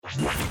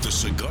The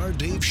Cigar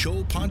Dave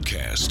Show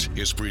podcast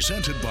is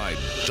presented by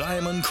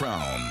Diamond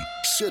Crown.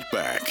 Sit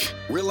back,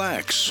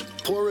 relax,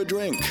 pour a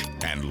drink,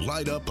 and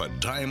light up a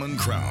Diamond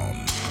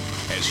Crown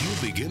as you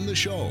begin the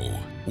show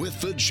with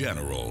the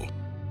General,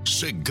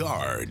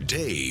 Cigar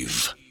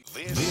Dave.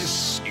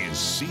 This is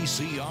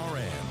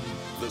CCRN,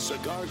 the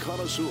Cigar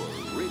Connoisseur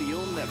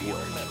Radio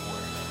Network.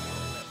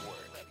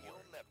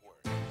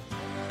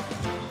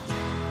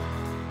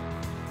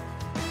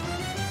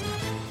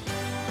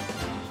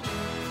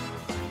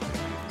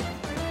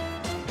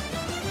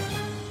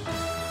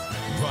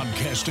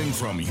 Broadcasting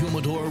from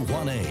Humidor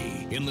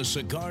 1A in the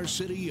cigar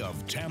city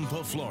of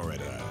Tampa,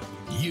 Florida,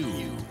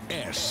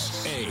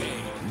 USA.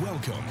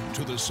 Welcome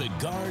to the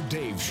Cigar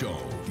Dave Show,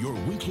 your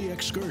weekly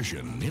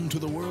excursion into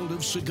the world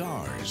of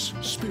cigars,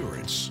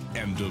 spirits,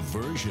 and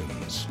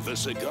diversions. The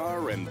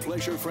cigar and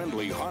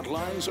pleasure-friendly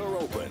hotlines are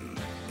open.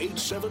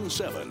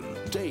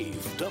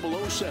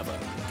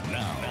 877-DAVE-007.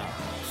 Now,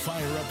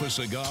 fire up a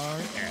cigar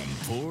and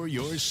pour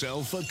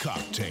yourself a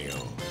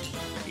cocktail.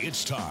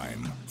 It's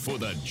time for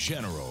the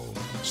General,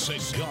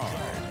 Cigar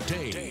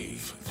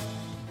Dave.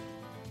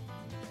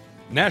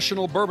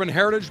 National Bourbon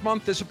Heritage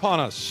Month is upon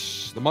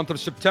us. The month of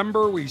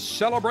September, we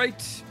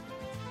celebrate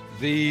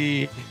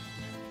the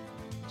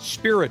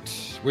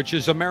spirit, which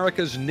is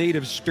America's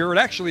native spirit.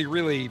 Actually,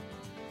 really,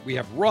 we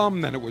have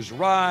rum, then it was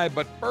rye,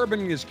 but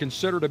bourbon is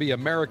considered to be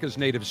America's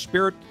native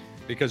spirit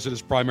because it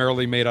is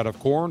primarily made out of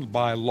corn.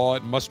 By law,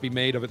 it must be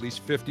made of at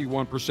least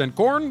 51%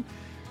 corn,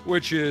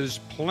 which is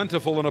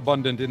plentiful and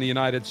abundant in the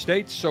United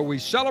States. So we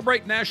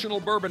celebrate National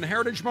Bourbon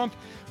Heritage Month.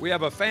 We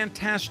have a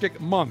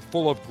fantastic month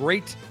full of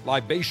great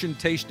libation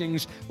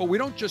tastings, but we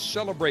don't just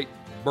celebrate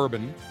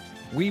bourbon.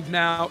 We've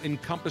now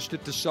encompassed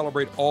it to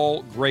celebrate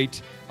all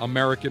great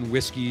American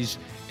whiskeys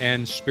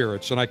and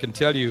spirits. And I can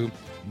tell you,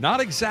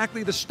 not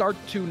exactly the start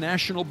to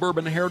National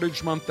Bourbon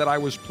Heritage Month that I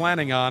was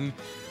planning on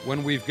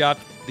when we've got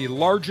the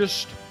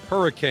largest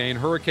hurricane,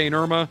 Hurricane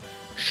Irma,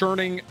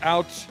 churning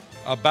out,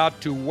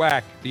 about to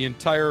whack the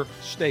entire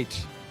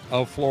state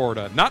of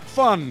Florida. Not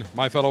fun,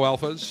 my fellow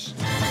alphas.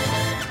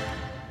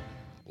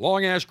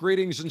 Long-ass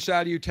greetings and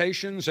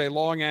salutations, a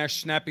long-ass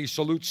snappy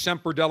salute,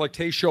 semper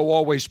delectatio,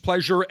 always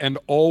pleasure and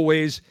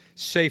always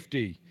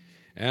safety.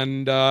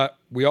 And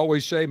we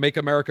always say, make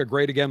America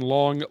great again,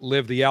 long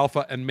live the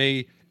Alpha, and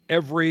may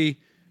every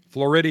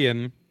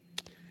Floridian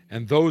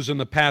and those in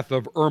the path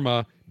of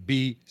Irma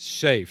be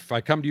safe.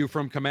 I come to you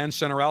from Command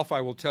Center Alpha.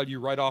 I will tell you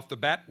right off the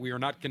bat, we are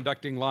not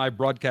conducting live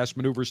broadcast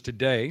maneuvers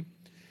today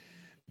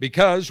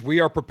because we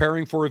are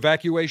preparing for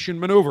evacuation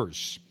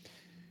maneuvers.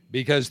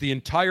 Because the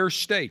entire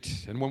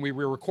state, and when we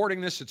were recording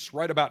this, it's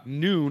right about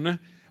noon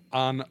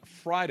on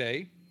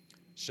Friday,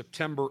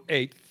 September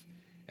 8th,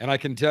 and I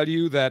can tell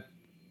you that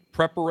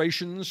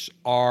preparations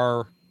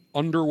are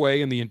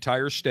underway in the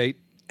entire state,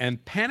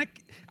 and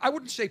panic, I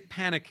wouldn't say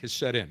panic has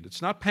set in.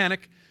 It's not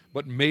panic,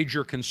 but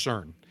major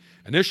concern.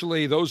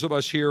 Initially, those of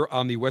us here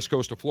on the west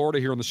coast of Florida,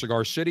 here in the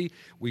Cigar City,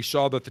 we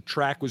saw that the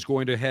track was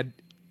going to head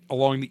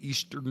along the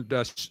eastern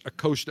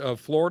coast of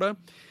Florida.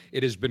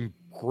 It has been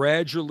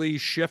gradually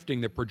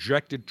shifting, the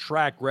projected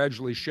track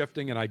gradually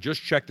shifting, and I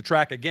just checked the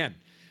track again.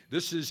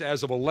 This is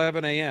as of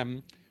 11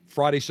 a.m.,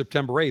 Friday,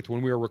 September 8th,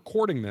 when we are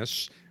recording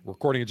this,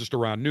 recording it just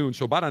around noon.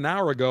 So about an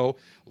hour ago,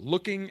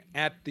 looking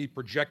at the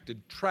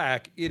projected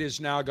track, it is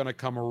now going to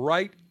come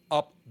right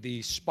up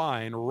the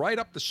spine, right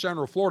up the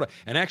center of Florida.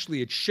 And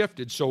actually it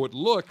shifted, so it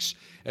looks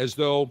as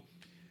though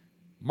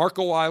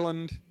Marco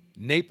Island,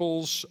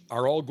 Naples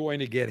are all going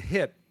to get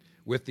hit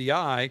with the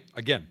eye.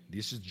 Again,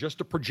 this is just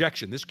a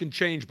projection. This can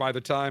change by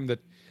the time that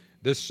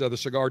this the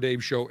Cigar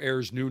Dave Show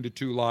airs noon to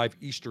 2 live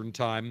Eastern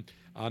time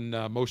on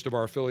most of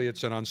our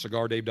affiliates and on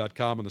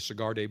CigarDave.com and the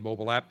Cigar Dave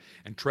mobile app,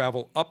 and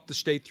travel up the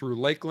state through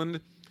Lakeland,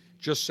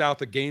 just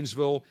south of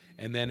Gainesville,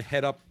 and then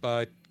head up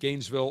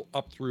Gainesville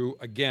up through,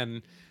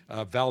 again,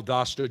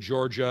 Valdosta,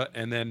 Georgia,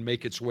 and then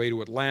make its way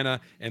to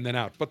Atlanta and then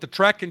out. But the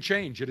track can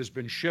change. It has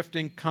been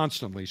shifting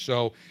constantly.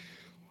 So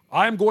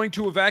I'm going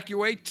to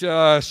evacuate.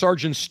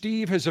 Sergeant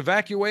Steve has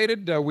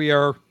evacuated.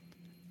 The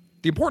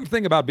important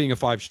thing about being a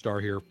five-star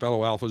here,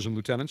 fellow alphas and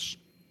lieutenants,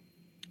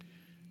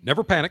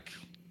 never panic.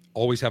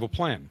 Always have a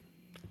plan.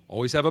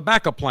 Always have a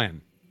backup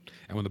plan.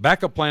 And when the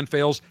backup plan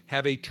fails,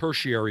 have a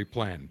tertiary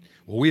plan.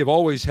 Well, we have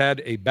always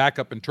had a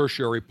backup and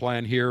tertiary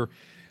plan here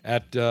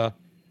at the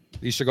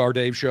Cigar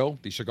Dave Show,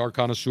 the Cigar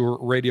Connoisseur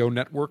Radio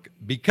Network,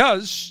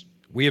 because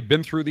we have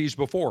been through these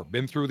before.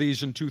 Been through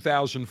these in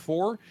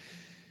 2004,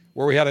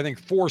 where we had, I think,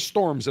 4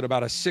 storms in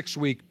about a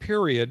 6-week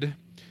period.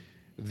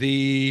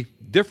 The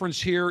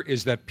difference here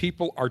is that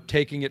people are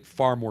taking it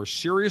far more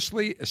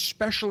seriously,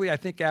 especially, I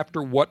think,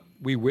 after what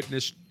we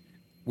witnessed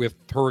with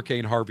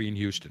Hurricane Harvey in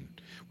Houston.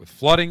 With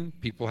flooding,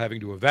 people having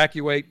to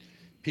evacuate,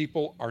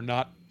 people are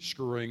not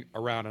screwing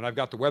around. And I've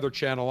got the Weather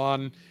Channel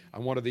on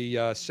one of the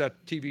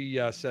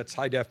TV sets,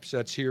 high-def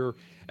sets here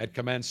at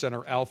Command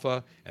Center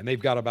Alpha, and they've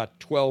got about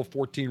 12,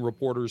 14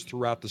 reporters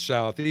throughout the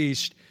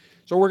Southeast.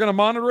 So we're going to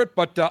monitor it,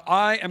 but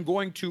I am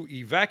going to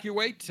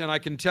evacuate, and I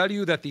can tell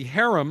you that the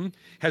harem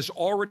has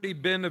already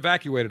been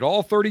evacuated.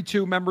 All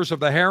 32 members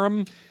of the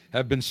harem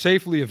have been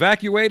safely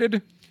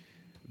evacuated.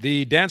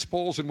 The dance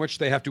poles in which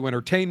they have to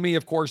entertain me,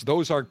 of course,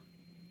 those are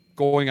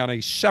going on a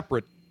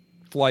separate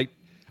flight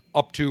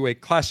up to a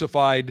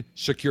classified,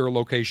 secure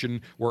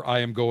location where I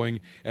am going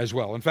as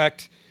well. In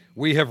fact,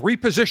 we have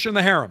repositioned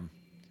the harem.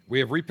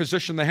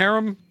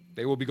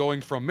 They will be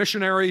going from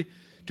missionary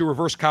to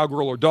reverse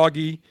cowgirl or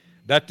doggy.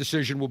 That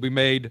decision will be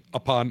made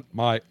upon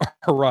my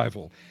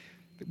arrival.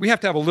 We have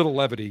to have a little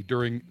levity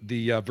during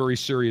the very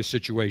serious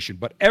situation.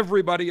 But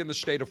everybody in the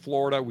state of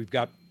Florida, we've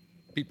got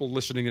people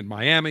listening in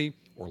Miami,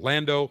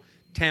 Orlando,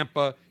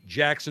 Tampa,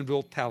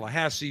 Jacksonville,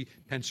 Tallahassee,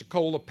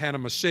 Pensacola,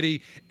 Panama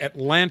City,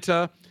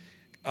 Atlanta,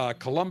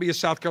 Columbia,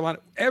 South Carolina.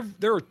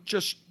 There are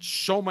just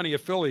so many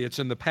affiliates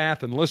in the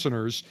path and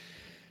listeners.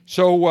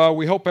 So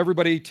we hope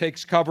everybody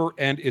takes cover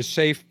and is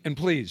safe. And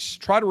please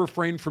try to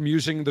refrain from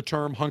using the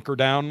term hunker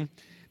down,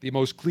 the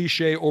most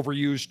cliche,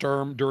 overused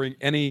term during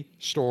any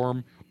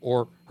storm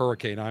or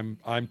hurricane.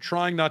 I'm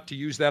trying not to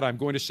use that. I'm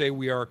going to say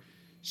we are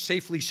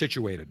safely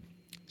situated.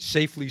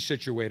 Safely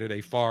situated,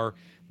 a far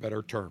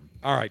better term.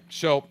 All right,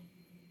 so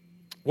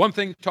one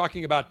thing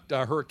talking about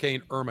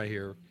Hurricane Irma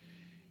here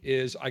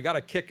is I got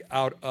a kick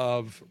out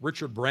of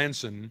Richard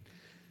Branson.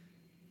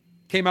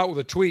 Came out with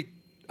a tweet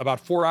about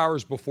 4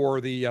 hours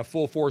before the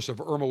full force of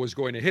Irma was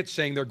going to hit,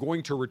 saying they're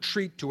going to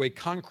retreat to a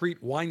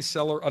concrete wine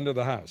cellar under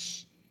the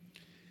house.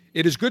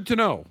 It is good to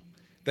know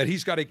that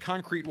he's got a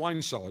concrete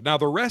wine cellar. Now,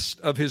 the rest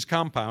of his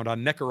compound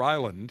on Necker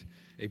Island,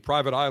 a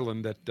private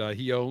island that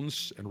he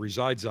owns and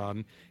resides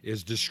on,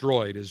 is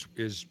destroyed, is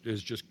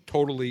just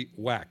totally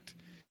whacked.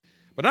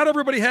 But not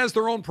everybody has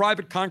their own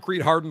private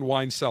concrete hardened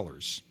wine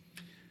cellars.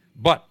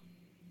 But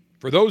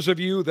for those of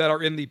you that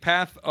are in the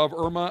path of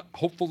Irma,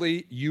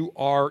 hopefully you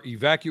are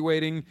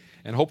evacuating,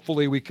 and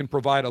hopefully we can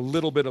provide a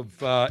little bit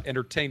of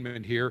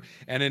entertainment here.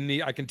 And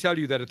I can tell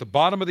you that at the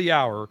bottom of the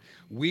hour,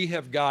 we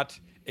have got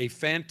a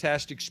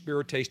fantastic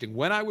spirit tasting.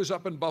 When I was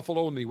up in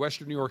Buffalo in the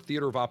Western New York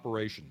Theater of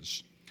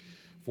Operations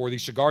for the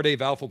Cigar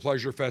Dave Alpha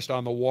Pleasure Fest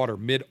on the water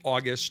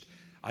mid-August,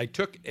 I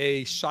took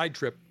a side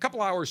trip a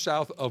couple hours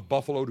south of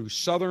Buffalo to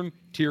Southern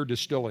Tier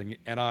Distilling,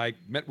 and I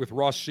met with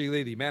Ross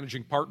Seeley, the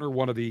managing partner,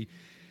 one of the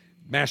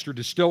master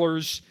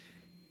distillers,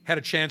 had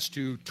a chance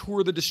to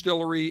tour the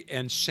distillery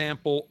and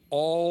sample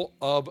all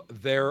of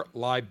their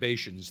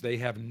libations. They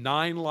have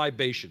 9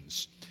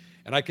 libations,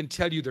 and I can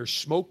tell you their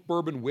smoked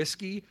bourbon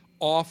whiskey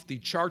off the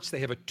charts. They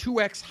have a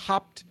 2X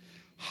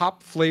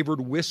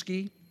hop-flavored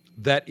whiskey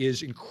that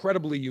is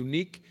incredibly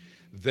unique.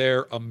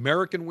 Their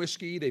American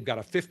whiskey, they've got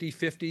a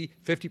 50-50,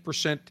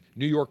 50%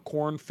 New York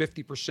corn,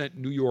 50%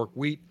 New York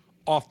wheat,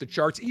 off the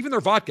charts. Even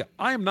their vodka.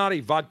 I am not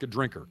a vodka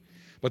drinker,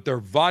 but their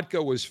vodka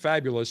was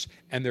fabulous,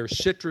 and their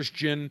citrus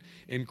gin,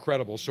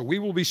 incredible. So we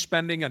will be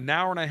spending an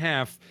hour and a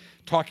half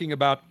talking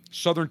about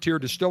Southern Tier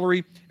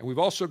Distillery, and we've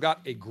also got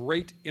a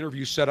great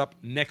interview set up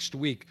next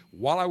week.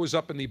 While I was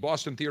up in the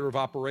Boston Theater of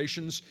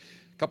Operations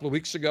a couple of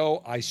weeks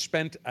ago, I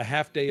spent a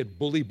half day at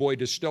Bully Boy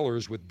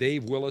Distillers with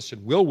Dave Willis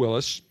and Will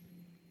Willis.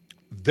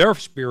 Their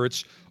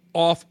spirits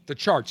off the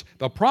charts.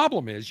 The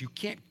problem is you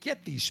can't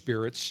get these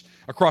spirits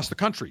across the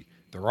country.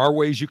 There are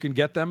ways you can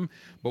get them,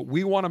 but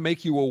we want to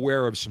make you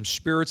aware of some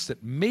spirits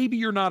that maybe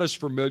you're not as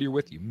familiar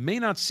with. You may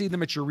not see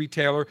them at your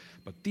retailer,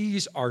 but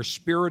these are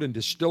spirit and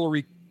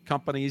distillery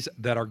companies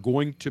that are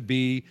going to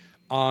be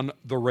on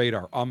the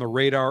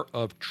radar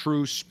of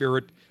true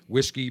spirit,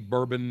 whiskey,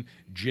 bourbon,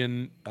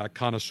 gin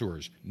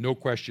connoisseurs. No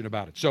question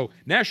about it. So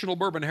National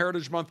Bourbon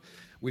Heritage Month,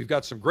 we've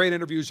got some great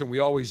interviews, and we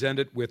always end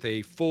it with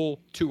a full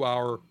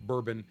 2-hour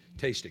bourbon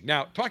tasting.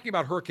 Now, talking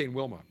about Hurricane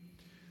Wilma,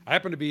 I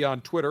happen to be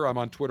on Twitter. I'm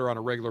on Twitter on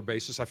a regular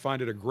basis. I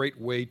find it a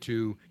great way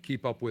to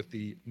keep up with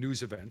the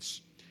news events.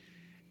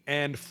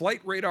 And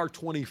Flight Radar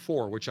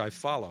 24, which I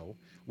follow,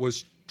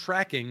 was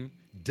tracking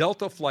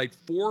Delta Flight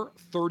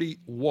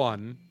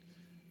 431.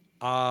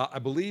 I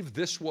believe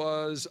this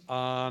was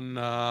on,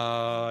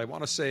 I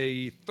want to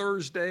say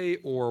Thursday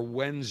or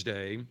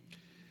Wednesday.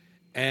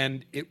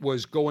 And it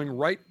was going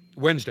right,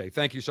 Wednesday.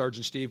 Thank you,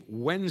 Sergeant Steve.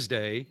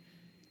 Wednesday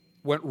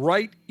went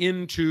right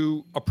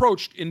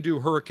approached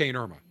into Hurricane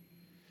Irma.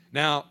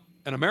 Now,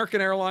 an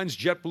American Airlines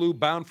JetBlue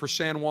bound for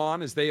San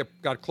Juan, as they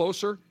got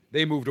closer,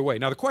 they moved away.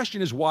 Now, the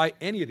question is why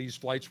any of these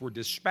flights were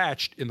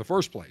dispatched in the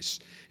first place.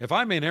 If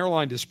I'm an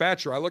airline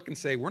dispatcher, I look and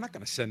say, we're not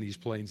going to send these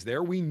planes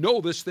there. We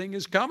know this thing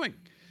is coming.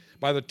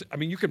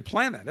 You can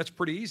plan that. That's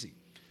pretty easy.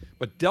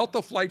 But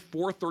Delta Flight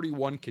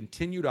 431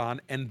 continued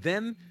on, and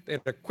then they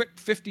had a quick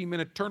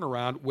 50-minute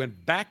turnaround,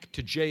 went back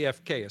to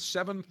JFK, a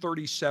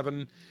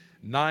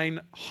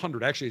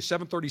 737-900, actually a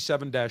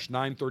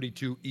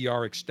 737-932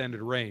 ER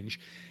extended range.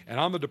 And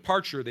on the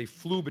departure, they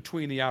flew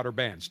between the outer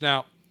bands.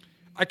 Now,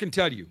 I can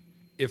tell you,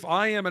 if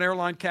I am an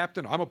airline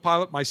captain, I'm a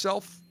pilot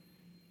myself,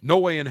 no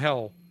way in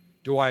hell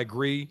do I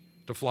agree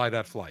to fly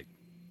that flight.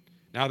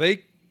 Now,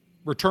 they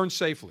returned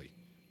safely.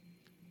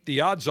 The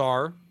odds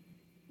are,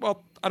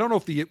 well, I don't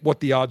know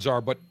what the odds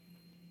are, but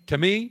to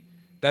me,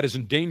 that is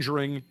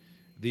endangering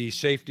the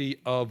safety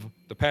of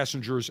the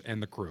passengers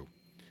and the crew.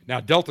 Now,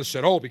 Delta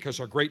said, oh, because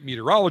our great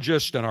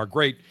meteorologists and our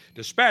great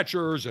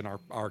dispatchers and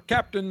our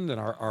captain and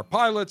our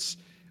pilots,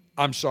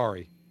 I'm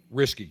sorry,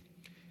 risky.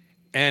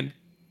 And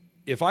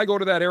if I go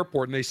to that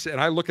airport and they say,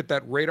 and I look at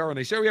that radar and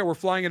they say, oh, yeah, we're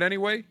flying it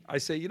anyway, I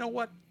say, you know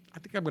what? I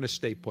think I'm going to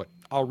stay put.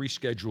 I'll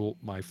reschedule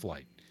my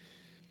flight.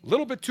 A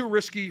little bit too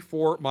risky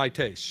for my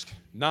taste.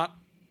 Not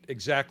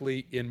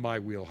exactly in my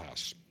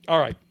wheelhouse. All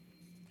right.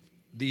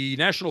 The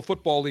National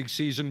Football League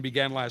season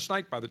began last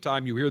night. By the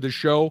time you hear this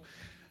show,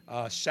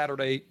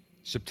 Saturday,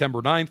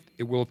 September 9th,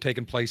 it will have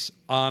taken place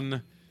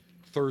on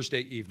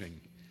Thursday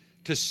evening.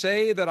 To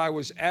say that I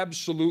was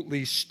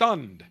absolutely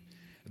stunned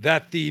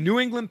that the New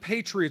England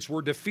Patriots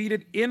were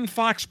defeated in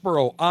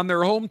Foxborough on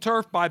their home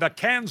turf by the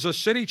Kansas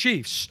City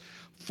Chiefs,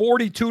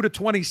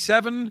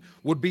 42-27,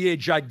 would be a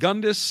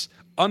gigundous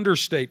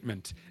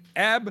understatement.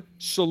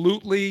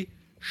 Absolutely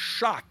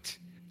shocked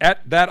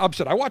at that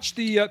upset. I watched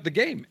the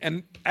game,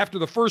 and after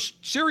the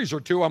first series or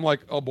two, I'm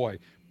like, oh boy,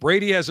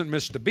 Brady hasn't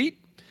missed a beat.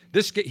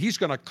 He's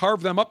going to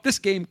carve them up. This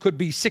game could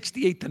be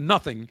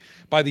 68-0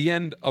 by the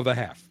end of the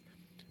half.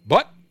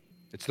 But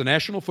it's the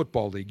National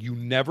Football League. You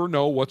never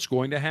know what's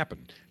going to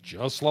happen.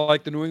 Just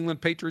like the New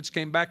England Patriots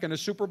came back in a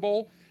Super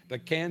Bowl, the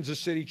Kansas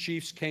City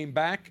Chiefs came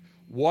back.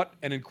 What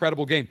an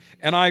incredible game.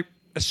 And I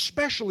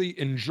especially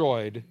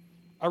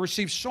I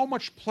received so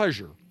much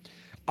pleasure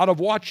out of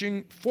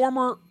watching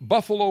former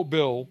Buffalo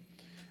Bill,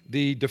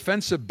 the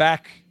defensive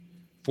back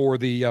for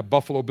the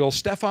Buffalo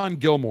Bills, Stephon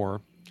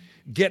Gilmore,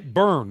 get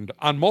burned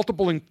on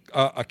multiple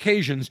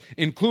occasions,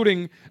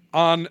 including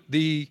on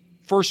the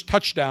first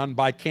touchdown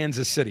by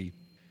Kansas City.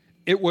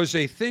 It was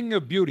a thing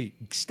of beauty.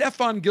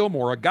 Stephon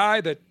Gilmore, a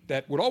guy that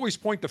would always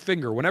point the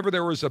finger. Whenever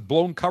there was a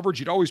blown coverage,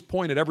 he'd always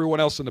point at everyone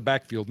else in the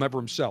backfield, never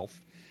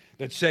himself.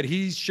 That said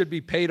he should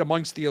be paid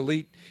amongst the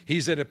elite.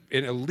 He's an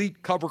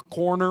elite cover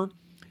corner.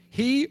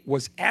 He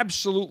was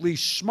absolutely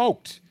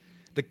smoked.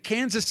 The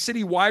Kansas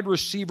City wide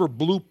receiver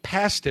blew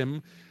past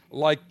him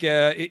like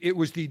it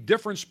was the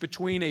difference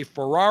between a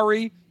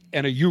Ferrari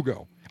and a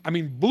Yugo. I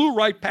mean, blew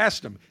right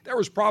past him. There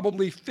was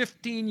probably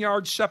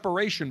 15-yard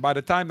separation by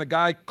the time the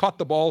guy caught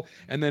the ball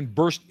and then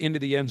burst into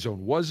the end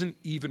zone. Wasn't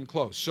even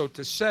close. So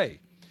to say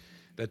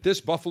that this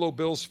Buffalo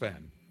Bills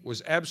fan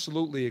was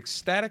absolutely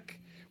ecstatic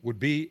would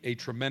be a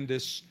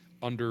tremendous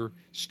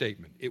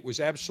understatement. It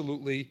was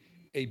absolutely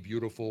a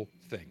beautiful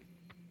thing.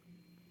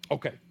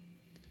 Okay,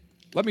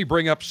 let me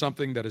bring up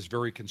something that is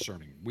very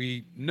concerning.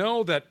 We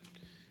know that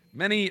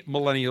many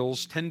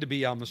millennials tend to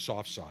be on the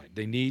soft side.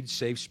 They need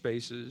safe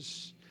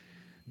spaces.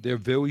 They're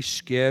very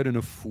scared and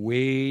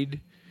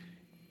afraid.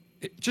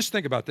 Just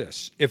think about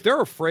this. If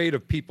they're afraid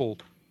of people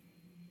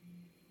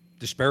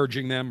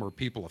disparaging them or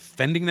people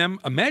offending them,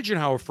 imagine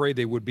how afraid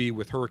they would be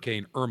with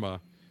Hurricane Irma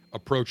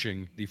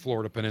approaching the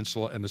Florida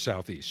Peninsula and the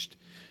Southeast.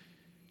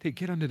 They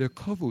get under their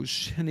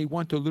covers and they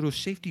want a little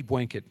safety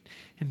blanket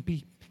and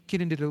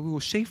get into the little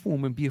safe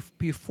room and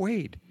be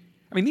afraid.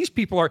 I mean, these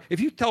people are, if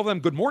you tell them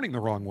good morning the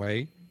wrong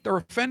way, they're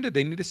offended.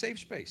 They need a safe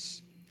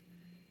space.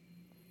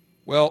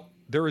 Well,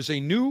 there is a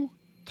new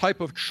type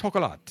of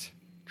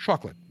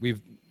chocolate. We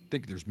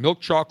think there's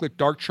milk chocolate,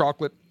 dark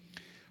chocolate.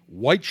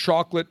 White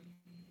chocolate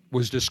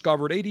was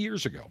discovered 80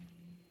 years ago.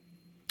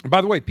 And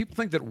by the way, people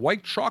think that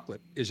white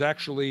chocolate is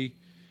actually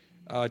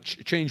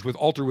changed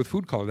altered with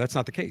food color. That's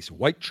not the case.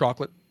 White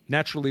chocolate,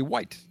 naturally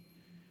white.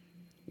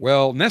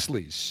 Well,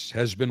 Nestle's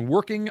has been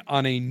working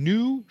on a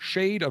new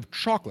shade of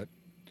chocolate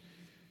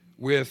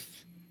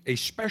with a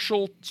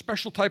special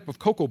type of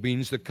cocoa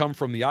beans that come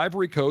from the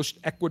Ivory Coast,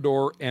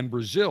 Ecuador, and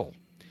Brazil.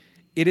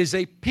 It is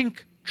a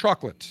pink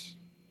chocolate.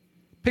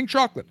 Pink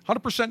chocolate,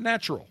 100%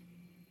 natural.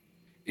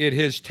 It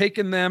has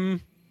taken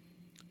them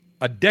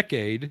a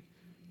decade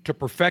to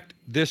perfect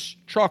this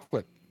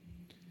chocolate.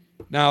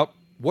 Now,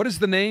 what is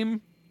the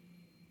name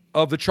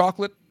of the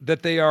chocolate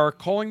that they are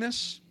calling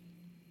this?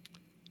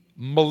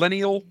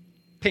 Millennial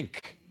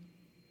Pink.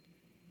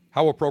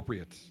 How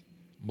appropriate.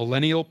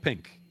 Millennial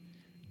Pink.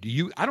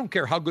 I don't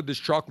care how good this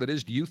chocolate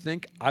is, do you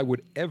think I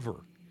would ever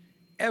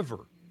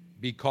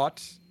be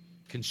caught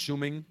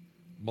consuming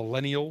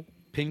Millennial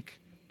Pink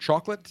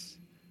chocolate?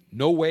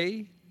 No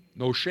way,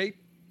 no shape,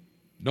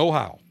 no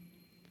how.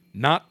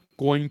 Not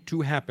going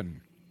to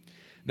happen.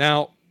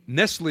 Now,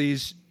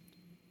 Nestle's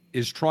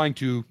is trying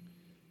to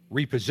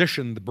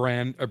reposition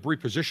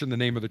the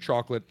name of the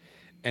chocolate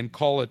and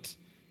call it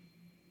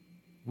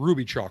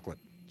Ruby chocolate.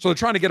 So they're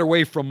trying to get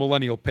away from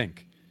Millennial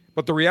Pink.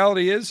 But the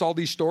reality is, all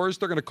these stores,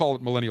 they're going to call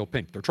it Millennial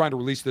Pink. They're trying to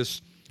release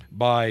this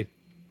by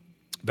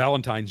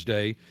Valentine's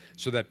Day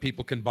so that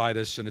people can buy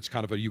this, and it's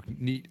kind of a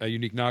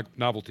unique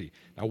novelty.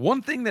 Now,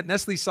 one thing that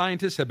Nestle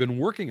scientists have been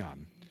working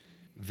on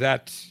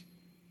that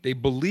they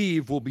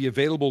believe will be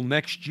available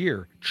next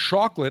year,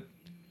 chocolate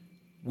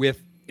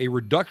with a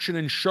reduction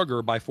in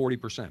sugar by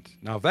 40%.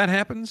 Now, if that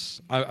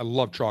happens, I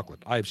love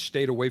chocolate. I've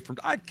stayed away from,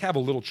 I have a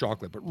little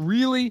chocolate, but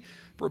really,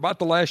 for about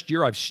the last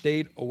year, I've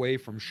stayed away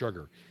from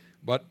sugar.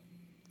 But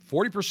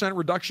 40%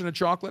 reduction in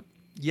chocolate,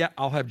 yeah,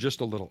 I'll have just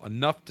a little,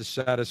 enough to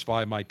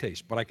satisfy my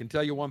taste. But I can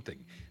tell you one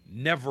thing,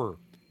 never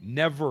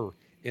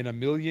in a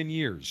million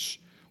years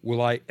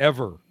will I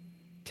ever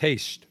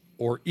taste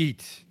or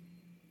eat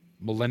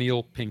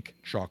millennial pink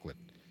chocolate.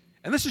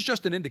 And this is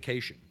just an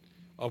indication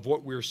of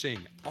what we're seeing.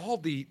 All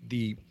the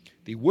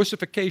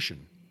wussification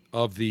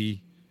of the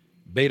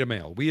beta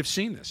male. We have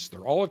seen this.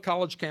 They're all at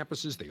college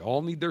campuses. They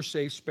all need their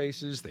safe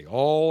spaces. They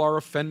all are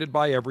offended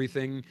by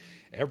everything.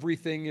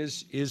 Everything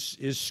is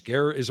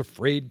scared, is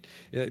afraid.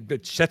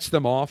 It sets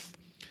them off.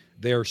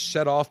 They're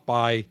set off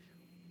by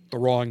the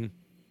wrong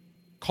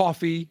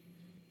coffee,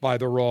 by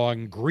the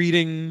wrong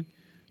greeting,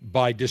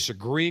 by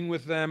disagreeing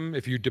with them.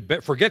 If you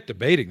forget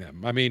debating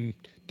them. I mean,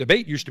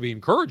 debate used to be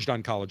encouraged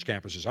on college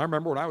campuses. I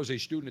remember when I was a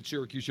student at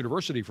Syracuse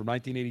University from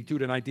 1982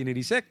 to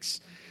 1986,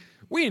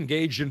 we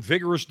engaged in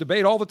vigorous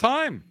debate all the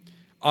time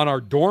on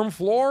our dorm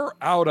floor,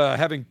 out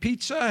having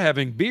pizza,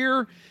 having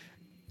beer,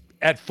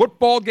 at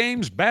football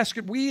games,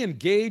 we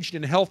engaged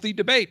in healthy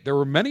debate. There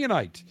were many a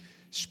night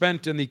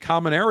spent in the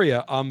common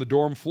area on the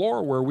dorm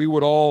floor where we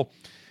would all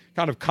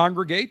kind of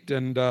congregate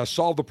and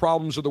solve the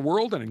problems of the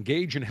world and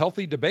engage in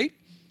healthy debate.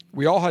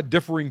 We all had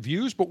differing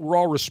views, but we're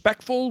all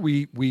respectful.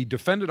 We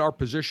defended our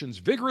positions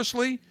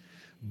vigorously.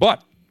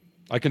 But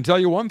I can tell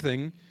you one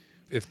thing,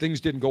 if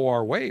things didn't go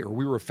our way or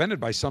we were offended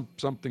by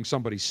something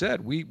somebody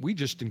said, we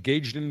just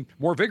engaged in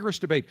more vigorous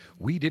debate.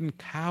 We didn't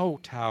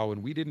kowtow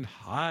and we didn't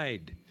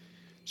hide.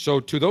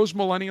 So to those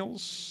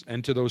millennials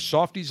and to those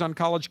softies on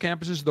college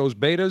campuses, those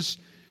betas,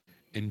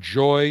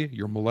 enjoy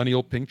your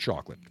millennial pink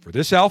chocolate. For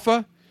this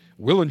alpha,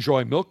 we'll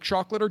enjoy milk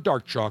chocolate or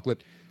dark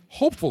chocolate,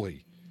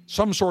 hopefully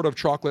some sort of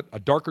chocolate, a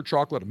darker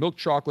chocolate, a milk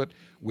chocolate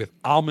with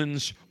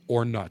almonds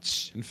or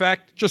nuts. In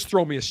fact, just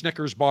throw me a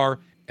Snickers bar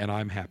and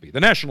I'm happy. The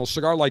National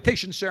Cigar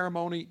Lightation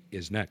Ceremony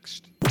is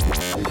next.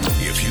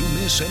 If you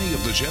miss any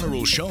of the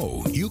General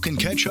Show, you can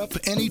catch up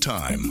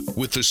anytime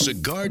with the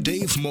Cigar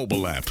Dave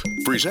mobile app.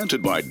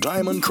 Presented by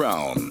Diamond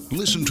Crown.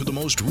 Listen to the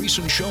most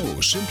recent show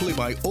simply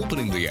by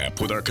opening the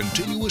app with our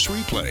continuous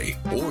replay.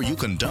 Or you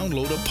can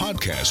download a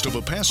podcast of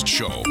a past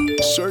show.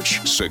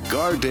 Search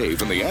Cigar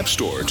Dave in the App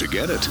Store to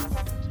get it.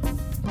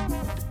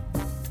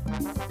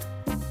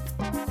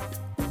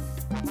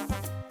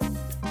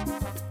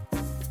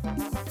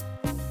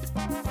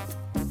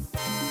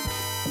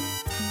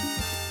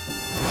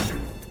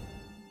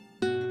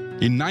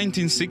 In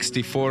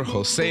 1964,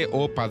 Jose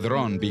O.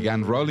 Padron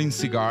began rolling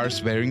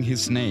cigars bearing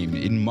his name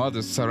in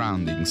modest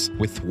surroundings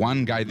with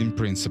one guiding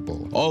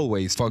principle: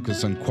 always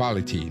focus on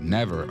quality,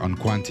 never on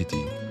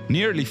quantity.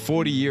 Nearly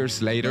 40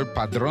 years later,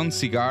 Padron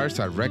cigars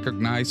are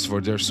recognized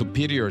for their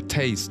superior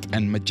taste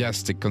and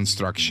majestic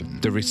construction,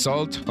 the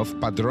result of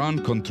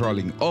Padron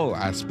controlling all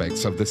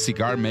aspects of the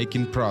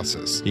cigar-making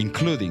process,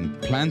 including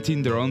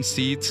planting their own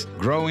seeds,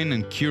 growing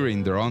and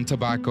curing their own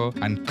tobacco,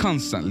 and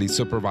constantly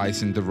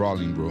supervising the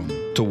rolling room.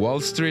 To Wall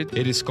Street,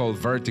 it is called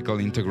vertical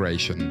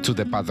integration. To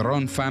the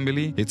Padron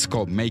family, it's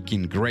called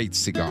making great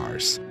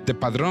cigars. The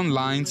Padron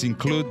lines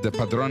include the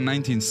Padron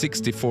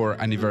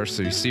 1964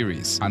 Anniversary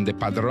Series and the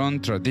Padron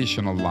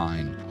Traditional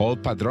line. All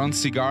Padron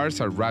cigars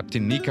are wrapped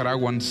in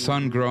Nicaraguan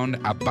sun-grown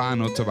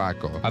Habano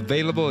tobacco,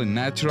 available in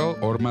natural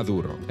or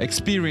Maduro.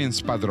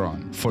 Experience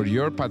Padron. For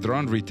your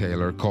Padron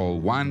retailer,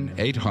 call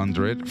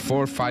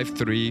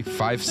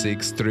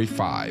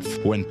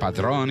 1-800-453-5635. When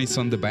Padron is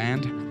on the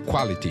band,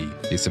 quality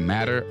is a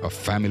matter of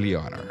family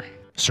honor.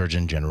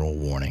 Surgeon General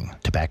warning.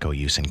 Tobacco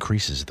use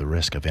increases the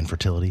risk of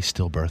infertility,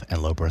 stillbirth,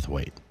 and low birth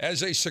weight.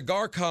 As a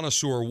cigar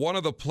connoisseur, one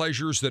of the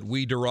pleasures that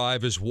we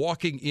derive is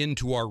walking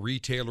into our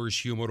retailer's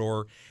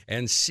humidor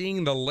and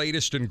seeing the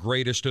latest and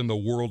greatest in the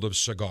world of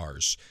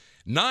cigars.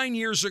 9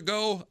 years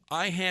ago,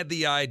 I had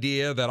the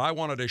idea that I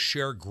wanted to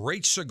share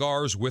great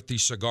cigars with the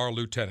cigar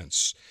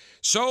lieutenants.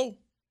 So,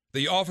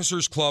 the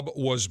Officers Club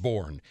was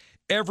born.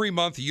 Every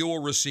month, you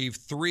will receive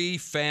 3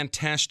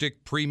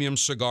 fantastic premium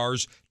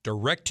cigars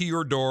direct to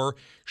your door,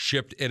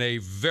 shipped in a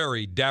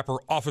very dapper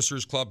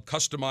Officers Club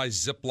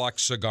customized Ziploc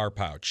cigar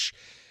pouch.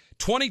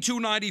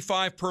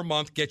 $22.95 per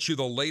month gets you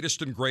the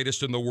latest and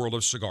greatest in the world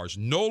of cigars.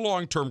 No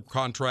long-term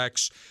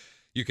contracts.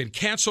 You can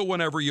cancel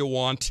whenever you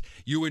want.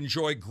 You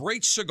enjoy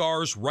great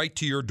cigars right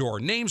to your door.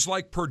 Names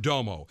like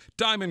Perdomo,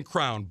 Diamond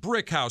Crown,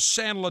 Brickhouse,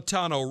 San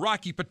Latano,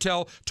 Rocky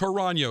Patel,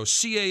 Torano,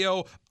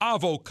 CAO,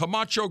 Avo,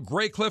 Camacho,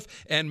 Graycliff,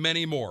 and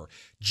many more.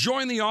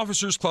 Join the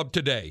Officers Club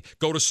today.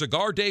 Go to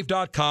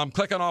CigarDave.com,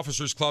 click on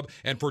Officers Club,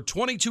 and for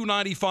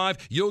 $22.95,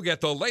 you'll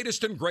get the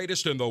latest and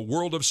greatest in the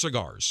world of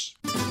cigars.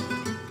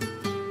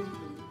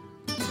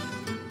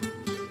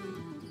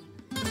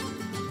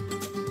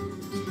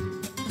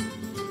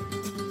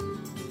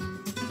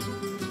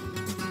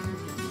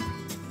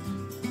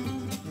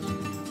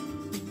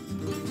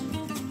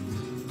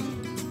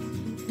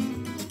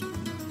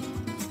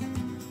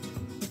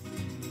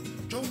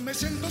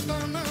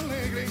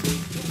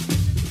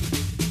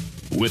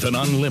 With an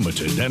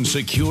unlimited and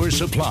secure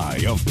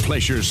supply of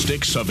pleasure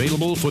sticks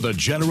available for the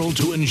General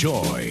to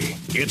enjoy,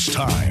 it's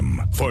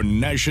time for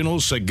National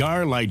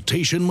Cigar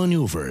Lightation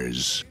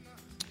Maneuvers.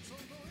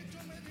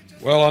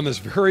 Well, on this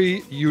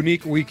very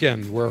unique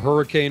weekend where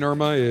Hurricane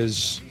Irma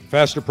is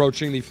fast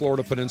approaching the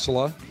Florida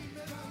Peninsula,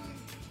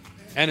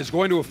 and it's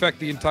going to affect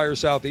the entire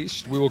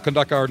Southeast. We will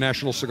conduct our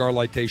National Cigar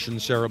Lightation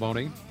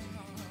Ceremony.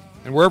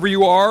 And wherever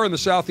you are in the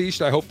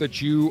Southeast, I hope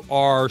that you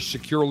are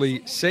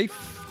securely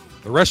safe.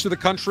 The rest of the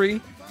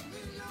country,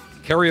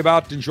 carry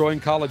about enjoying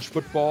college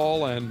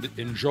football and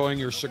enjoying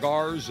your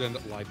cigars and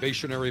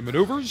libationary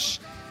maneuvers.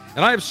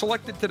 And I have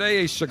selected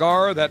today a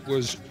cigar that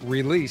was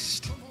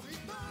released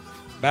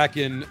back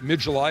in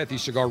mid-July at the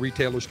Cigar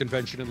Retailers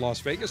Convention in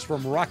Las Vegas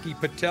from Rocky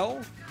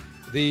Patel,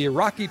 the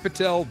Rocky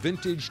Patel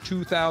Vintage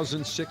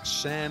 2006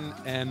 San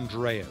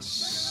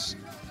Andreas.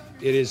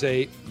 It is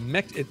a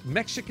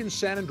Mexican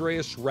San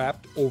Andreas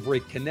wrapped over a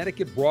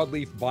Connecticut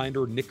broadleaf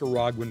binder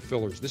Nicaraguan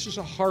fillers. This is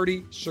a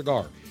hearty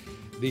cigar.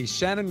 The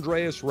San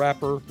Andreas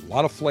wrapper, a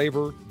lot of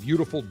flavor,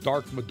 beautiful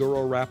dark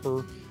Maduro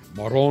wrapper.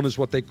 Marron is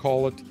what they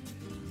call it.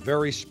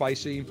 Very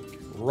spicy.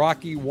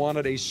 Rocky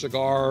wanted a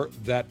cigar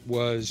that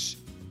was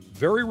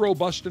very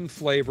robust in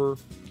flavor,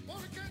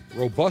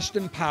 robust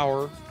in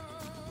power,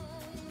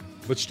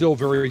 but still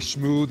very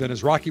smooth, and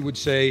as Rocky would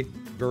say,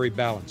 very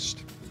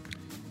balanced.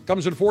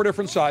 Comes in 4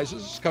 different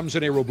sizes. Comes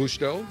in a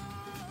Robusto,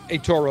 a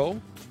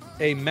Toro,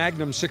 a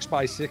Magnum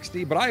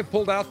 6x60, but I have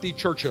pulled out the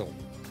Churchill.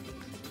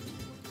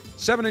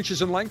 7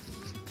 inches in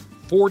length,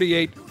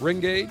 48 ring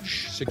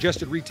gauge.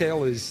 Suggested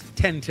retail is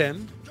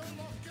 $10.10.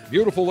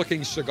 Beautiful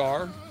looking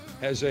cigar.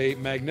 Has a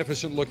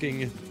magnificent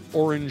looking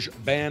orange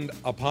band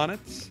upon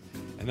it.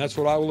 And that's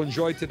what I will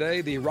enjoy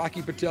today, the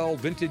Rocky Patel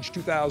Vintage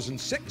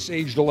 2006,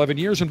 aged 11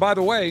 years. And by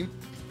the way,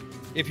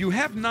 if you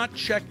have not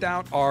checked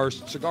out our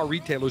Cigar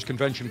Retailers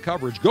Convention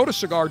coverage, go to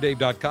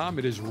CigarDave.com.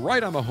 It is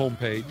right on the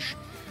homepage.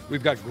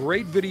 We've got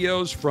great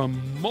videos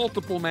from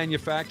multiple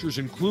manufacturers,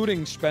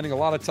 including spending a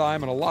lot of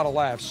time and a lot of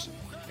laughs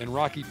in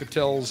Rocky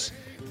Patel's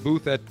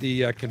booth at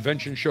the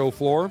convention show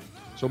floor.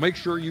 So make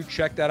sure you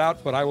check that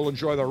out, but I will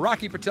enjoy the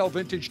Rocky Patel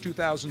Vintage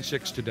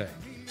 2006 today.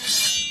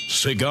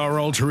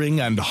 Cigar-altering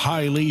and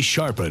highly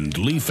sharpened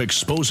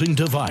leaf-exposing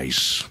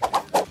device.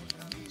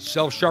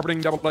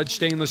 Self-sharpening double-edged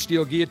stainless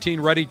steel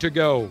guillotine ready to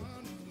go.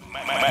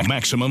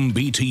 Maximum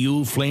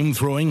BTU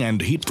flame-throwing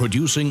and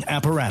heat-producing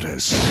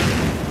apparatus.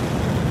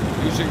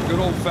 Using good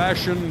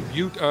old-fashioned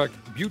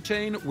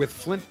butane with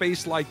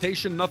flint-based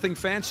lightation. Nothing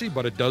fancy,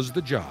 but it does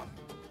the job.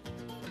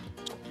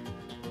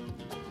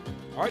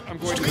 All right, I'm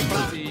going to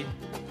put the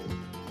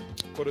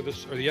foot of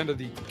this, or the end of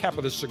the cap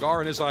of this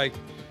cigar, and as I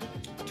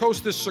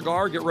toast this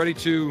cigar, get ready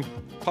to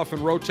puff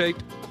and rotate.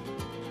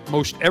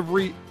 Most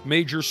every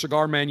major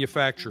cigar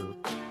manufacturer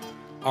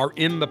are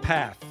in the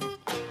path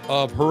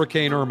of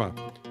Hurricane Irma.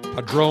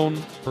 Padron,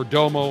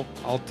 Perdomo,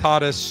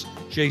 Altadis,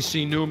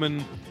 J.C.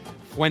 Newman,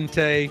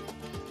 Fuente.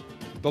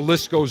 The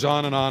list goes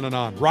on and on and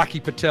on. Rocky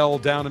Patel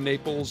down in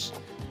Naples,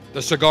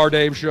 the Cigar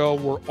Dave Show.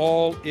 We're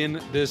all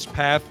in this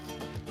path.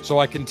 So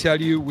I can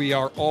tell you we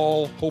are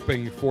all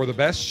hoping for the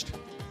best.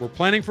 We're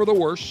planning for the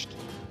worst.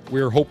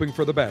 We're hoping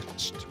for the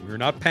best. We're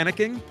not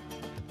panicking,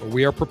 but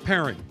we are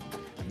preparing.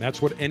 And that's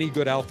what any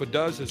good alpha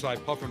does as I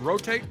puff and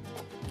rotate.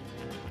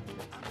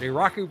 The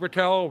Rocky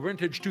Patel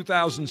Vintage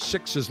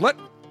 2006 is lit.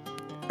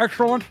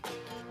 Excellent.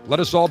 Let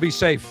us all be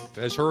safe.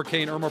 As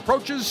Hurricane Irma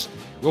approaches,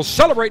 we'll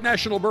celebrate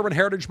National Bourbon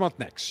Heritage Month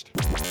next.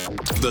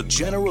 The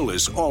General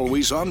is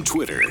always on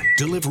Twitter,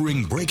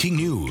 delivering breaking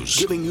news,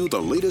 giving you the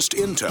latest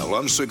intel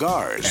on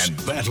cigars,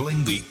 and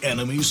battling the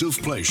enemies of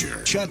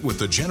pleasure. Chat with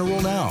the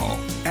General now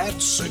at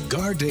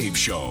Cigar Dave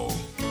Show.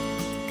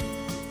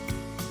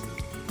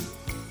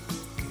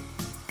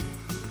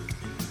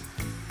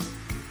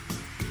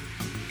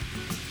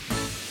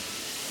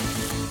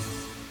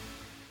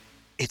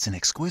 It's an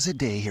exquisite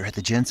day here at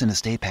the Jensen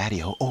Estate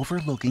patio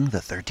overlooking the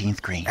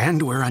 13th green.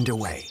 And we're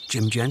underway.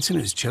 Jim Jensen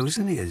has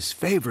chosen his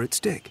favorite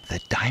stick. The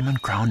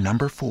Diamond Crown No.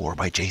 4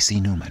 by J.C.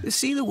 Newman.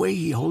 See the way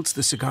he holds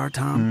the cigar,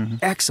 Tom? Mm-hmm.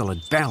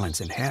 Excellent balance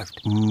and heft.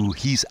 Ooh,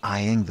 he's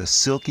eyeing the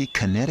silky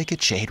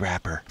Connecticut shade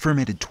wrapper,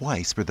 fermented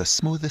twice for the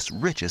smoothest,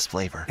 richest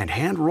flavor. And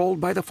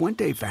hand-rolled by the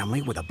Fuente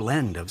family with a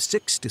blend of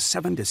 6 to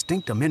 7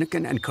 distinct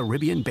Dominican and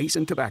Caribbean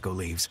basin tobacco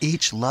leaves.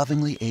 Each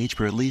lovingly aged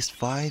for at least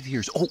 5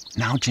 years. Oh,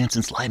 now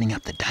Jensen's lighting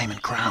up the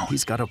Diamond Crown.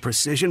 He's got a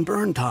precision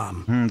burn,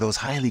 Tom. Those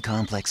highly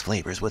complex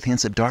flavors with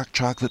hints of dark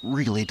chocolate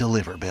really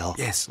deliver, Bill.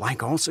 Yes,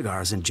 like all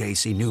cigars in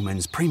J.C.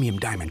 Newman's premium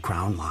Diamond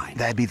Crown line.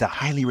 That'd be the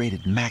highly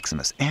rated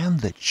Maximus and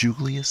the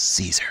Julius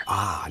Caesar.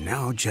 Ah,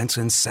 now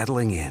Jensen's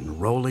settling in,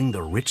 rolling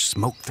the rich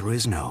smoke through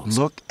his nose.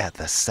 Look at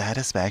the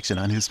satisfaction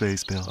on his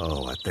face, Bill.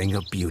 Oh, a thing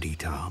of beauty,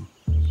 Tom.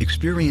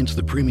 Experience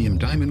the premium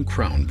Diamond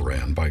Crown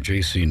brand by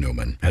J.C.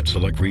 Newman at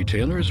select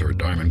retailers or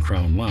Diamond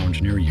Crown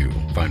Lounge near you.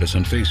 Find us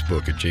on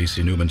Facebook at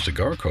J.C. Newman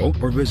Cigar Co.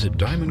 or visit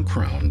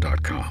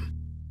diamondcrown.com.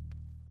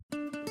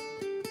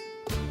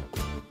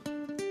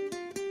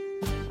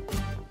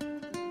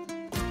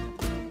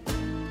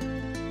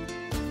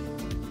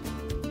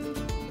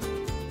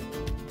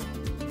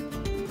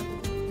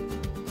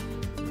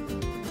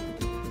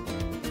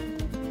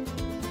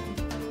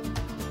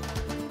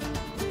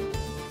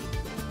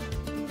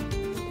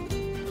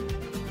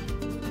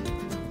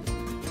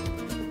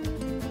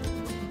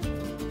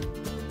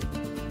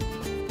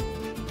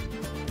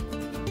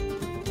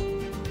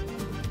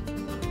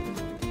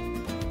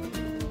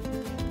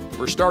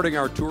 We're starting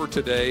our tour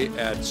today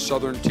at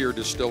Southern Tier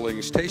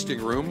Distilling's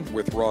tasting room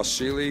with Ross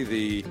Seeley,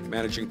 the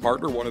managing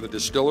partner, one of the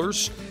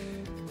distillers.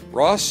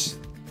 Ross,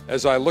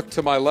 as I look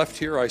to my left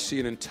here, I see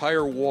an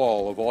entire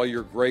wall of all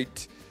your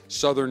great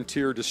Southern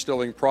Tier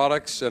Distilling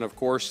products, and of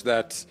course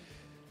that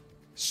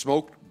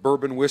smoked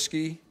bourbon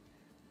whiskey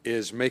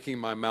is making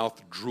my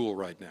mouth drool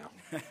right now.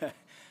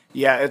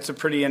 Yeah, it's a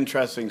pretty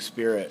interesting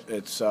spirit.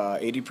 It's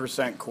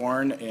 80%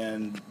 corn,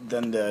 and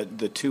then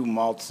the two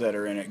malts that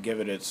are in it give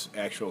it its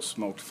actual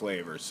smoked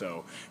flavor.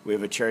 So we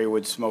have a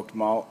cherrywood smoked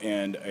malt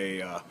and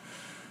a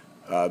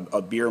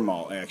beer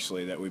malt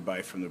actually that we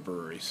buy from the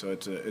brewery. So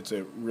it's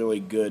a really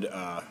good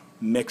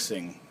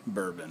mixing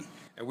bourbon.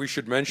 And we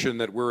should mention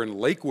that we're in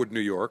Lakewood,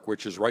 New York,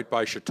 which is right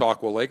by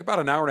Chautauqua Lake, about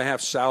an hour and a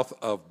half south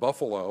of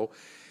Buffalo.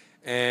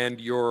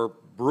 And your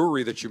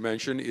brewery that you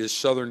mentioned is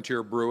Southern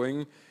Tier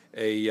Brewing,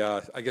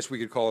 I guess we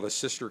could call it a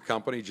sister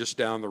company just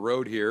down the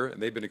road here,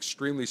 and they've been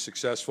extremely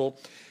successful.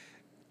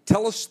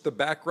 Tell us the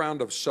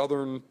background of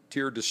Southern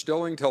Tier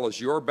Distilling. Tell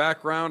us your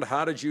background.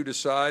 How did you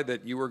decide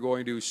that you were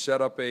going to set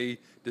up a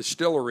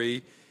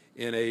distillery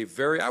in a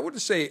very, I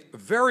wouldn't say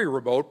very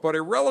remote, but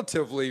a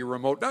relatively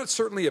remote, not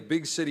certainly a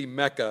big city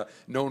mecca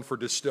known for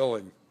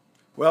distilling?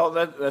 Well,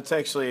 that's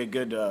actually a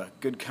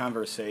good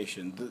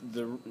conversation.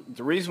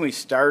 The reason we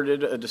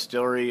started a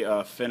distillery,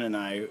 Finn and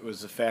I, was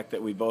the fact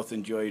that we both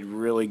enjoyed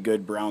really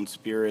good brown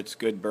spirits,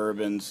 good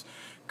bourbons,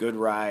 good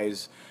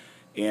ryes,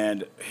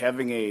 and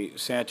having a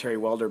sanitary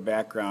welder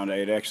background, I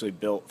had actually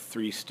built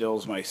 3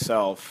 stills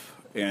myself,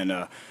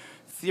 and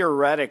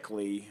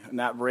theoretically,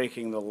 not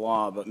breaking the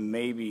law, but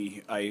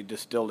maybe I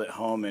distilled at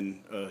home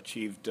and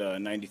achieved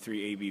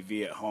 93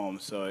 ABV at home.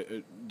 So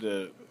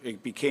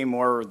it became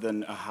more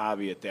than a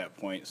hobby at that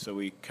point. So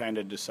we kind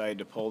of decided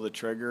to pull the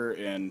trigger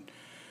and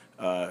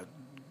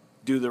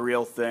do the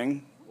real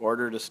thing,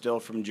 order a distill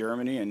from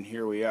Germany, and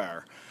here we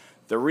are.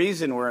 The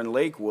reason we're in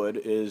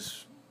Lakewood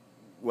is,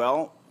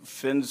 well,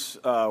 Finn's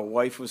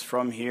wife was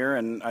from here,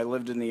 and I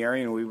lived in the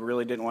area, and we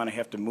really didn't want to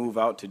have to move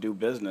out to do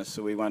business,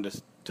 so we wanted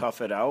to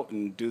tough it out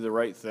and do the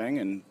right thing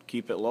and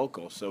keep it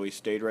local, so we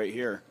stayed right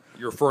here.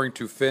 You're referring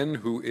to Finn,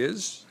 who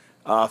is?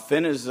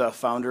 Finn is the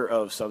founder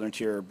of Southern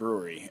Tier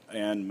Brewery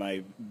and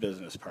my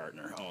business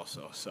partner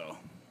also. So,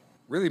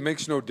 really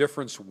makes no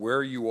difference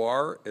where you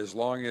are as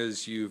long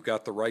as you've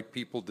got the right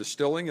people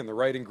distilling and the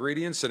right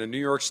ingredients. And in New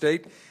York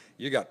State,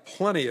 you got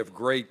plenty of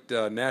great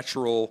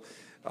natural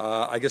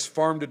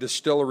farm to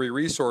distillery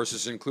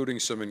resources, including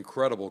some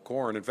incredible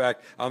corn. In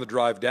fact, on the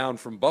drive down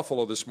from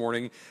Buffalo this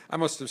morning, I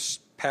must have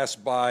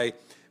passed by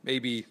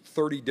maybe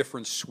 30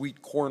 different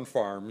sweet corn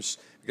farms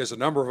because a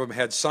number of them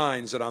had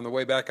signs that on the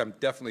way back, I'm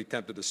definitely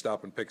tempted to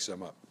stop and pick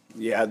some up.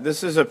 Yeah,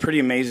 this is a pretty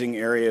amazing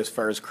area as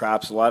far as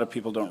crops. A lot of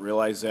people don't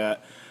realize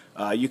that.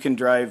 You can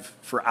drive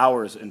for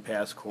hours and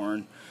pass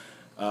corn.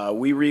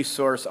 We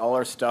resource all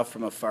our stuff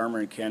from a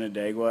farmer in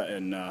Canandaigua,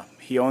 and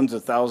he owns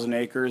 1,000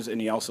 acres, and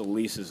he also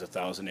leases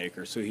 1,000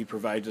 acres. So he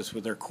provides us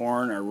with our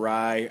corn, our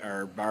rye,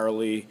 our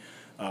barley.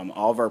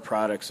 All of our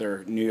products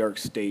are New York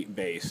State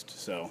based.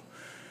 So.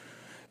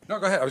 No,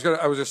 go ahead. I was going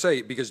to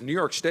say, because New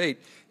York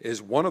State is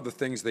one of the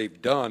things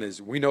they've done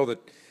is we know that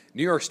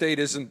New York State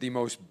isn't the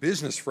most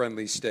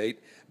business-friendly state,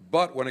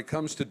 but when it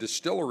comes to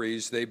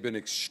distilleries, they've been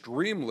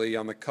extremely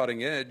on the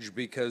cutting edge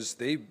because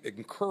they've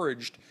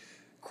encouraged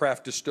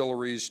craft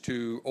distilleries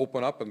to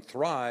open up and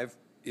thrive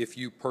if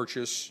you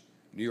purchase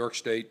New York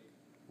State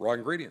raw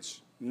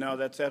ingredients. No,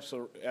 that's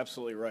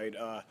absolutely right.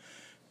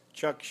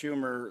 Chuck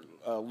Schumer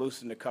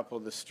loosened a couple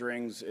of the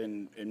strings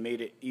and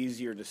made it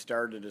easier to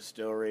start a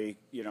distillery,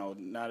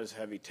 not as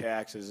heavy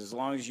taxes. As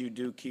long as you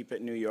do keep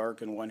it New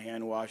York and one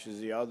hand washes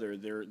the other,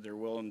 they're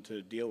willing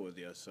to deal with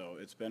you. So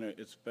it's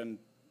been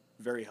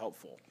very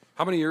helpful.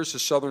 How many years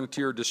has Southern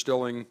Tier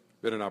Distilling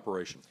been in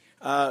operation?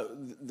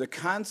 The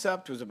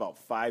concept was about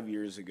 5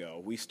 years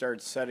ago. We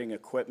started setting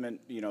equipment,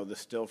 the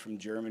still from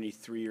Germany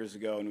 3 years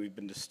ago, and we've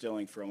been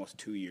distilling for almost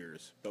 2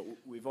 years. But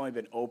we've only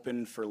been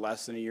open for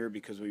less than a year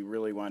because we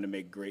really wanted to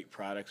make great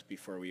products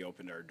before we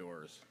opened our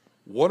doors.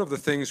 One of the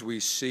things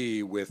we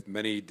see with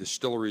many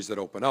distilleries that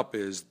open up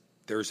is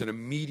there's an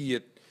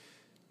immediate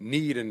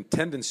need and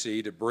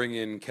tendency to bring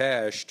in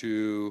cash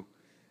to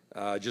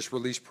just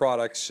release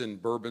products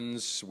and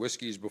bourbons,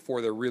 whiskeys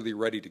before they're really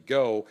ready to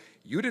go.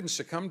 You didn't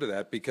succumb to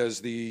that because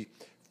the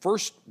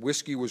first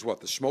whiskey was what,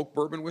 the smoked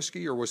bourbon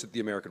whiskey, or was it the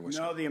American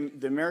whiskey? No,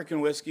 the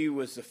American whiskey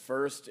was the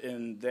first,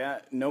 and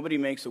that nobody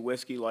makes a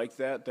whiskey like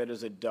that. That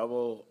is a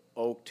double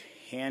oaked,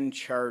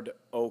 hand-charred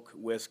oak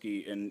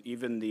whiskey, and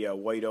even the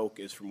white oak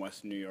is from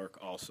Western New York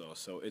also.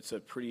 So it's a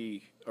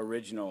pretty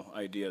original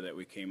idea that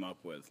we came up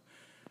with.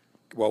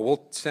 Well,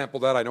 we'll sample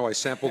that. I know I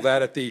sampled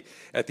that at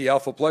the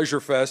Alpha Pleasure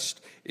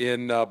Fest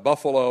in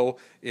Buffalo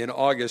in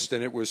August,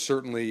 and it was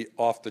certainly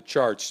off the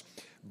charts.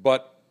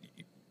 But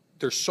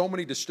there's so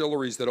many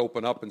distilleries that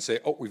open up and say,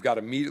 oh, we've got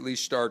to immediately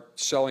start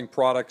selling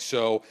products.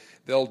 So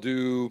they'll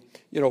do,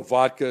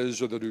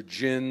 vodkas or they'll do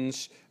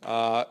gins.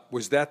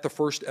 Was that the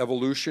first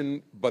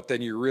evolution, but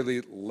then you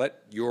really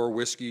let your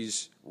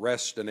whiskeys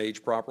rest and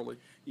age properly?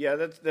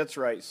 Yeah, that's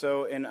right.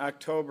 So in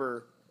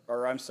October,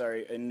 or I'm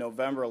sorry, in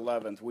November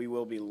 11th, we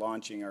will be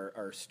launching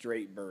our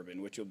straight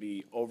bourbon, which will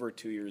be over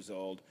 2 years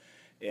old.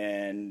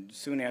 And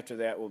soon after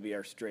that will be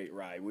our straight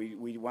rye.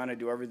 We want to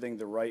do everything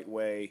the right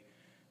way,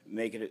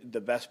 make it the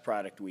best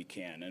product we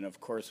can. And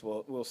of course,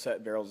 we'll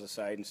set barrels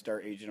aside and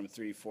start aging them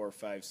 3, 4,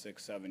 5,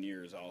 6, 7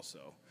 years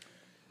also.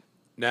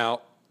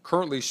 Now,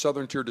 currently,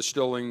 Southern Tier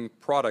Distilling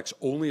products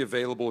only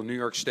available in New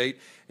York State.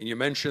 And you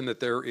mentioned that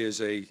there is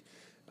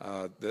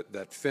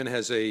that Finn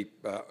has a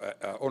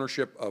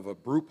ownership of a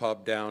brew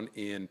pub down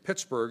in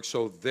Pittsburgh.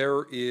 So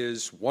there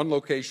is one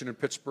location in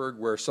Pittsburgh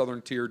where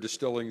Southern Tier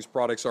Distilling's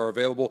products are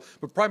available,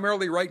 but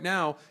primarily right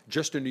now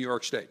just in New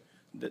York State.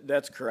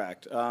 That's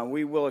correct.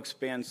 We will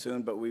expand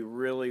soon, but we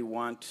really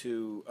want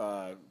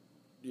to,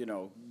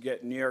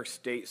 get New York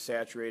State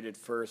saturated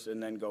first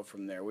and then go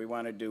from there. We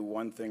want to do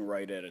one thing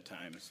right at a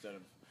time instead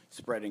of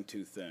spreading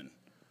too thin.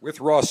 With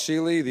Ross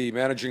Seeley, the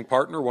managing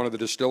partner, one of the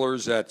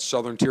distillers at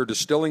Southern Tier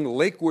Distilling,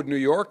 Lakewood, New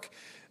York,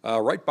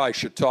 right by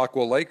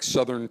Chautauqua Lake,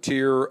 Southern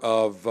Tier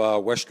of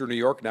Western New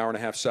York, an hour and a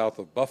half south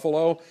of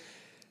Buffalo.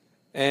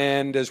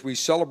 And as we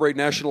celebrate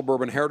National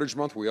Bourbon Heritage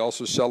Month, we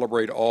also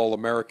celebrate All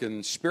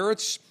American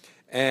Spirits.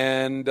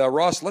 And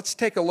Ross, let's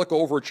take a look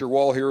over at your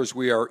wall here as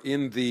we are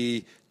in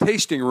the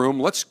tasting room.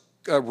 Let's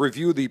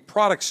review the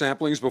product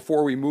samplings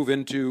before we move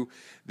into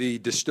the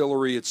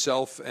distillery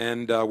itself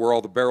and where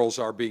all the barrels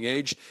are being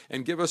aged.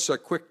 And give us a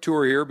quick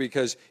tour here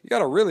because you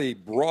got a really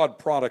broad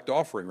product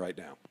offering right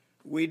now.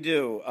 We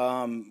do.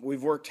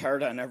 We've worked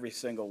hard on every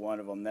single one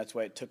of them. That's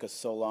why it took us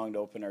so long to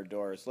open our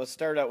doors. Let's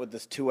start out with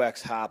this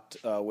 2X hopped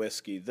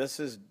whiskey. This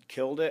has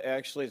killed it,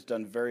 actually. It's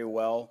done very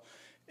well.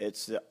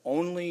 It's the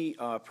only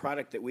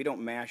product that we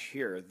don't mash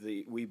here.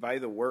 We buy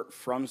the wort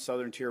from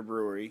Southern Tier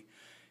Brewery,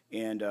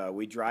 and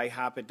we dry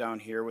hop it down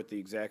here with the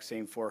exact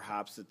same 4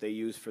 hops that they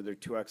use for their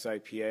 2X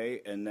IPA,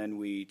 and then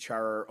we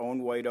char our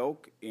own white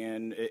oak,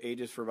 and it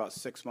ages for about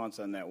 6 months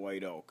on that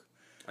white oak.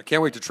 I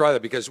can't wait to try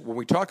that because when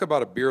we talk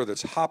about a beer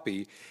that's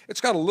hoppy, it's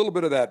got a little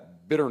bit of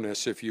that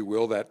bitterness, if you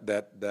will,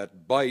 that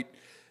bite.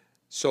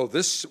 So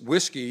this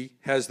whiskey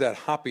has that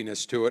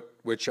hoppiness to it,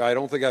 which I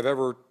don't think I've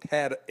ever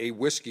had a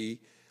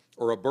whiskey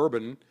or a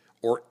bourbon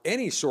or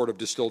any sort of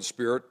distilled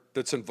spirit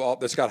that's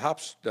got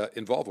hops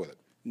involved with it.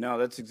 No,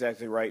 that's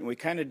exactly right. And we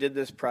kind of did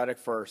this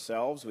product for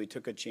ourselves. We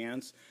took a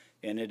chance,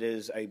 and it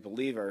is, I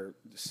believe, our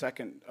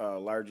second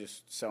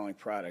largest selling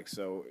product.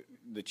 So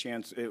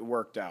it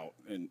worked out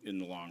in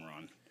the long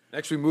run.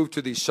 Next, we move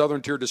to the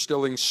Southern Tier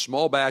Distilling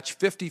small batch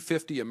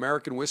 50/50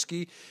 American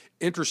whiskey.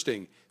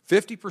 Interesting.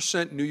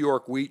 50% New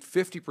York wheat,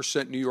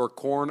 50% New York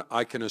corn.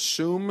 I can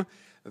assume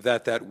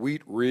that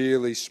wheat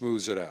really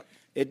smooths it out.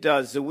 It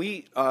does. The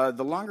wheat,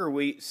 the longer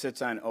wheat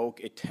sits on oak,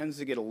 it tends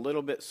to get a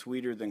little bit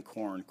sweeter than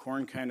corn.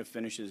 Corn kind of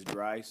finishes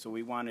dry, so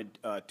we wanted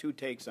 2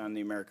 takes on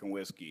the American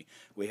whiskey.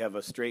 We have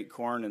a straight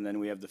corn, and then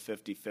we have the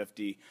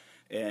 50/50,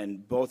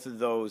 and both of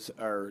those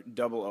are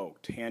double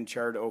oaked,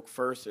 hand-charred oak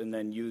first, and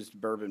then used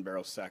bourbon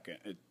barrel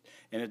second.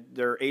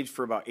 They're aged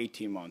for about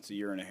 18 months, a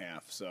year and a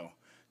half, so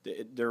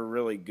they're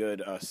really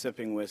good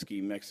sipping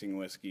whiskey, mixing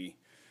whiskey,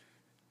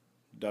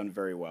 done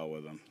very well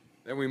with them.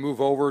 Then we move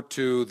over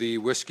to the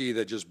whiskey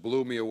that just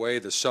blew me away,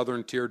 the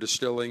Southern Tier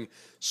Distilling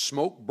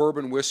smoked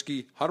bourbon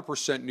whiskey,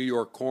 100% New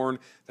York corn.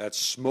 That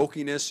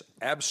smokiness,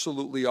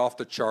 absolutely off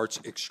the charts,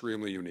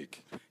 extremely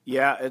unique.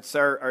 Yeah, it's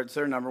our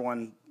number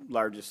one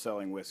largest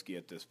selling whiskey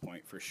at this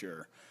point, for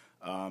sure.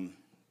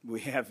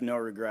 We have no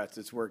regrets.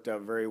 It's worked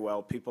out very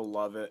well. People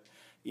love it.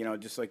 You know,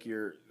 just like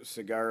your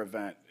cigar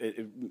event,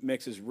 it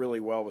mixes really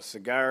well with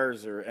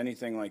cigars or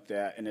anything like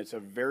that, and it's a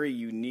very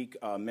unique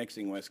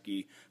mixing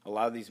whiskey. A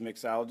lot of these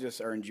mixologists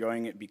are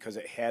enjoying it because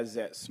it has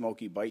that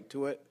smoky bite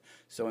to it.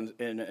 So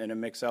in a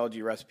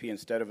mixology recipe,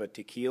 instead of a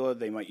tequila,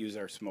 they might use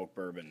our smoked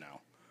bourbon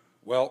now.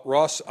 Well,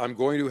 Ross, I'm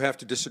going to have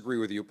to disagree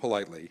with you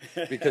politely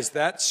because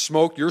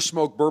your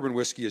smoked bourbon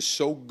whiskey is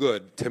so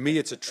good. To me,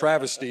 it's a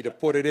travesty to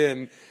put it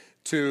in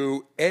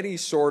to any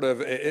sort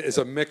of, as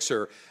a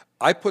mixer.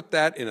 I put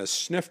that in a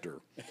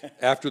snifter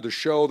after the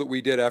show that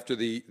we did after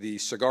the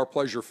Cigar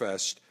Pleasure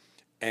Fest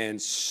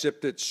and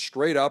sipped it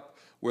straight up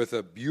with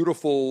a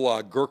beautiful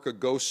Gurkha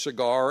Ghost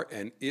cigar,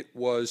 and it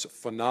was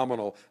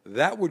phenomenal.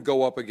 That would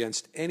go up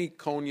against any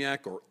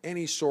cognac or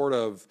any sort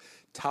of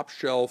top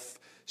shelf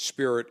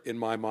spirit in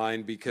my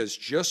mind because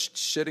just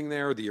sitting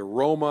there, the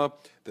aroma,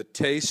 the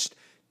taste,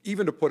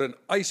 even to put an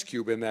ice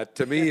cube in that,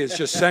 to me, is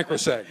just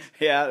sacrosanct.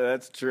 Yeah,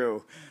 that's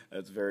true.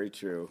 That's very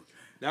true.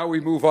 Now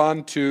we move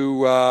on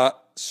to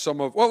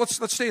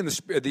let's stay in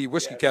the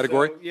whiskey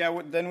category.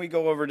 So, then we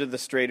go over to the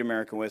straight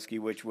American whiskey,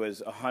 which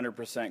was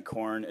 100%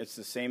 corn. It's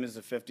the same as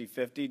the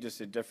 50/50,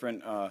 just a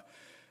different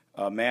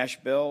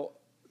mash bill.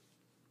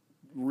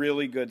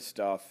 Really good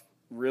stuff.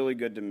 Really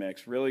good to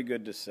mix. Really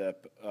good to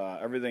sip.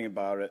 Everything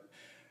about it.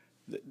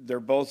 They're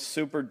both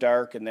super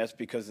dark, and that's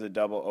because of the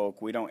double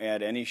oak. We don't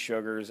add any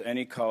sugars,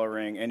 any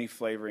coloring, any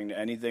flavoring to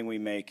anything we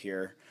make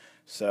here.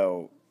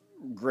 So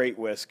great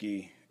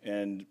whiskey.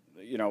 And,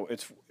 you know,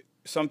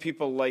 some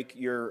people like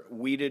your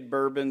wheated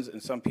bourbons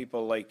and some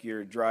people like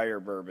your drier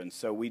bourbons.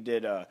 So we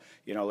did,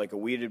 like a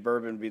wheated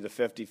bourbon would be the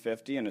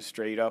 50-50 and a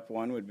straight up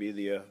one would be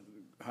the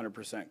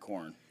 100%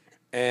 corn.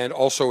 And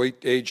also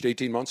aged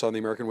 18 months on the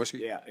American whiskey?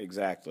 Yeah,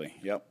 exactly.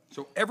 Yep.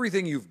 So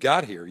everything you've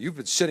got here, you've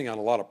been sitting on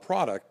a lot of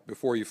product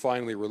before you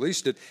finally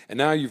released it, and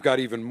now you've got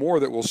even more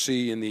that we'll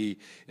see in the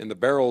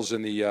barrels,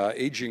 in the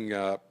aging,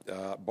 I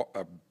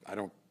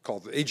don't call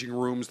it the aging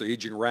rooms, the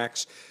aging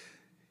racks.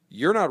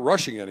 You're not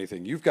rushing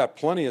anything. You've got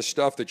plenty of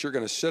stuff that you're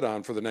going to sit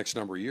on for the next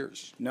number of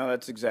years. No,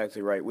 that's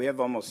exactly right. We have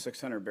almost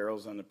 600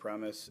 barrels on the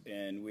premise,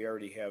 and we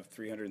already have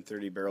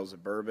 330 barrels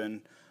of bourbon,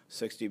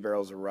 60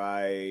 barrels of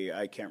rye.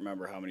 I can't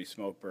remember how many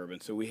smoked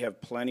bourbon. So we have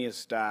plenty of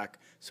stock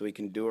so we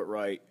can do it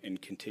right and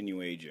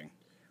continue aging.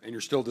 And you're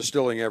still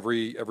distilling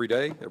every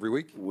day, every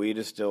week? We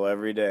distill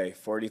every day,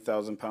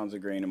 40,000 pounds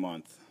of grain a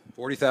month.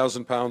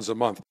 40,000 pounds a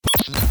month.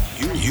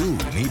 You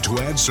need to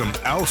add some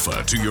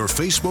alpha to your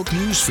Facebook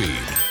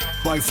newsfeed.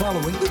 By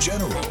following The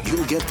General,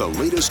 you'll get the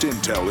latest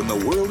intel in the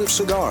world of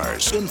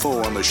cigars,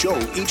 info on the show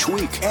each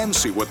week, and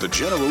see what The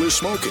General is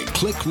smoking.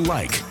 Click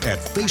like at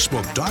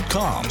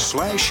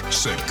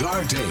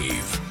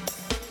facebook.com/CigarDave.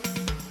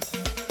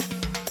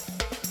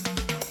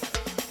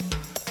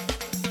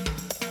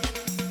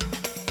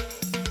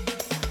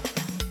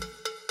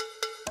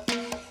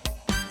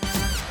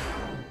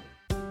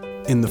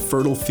 In the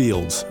fertile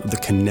fields of the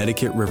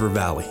Connecticut River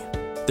Valley,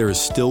 there is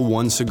still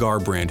one cigar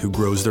brand who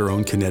grows their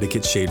own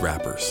Connecticut shade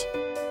wrappers,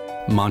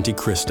 Monte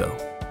Cristo.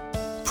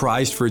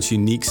 Prized for its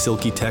unique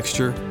silky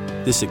texture,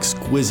 this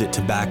exquisite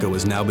tobacco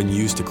has now been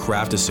used to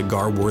craft a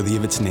cigar worthy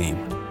of its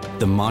name,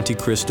 the Monte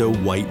Cristo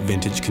White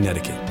Vintage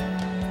Connecticut.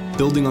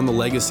 Building on the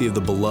legacy of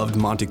the beloved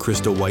Monte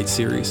Cristo White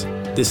series,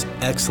 this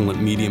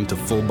excellent medium to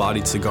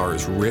full-bodied cigar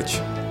is rich,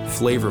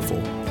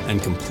 flavorful,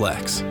 and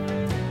complex.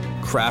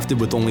 Crafted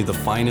with only the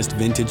finest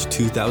vintage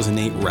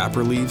 2008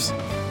 wrapper leaves,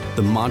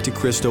 the Monte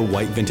Cristo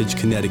White Vintage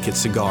Connecticut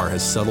cigar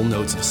has subtle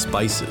notes of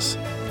spices,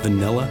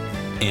 vanilla,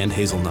 and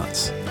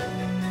hazelnuts.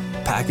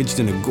 Packaged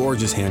in a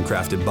gorgeous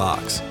handcrafted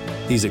box,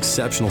 these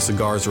exceptional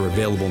cigars are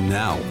available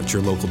now at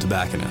your local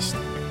tobacconist.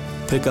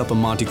 Pick up a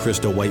Monte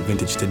Cristo White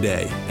Vintage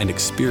today and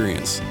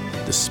experience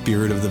the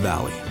spirit of the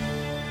valley.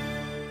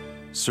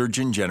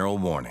 Surgeon General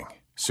warning.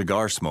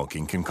 Cigar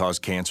smoking can cause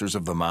cancers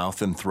of the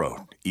mouth and throat,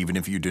 even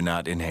if you do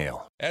not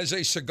inhale. As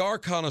a cigar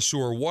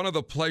connoisseur, one of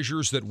the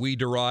pleasures that we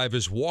derive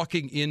is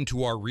walking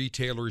into our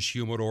retailer's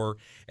humidor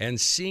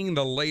and seeing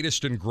the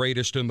latest and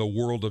greatest in the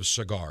world of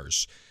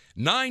cigars.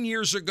 9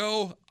 years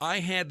ago,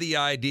 I had the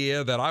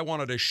idea that I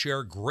wanted to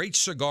share great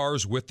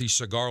cigars with the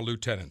cigar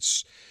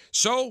lieutenants.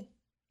 So,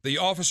 the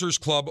Officers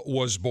Club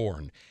was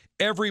born.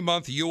 Every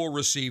month, you will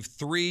receive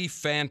 3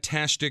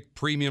 fantastic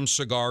premium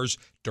cigars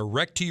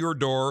direct to your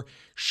door,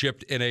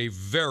 shipped in a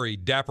very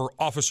dapper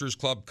Officers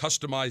Club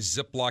customized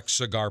Ziploc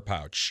cigar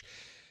pouch.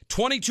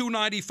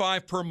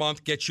 $22.95 per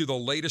month gets you the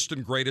latest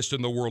and greatest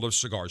in the world of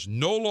cigars.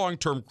 No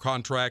long-term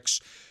contracts.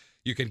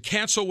 You can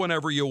cancel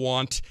whenever you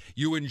want.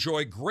 You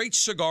enjoy great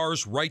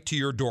cigars right to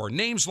your door.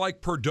 Names like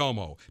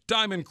Perdomo,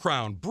 Diamond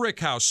Crown,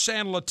 Brickhouse,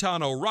 San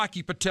Latano,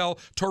 Rocky Patel,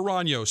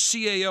 Torano,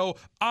 CAO,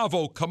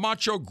 Avo,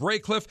 Camacho,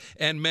 Graycliff,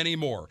 and many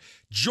more.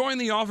 Join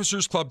the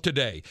Officers Club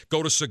today.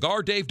 Go to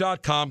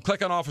CigarDave.com,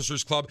 click on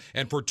Officers Club,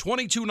 and for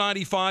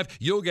 $22.95,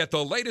 you'll get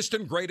the latest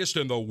and greatest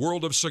in the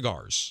world of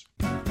cigars.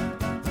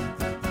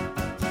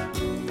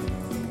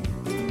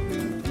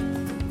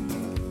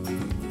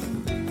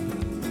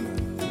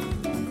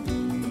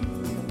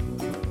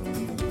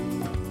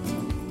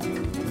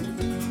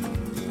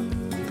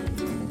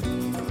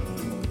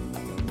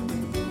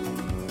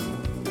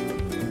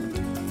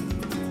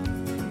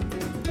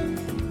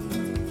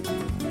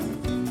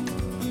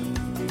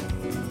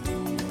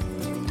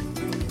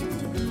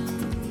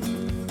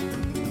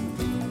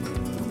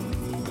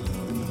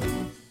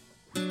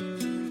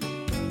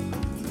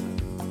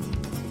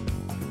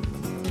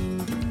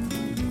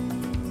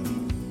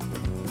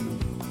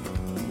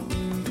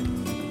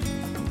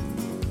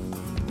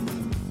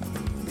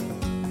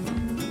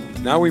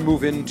 Now we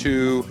move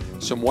into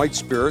some white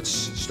spirits,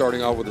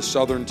 starting out with a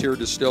Southern Tier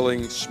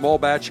Distilling small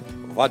batch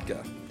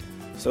vodka.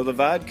 So the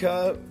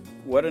vodka,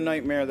 what a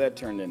nightmare that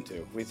turned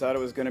into. We thought it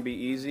was going to be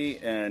easy,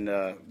 and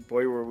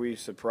boy, were we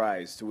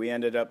surprised. We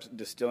ended up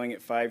distilling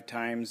it 5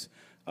 times,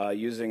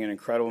 using an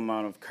incredible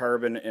amount of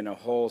carbon in a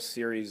whole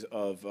series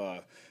of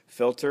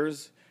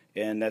filters,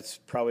 and that's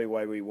probably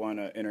why we won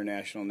an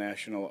international,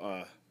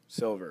 national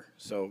silver.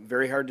 So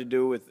very hard to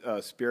do with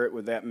spirit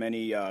with that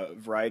many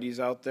varieties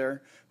out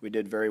there. We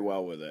did very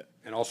well with it.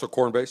 And also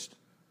corn-based?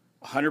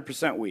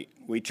 100% wheat.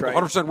 We tried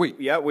 100% wheat.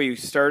 Yeah, we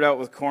started out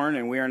with corn,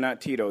 and we are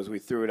not Tito's. We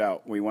threw it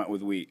out. We went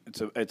with wheat.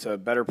 It's a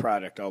better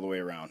product all the way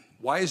around.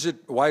 Why is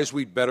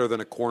wheat better than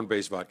a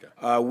corn-based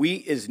vodka?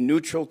 Wheat is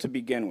neutral to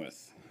begin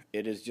with.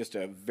 It is just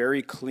a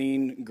very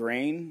clean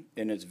grain,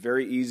 and it's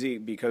very easy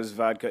because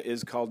vodka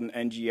is called an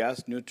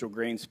NGS, neutral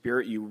grain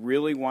spirit. You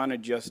really want to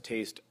just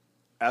taste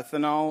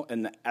ethanol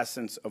and the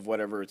essence of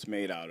whatever it's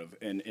made out of.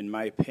 And in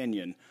my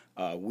opinion,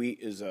 wheat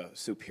is a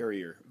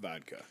superior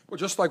vodka. Well,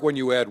 just like when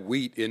you add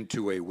wheat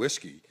into a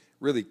whiskey,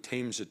 really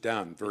tames it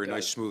down. Very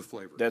nice, smooth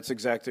flavor. That's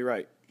exactly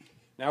right.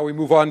 Now we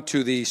move on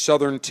to the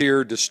Southern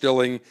Tier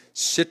Distilling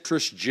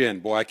Citrus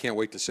Gin. Boy, I can't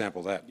wait to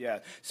sample that. Yeah.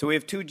 So we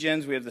have two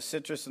gins. We have the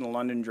citrus and the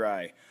London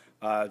Dry.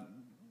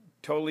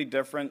 Totally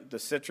different. The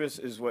citrus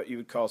is what you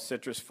would call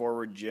citrus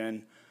forward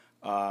gin.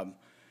 A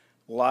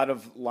lot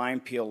of lime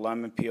peel,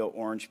 lemon peel,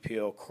 orange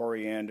peel,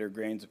 coriander,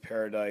 grains of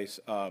paradise.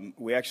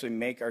 We actually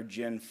make our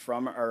gin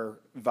from our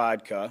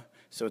vodka,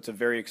 so it's a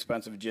very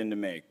expensive gin to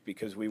make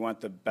because we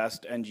want the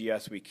best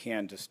NGS we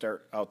can to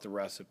start out the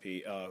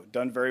recipe.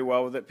 Done very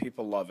well with it.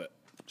 People love it.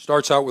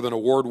 Starts out with an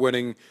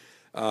award-winning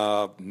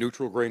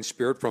neutral grain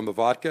spirit from the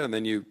vodka, and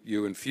then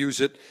you infuse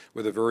it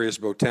with the various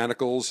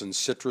botanicals and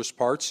citrus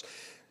parts.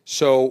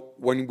 So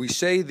when we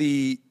say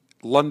the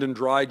London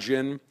Dry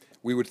gin,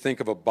 we would think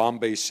of a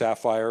Bombay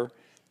Sapphire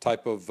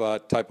type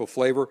of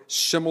flavor.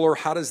 Similar,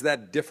 how does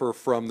that differ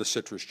from the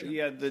citrus gin?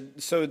 Yeah,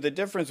 so the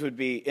difference would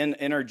be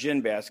in our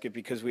gin basket,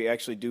 because we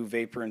actually do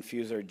vapor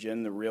infuse our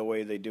gin the real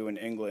way they do in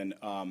England.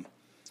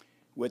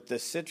 With the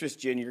citrus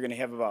gin, you're going to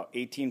have about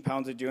 18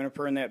 pounds of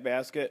juniper in that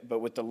basket, but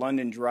with the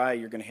London Dry,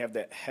 you're going to have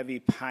that heavy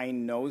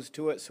pine nose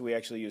to it, so we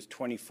actually use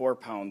 24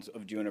 pounds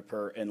of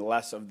juniper and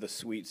less of the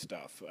sweet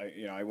stuff.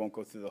 I won't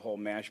go through the whole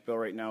mash bill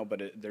right now,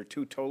 but they're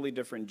two totally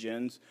different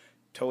gins,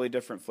 totally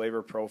different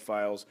flavor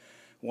profiles.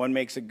 One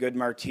makes a good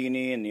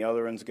martini, and the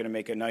other one's going to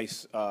make a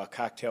nice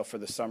cocktail for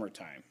the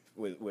summertime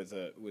with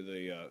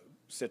a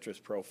citrus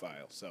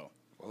profile. So.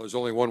 Well, there's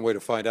only one way to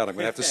find out. I'm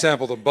going to have to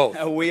sample them both.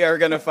 We are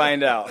going to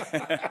find out.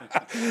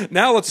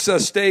 Now let's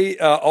stay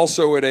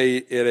also at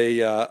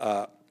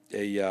a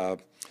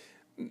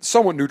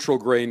somewhat neutral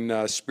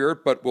grain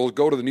spirit, but we'll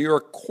go to the New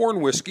York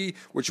corn whiskey,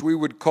 which we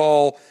would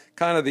call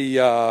kind of the,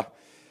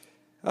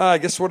 I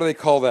guess, what do they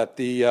call that?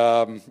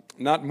 The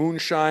not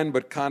moonshine,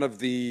 but kind of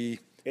the.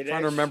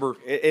 Trying to remember.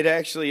 It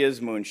actually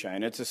is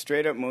moonshine. It's a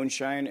straight-up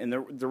moonshine, and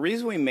the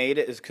reason we made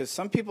it is because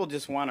some people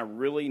just want a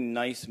really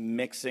nice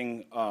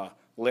mixing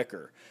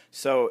liquor.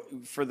 So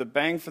for the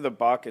bang for the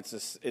buck,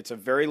 it's a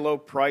very low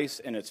price,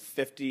 and it's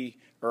 50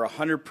 or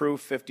 100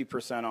 proof,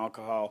 50%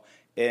 alcohol.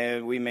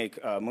 And we make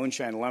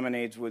moonshine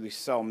lemonades. We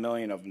sell 1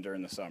 million of them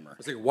during the summer.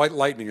 I think White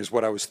Lightning is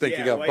what I was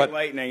thinking of. White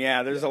Lightning,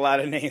 yeah. There's a lot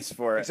of names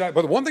for it. Exactly.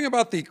 But the one thing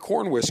about the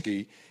corn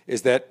whiskey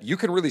is that you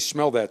can really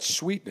smell that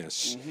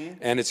sweetness,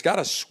 and it's got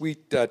a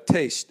sweet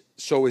taste.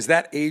 So is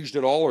that aged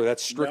at all, or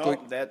that's strictly?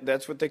 No,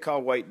 that's what they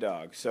call white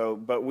dog. So,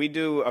 but we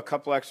do a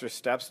couple extra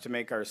steps to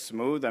make ours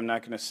smooth. I'm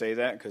not going to say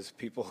that because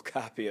people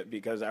copy it,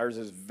 because ours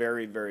is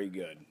very, very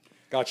good.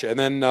 Gotcha. And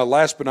then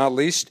last but not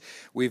least,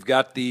 we've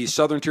got the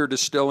Southern Tier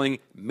Distilling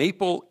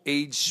Maple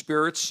Aged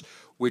Spirits,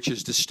 which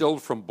is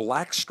distilled from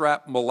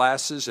blackstrap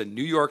molasses and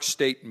New York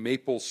State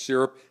maple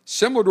syrup,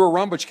 similar to a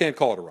rum, but you can't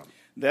call it a rum.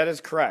 That is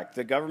correct.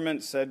 The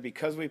government said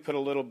because we put a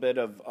little bit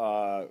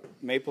of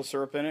maple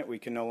syrup in it, we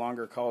can no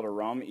longer call it a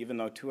rum, even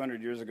though 200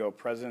 years ago,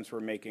 presidents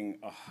were making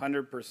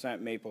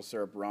 100% maple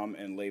syrup rum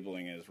and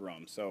labeling it as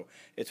rum. So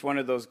it's one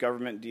of those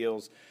government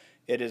deals.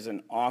 It is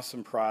an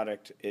awesome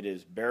product. It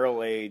is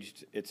barrel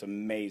aged. It's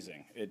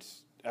amazing.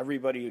 It's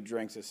everybody who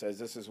drinks it says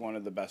this is one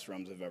of the best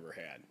rums I've ever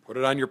had. Put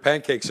it on your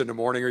pancakes in the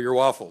morning or your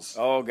waffles.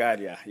 Oh, God,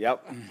 yeah.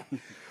 Yep.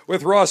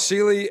 With Ross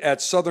Seeley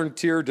at Southern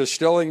Tier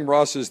Distilling.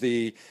 Ross is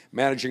the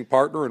managing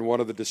partner and one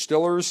of the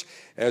distillers,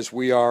 as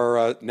we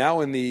are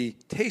now in the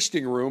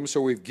tasting room.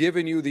 So we've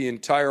given you the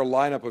entire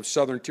lineup of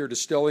Southern Tier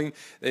Distilling.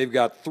 They've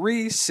got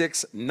 3,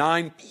 6,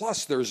 9,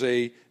 plus there's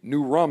a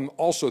new rum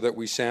also that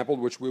we sampled,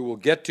 which we will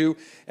get to.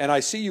 And I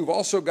see you've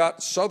also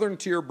got Southern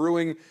Tier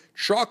Brewing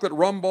chocolate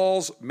rum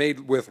balls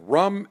made with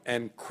rum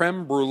and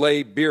creme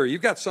brulee beer.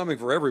 You've got something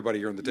for everybody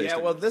here in the tasting room.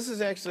 Yeah, well, this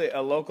is actually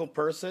a local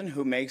person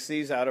who makes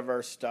these out of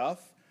our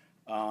stuff.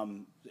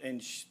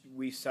 And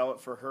we sell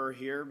it for her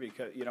here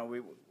because,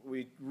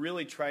 we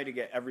really try to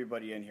get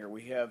everybody in here.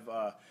 We have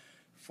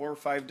 4 or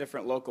 5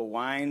 different local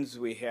wines.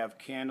 We have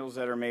candles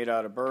that are made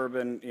out of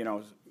bourbon,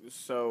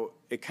 so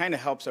it kind of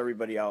helps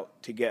everybody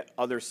out to get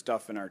other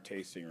stuff in our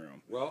tasting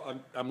room. Well,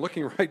 I'm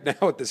looking right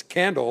now at this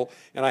candle,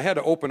 and I had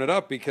to open it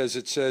up because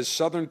it says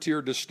Southern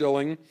Tier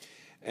Distilling,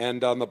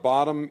 and on the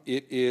bottom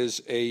it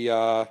is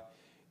a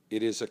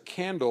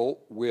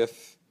candle with,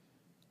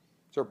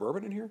 is there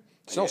bourbon in here?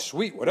 It smells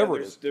sweet, whatever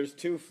it is. There's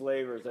 2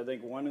 flavors. I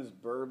think one is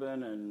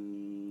bourbon,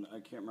 and I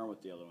can't remember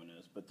what the other one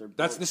is. But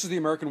this is the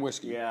American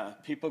whiskey. Yeah,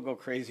 people go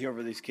crazy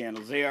over these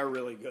candles. They are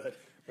really good.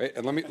 Right,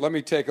 and let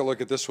me take a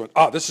look at this one.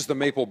 Ah, this is the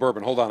maple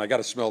bourbon. Hold on, I got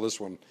to smell this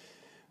one.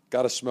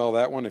 Got to smell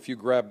that one. If you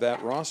grab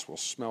that, Ross, we'll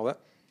smell that.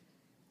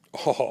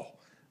 Oh,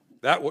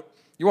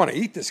 you want to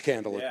eat this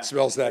candle? Yeah, it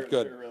smells that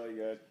good. They're really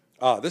good.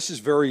 This is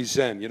very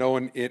zen.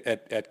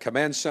 At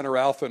Command Center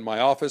Alpha in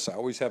my office, I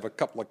always have a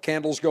couple of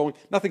candles going.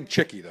 Nothing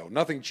chicky, though.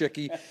 Nothing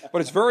chicky.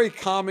 But it's very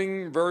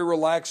calming, very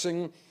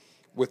relaxing.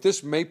 With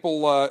this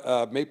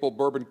maple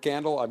bourbon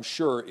candle, I'm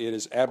sure it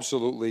is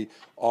absolutely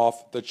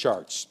off the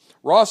charts.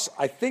 Ross,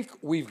 I think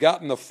we've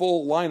gotten the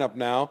full lineup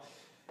now.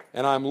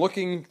 And I'm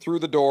looking through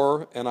the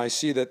door, and I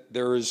see that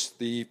there is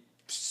the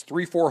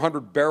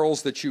 300-400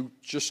 barrels that you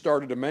just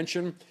started to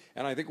mention.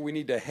 And I think we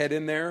need to head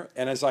in there.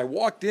 And as I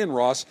walked in,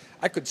 Ross,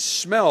 I could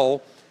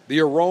smell the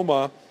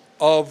aroma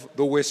of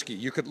the whiskey.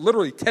 You could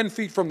literally 10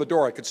 feet from the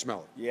door, I could smell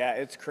it. Yeah,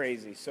 it's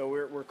crazy. So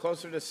we're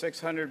closer to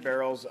 600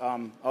 barrels.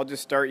 I'll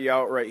just start you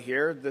out right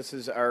here. This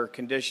is our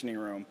conditioning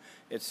room.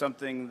 It's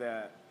something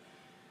that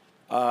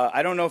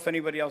I don't know if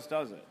anybody else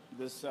does it.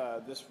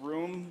 This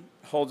room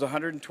holds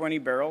 120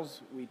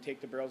 barrels. We take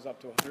the barrels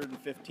up to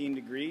 115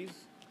 degrees,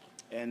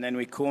 and then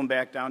we cool them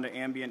back down to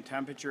ambient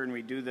temperature, and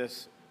we do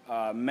this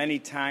many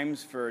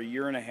times for a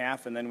year and a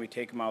half, and then we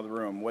take them out of the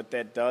room. What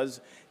that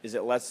does is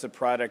it lets the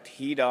product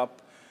heat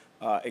up,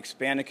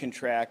 expand and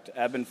contract,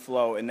 ebb and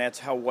flow, and that's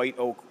how white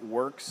oak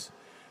works.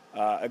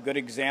 A good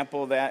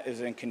example of that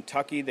is in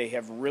Kentucky. They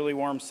have really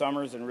warm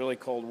summers and really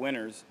cold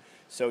winters.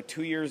 So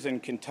 2 years in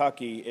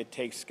Kentucky, it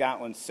takes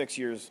Scotland 6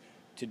 years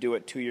to do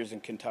what 2 years in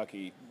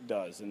Kentucky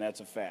does, and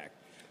that's a fact.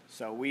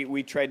 So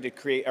we tried to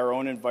create our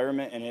own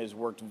environment, and it has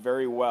worked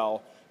very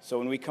well. So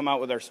when we come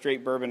out with our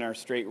straight bourbon and our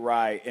straight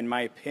rye, in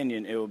my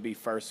opinion, it will be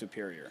far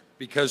superior.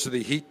 Because of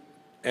the heat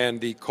and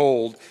the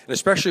cold, and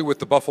especially with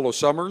the Buffalo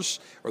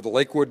summers or the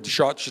Lakewood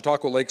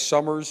Chautauqua Lake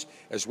summers,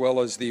 as well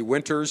as the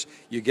winters,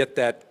 you get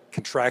that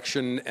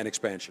contraction and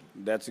expansion.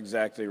 That's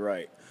exactly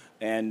right.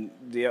 And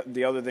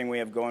the other thing we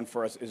have going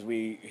for us is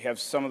we have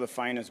some of the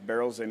finest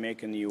barrels they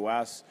make in the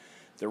U.S.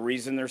 The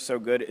reason they're so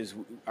good is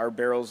our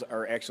barrels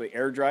are actually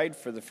air dried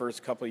for the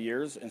first couple of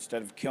years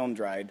instead of kiln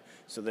dried,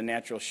 so the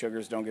natural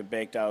sugars don't get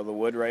baked out of the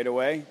wood right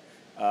away.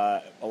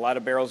 A lot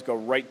of barrels go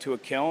right to a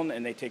kiln,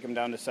 and they take them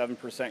down to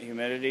 7%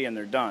 humidity, and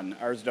they're done.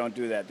 Ours don't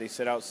do that. They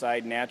sit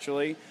outside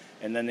naturally,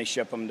 and then they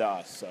ship them to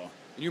us. So.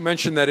 You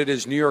mentioned that it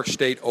is New York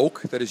State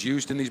oak that is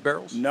used in these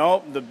barrels?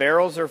 No, the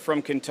barrels are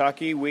from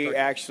Kentucky. We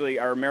actually,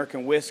 our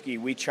American whiskey,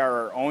 we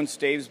char our own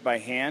staves by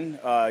hand,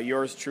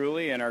 yours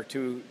truly and our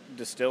two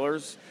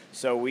distillers.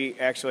 So we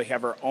actually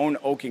have our own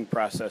oaking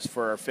process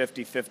for our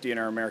 50-50 and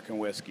our American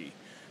whiskey.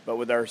 But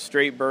with our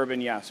straight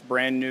bourbon, yes,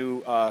 brand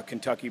new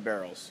Kentucky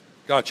barrels.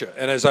 Gotcha.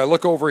 And as I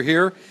look over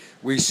here,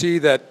 we see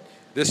that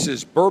this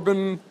is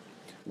bourbon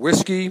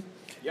whiskey.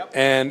 Yep.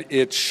 And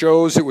it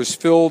shows it was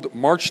filled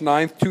March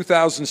 9th,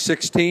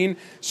 2016.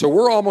 So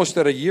we're almost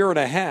at a year and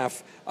a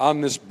half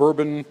on this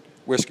bourbon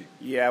whiskey.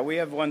 Yeah, we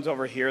have ones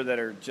over here that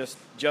are just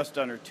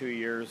under 2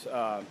 years.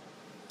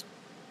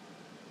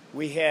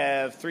 We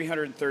have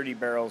 330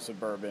 barrels of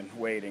bourbon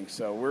waiting.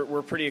 So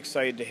we're pretty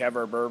excited to have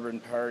our bourbon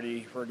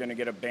party. We're going to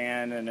get a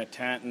band and a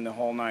tent and the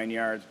whole 9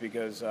 yards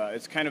because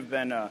it's kind of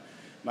been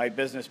my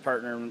business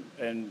partner,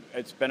 and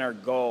it's been our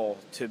goal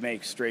to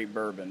make straight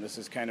bourbon. This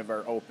is kind of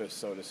our opus,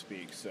 so to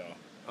speak. So,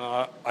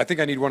 I think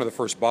I need one of the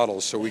first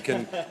bottles so we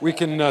can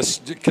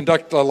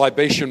conduct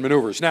libation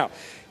maneuvers. Now,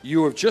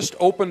 you have just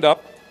opened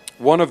up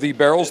one of the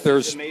barrels.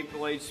 There's a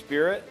Maple Age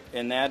Spirit,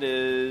 and that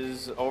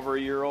is over a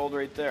year old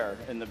right there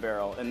in the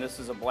barrel. And this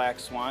is a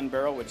Black Swan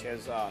barrel, which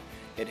has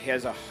it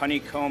has a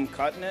honeycomb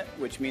cut in it,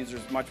 which means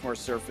there's much more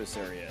surface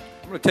area.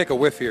 I'm going to take a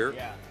whiff here.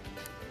 Yeah.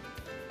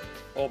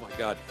 Oh my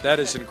God, that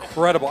is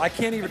incredible. I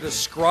can't even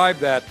describe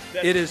that.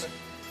 It is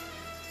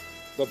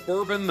the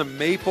bourbon, the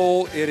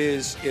maple, it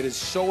is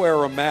so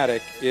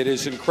aromatic. It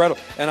is incredible.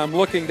 And I'm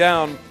looking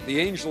down, the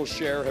Angels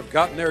share have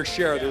gotten their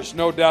share. Yeah. There's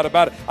no doubt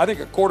about it. I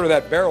think a quarter of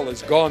that barrel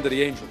has gone to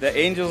the Angels. The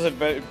Angels have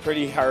been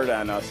pretty hard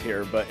on us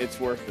here, but it's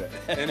worth it.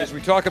 And as we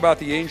talk about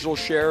the Angels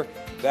share,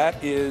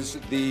 that is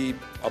the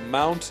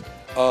amount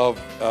of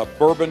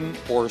bourbon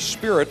or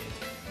spirit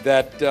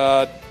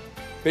that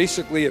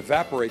basically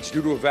evaporates.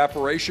 Due to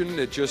evaporation,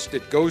 it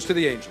goes to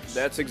the Angels.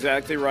 That's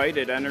exactly right.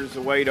 It enters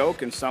the white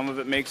oak, and some of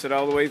it makes it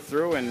all the way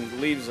through and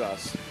leaves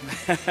us.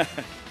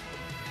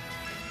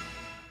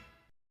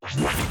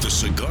 The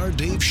Cigar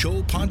Dave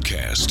Show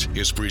podcast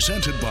is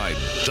presented by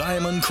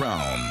Diamond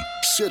Crown.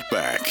 Sit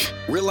back,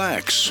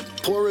 relax,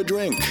 pour a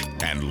drink,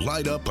 and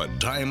light up a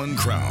Diamond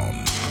Crown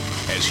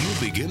as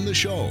you begin the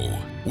show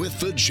with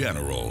the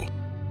General,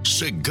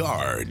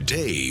 Cigar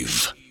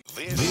Dave.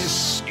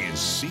 This is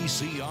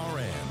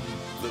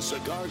CCRN, the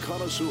Cigar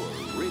Connoisseur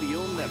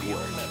Radio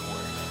Network.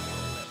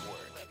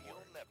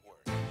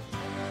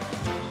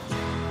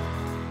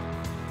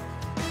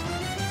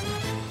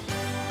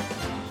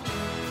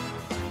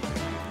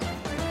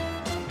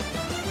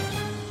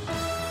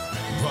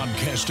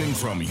 Broadcasting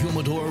from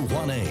Humidor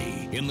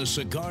 1A in the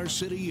cigar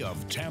city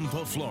of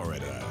Tampa,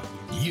 Florida.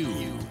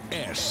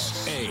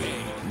 USA.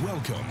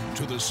 Welcome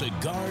to the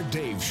Cigar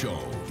Dave Show,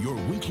 your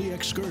weekly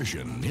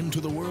excursion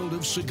into the world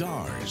of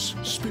cigars,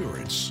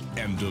 spirits,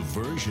 and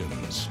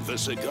diversions. The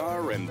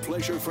cigar and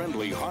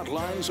pleasure-friendly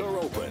hotlines are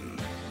open.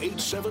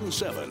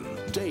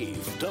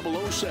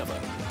 877-DAVE-007.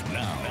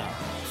 Now,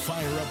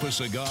 fire up a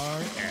cigar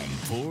and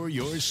pour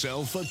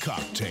yourself a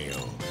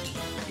cocktail.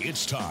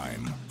 It's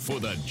time for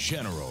the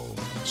General,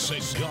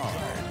 Cigar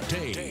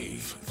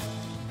Dave.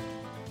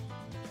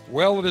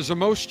 Well, it is a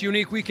most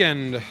unique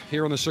weekend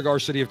here in the cigar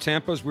city of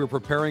Tampa as we're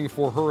preparing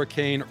for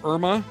Hurricane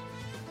Irma.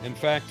 In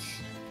fact,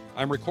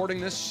 I'm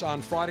recording this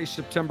on Friday,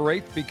 September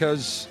 8th,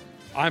 because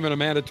I'm in a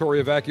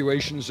mandatory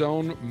evacuation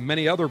zone.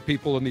 Many other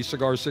people in the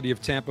cigar city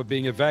of Tampa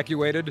being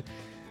evacuated.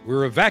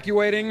 We're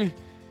evacuating,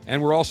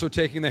 And we're also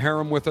taking the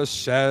harem with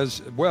us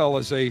as well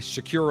as a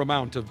secure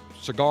amount of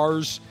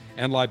cigars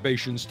and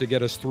libations to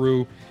get us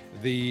through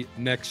the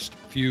next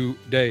few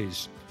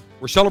days.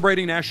 We're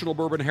celebrating National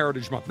Bourbon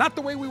Heritage Month. Not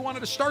the way we wanted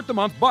to start the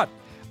month, but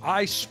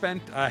I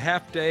spent a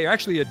half day,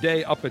 actually a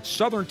day, up at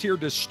Southern Tier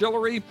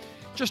Distillery,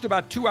 just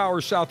about 2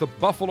 hours south of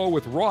Buffalo,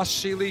 with Ross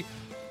Seeley,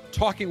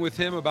 talking with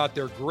him about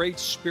their great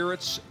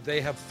spirits.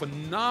 They have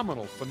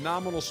phenomenal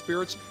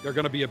spirits. They're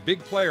going to be a big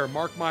player,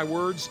 mark my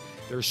words.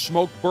 Their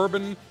smoked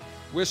bourbon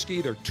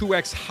whiskey, their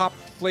 2X hop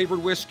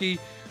flavored whiskey.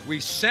 We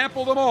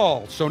sample them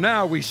all. So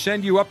now we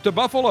send you up to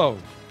Buffalo,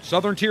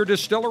 Southern Tier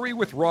Distillery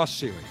with Ross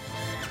Seeley.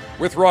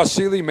 With Ross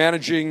Seeley,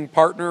 managing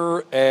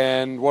partner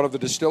and one of the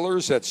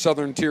distillers at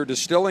Southern Tier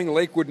Distilling,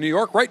 Lakewood, New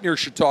York, right near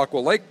Chautauqua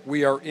Lake.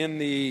 We are in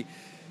the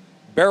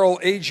barrel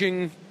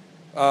aging,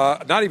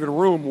 not even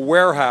room,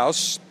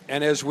 warehouse.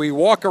 And as we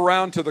walk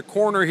around to the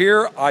corner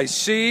here, I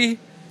see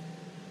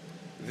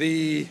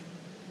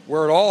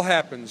where it all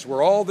happens,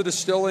 where all the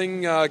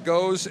distilling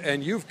goes,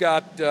 and you've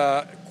got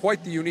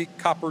quite the unique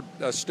copper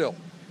still.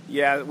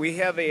 Yeah, we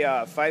have a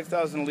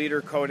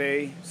 5,000-liter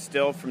Code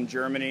still from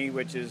Germany,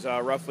 which is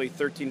roughly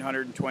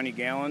 1,320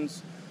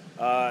 gallons.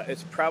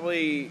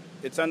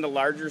 It's on the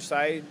larger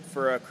side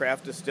for a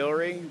craft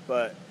distillery,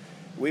 but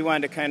we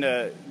wanted to kind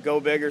of go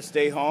big or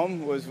stay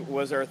home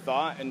was our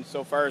thought, and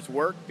so far it's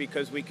worked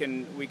because we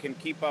can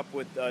keep up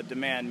with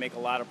demand, make a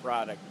lot of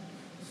product.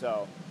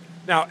 So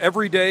now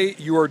every day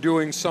you are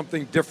doing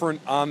something different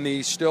on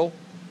the still?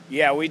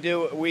 Yeah, we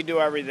do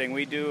everything.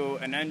 We do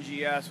an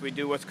NGS. We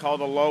do what's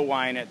called a low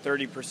wine at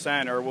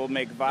 30%, or we'll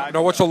make vodka.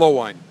 No, what's a low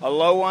wine? A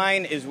low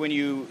wine is when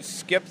you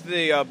skip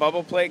the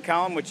bubble plate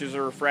column, which is a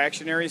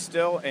refractionary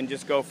still, and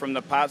just go from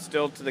the pot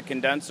still to the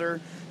condenser.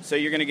 So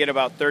you're going to get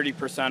about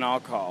 30%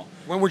 alcohol.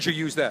 When would you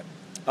use that?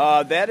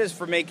 That is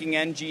for making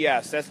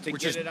NGS. That's to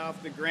get it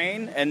off the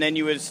grain, and then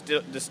you would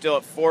distill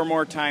it 4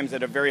 more times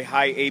at a very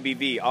high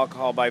ABV,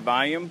 alcohol by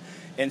volume.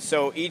 And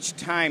so each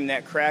time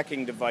that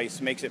cracking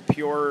device makes it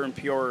purer and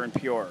purer and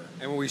purer.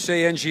 And when we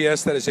say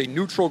NGS, that is a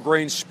neutral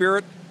grain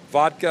spirit,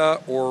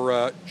 vodka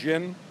or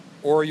gin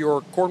or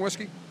your corn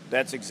whiskey?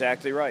 That's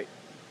exactly right.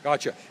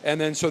 Gotcha. And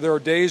then so there are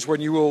days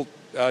when you will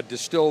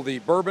distill the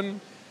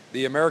bourbon,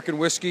 the American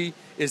whiskey.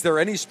 Is there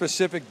any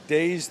specific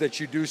days that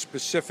you do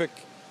specific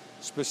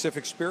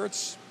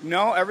spirits?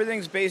 No,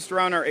 everything's based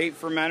around our 8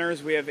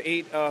 fermenters. We have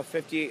 8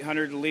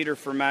 5,800-liter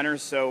fermenters,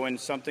 so when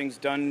something's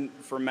done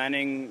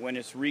fermenting, when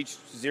it's reached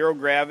zero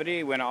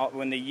gravity,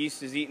 when the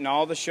yeast is eating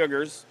all the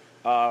sugars,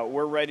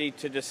 we're ready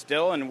to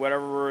distill, and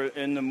whatever we're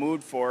in the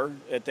mood for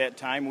at that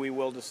time, we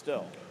will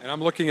distill. And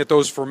I'm looking at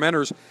those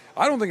fermenters.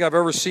 I don't think I've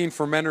ever seen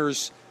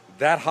fermenters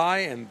that high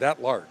and that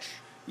large.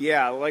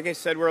 Yeah, like I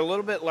said, we're a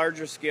little bit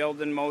larger scale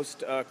than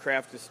most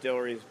craft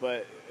distilleries,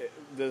 but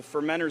the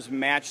fermenters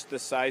match the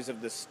size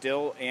of the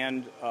still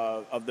and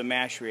of the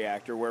mash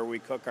reactor where we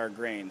cook our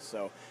grains.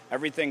 So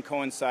everything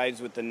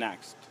coincides with the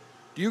next.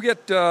 Do you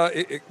get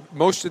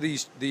most of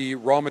the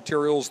raw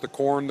materials, the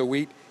corn, the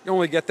wheat, you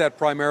only get that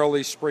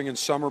primarily spring and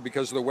summer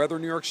because of the weather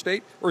in New York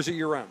State, or is it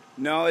year-round?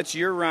 No, it's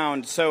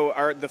year-round.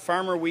 So the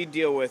farmer we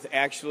deal with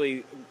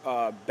actually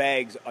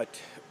bags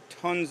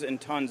tons and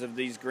tons of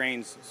these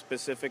grains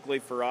specifically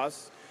for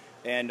us.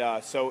 And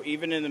so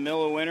even in the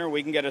middle of winter,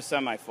 we can get a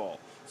semi-full.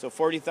 So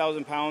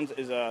 40,000 pounds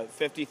is a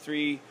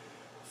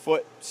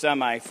 53-foot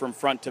semi from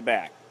front to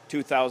back,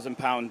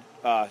 2,000-pound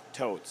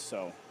totes.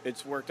 So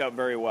it's worked out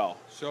very well.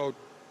 So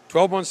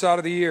 12 months out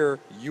of the year,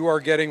 you are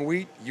getting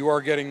wheat, you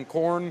are getting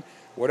corn,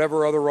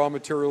 whatever other raw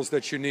materials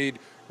that you need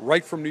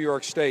right from New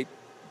York State,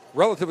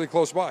 relatively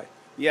close by.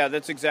 Yeah,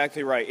 that's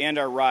exactly right. And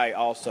our rye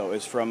also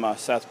is from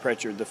Seth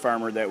Pritchard, the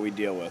farmer that we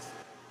deal with.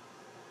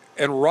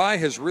 And rye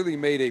has really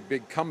made a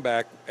big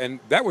comeback, and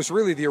that was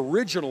really the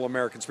original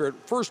American spirit.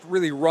 First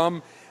really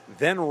rum,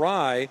 then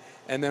rye,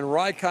 and then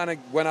rye kind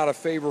of went out of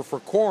favor for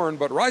corn,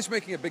 but rye's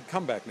making a big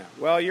comeback now.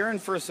 Well, you're in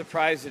for a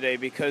surprise today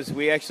because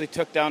we actually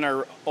took down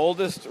our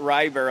oldest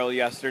rye barrel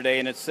yesterday,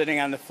 and it's sitting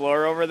on the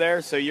floor over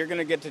there, so you're going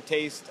to get to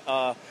taste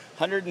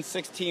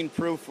 116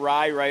 proof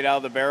rye right out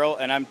of the barrel,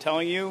 and I'm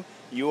telling you,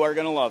 you are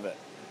going to love it.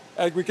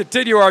 As we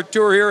continue our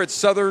tour here at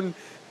Southern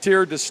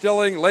Tier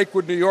Distilling,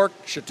 Lakewood, New York,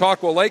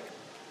 Chautauqua Lake,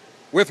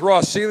 with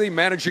Ross Seeley,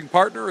 managing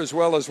partner, as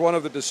well as one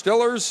of the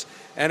distillers.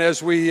 And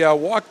as we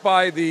walk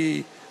by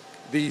the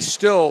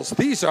stills,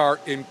 these are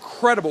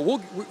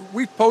incredible.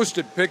 We've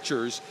posted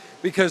pictures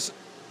because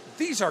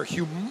these are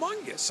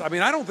humongous. I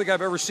mean, I don't think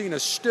I've ever seen a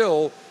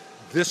still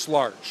this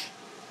large.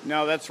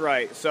 No, that's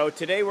right. So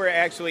today we're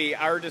actually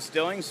our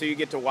distilling, so you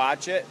get to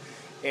watch it.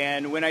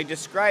 And when I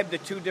describe the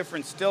 2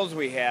 different stills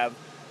we have,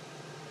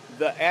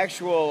 the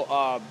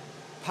actual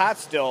pot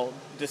still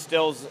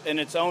distills in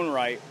its own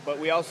right, but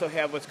we also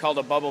have what's called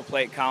a bubble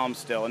plate column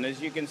still. And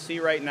as you can see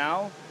right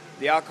now,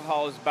 the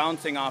alcohol is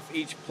bouncing off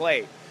each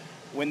plate.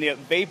 When the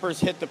vapors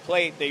hit the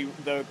plate,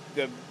 the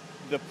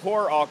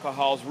poor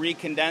alcohols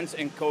recondense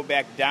and go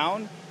back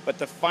down, but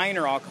the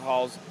finer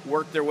alcohols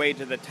work their way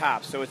to the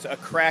top. So it's a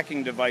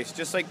cracking device,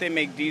 just like they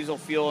make diesel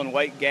fuel and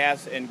white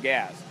gas and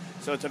gas.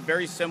 So it's a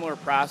very similar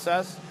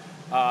process.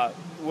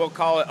 We'll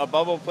call it a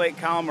bubble plate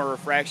column or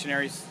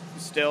refractionary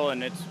still,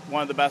 and it's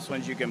one of the best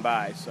ones you can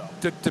buy. So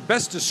To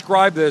best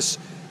describe this,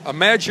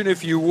 imagine,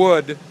 if you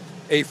would,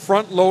 a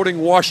front-loading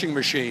washing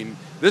machine.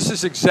 This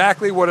is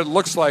exactly what it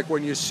looks like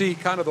when you see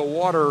kind of the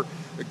water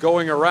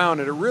going around,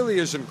 and it really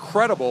is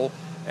incredible.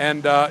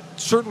 And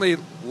certainly a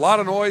lot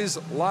of noise,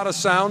 a lot of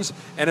sounds.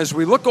 And as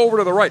we look over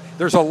to the right,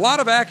 there's a lot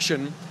of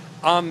action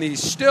on the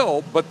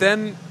still, but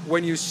then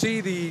when you see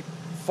the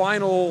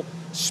final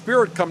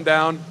spirit come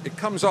down, it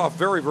comes off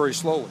very, very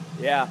slowly.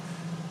 Yeah.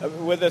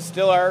 With a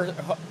still our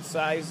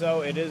size,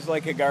 though, it is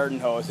like a garden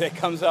hose. It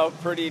comes out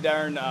pretty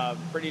darn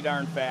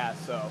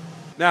fast. So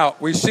now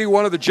we see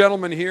one of the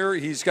gentlemen here.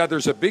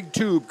 There's a big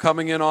tube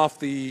coming in off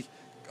these.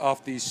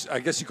 I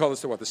guess you call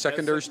this the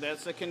secondary?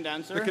 That's the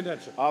condenser. The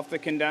condenser. Off the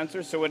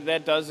condenser. So what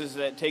that does is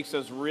that takes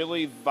those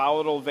really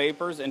volatile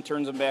vapors and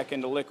turns them back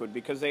into liquid,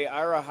 because they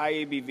are a high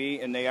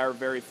ABV and they are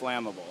very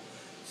flammable.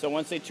 So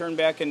once they turn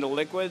back into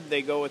liquid,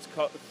 they go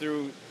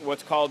through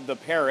what's called the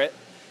parrot,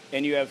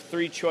 and you have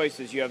three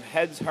choices. You have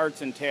heads,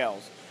 hearts, and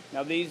tails.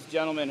 Now these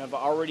gentlemen have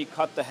already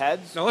cut the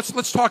heads. Now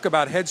let's talk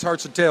about heads,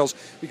 hearts, and tails,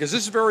 because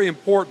this is very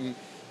important.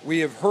 We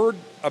have heard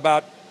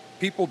about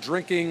people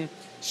drinking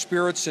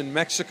spirits in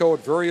Mexico at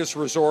various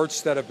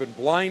resorts that have been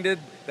blinded,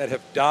 that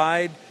have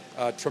died,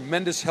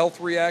 tremendous health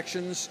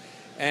reactions.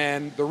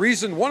 And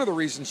one of the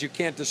reasons you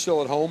can't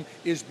distill at home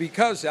is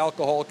because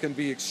alcohol can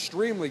be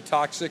extremely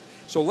toxic.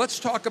 So let's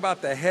talk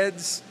about the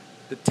heads,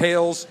 the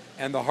tails,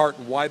 and the heart,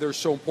 and why they're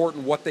so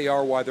important, what they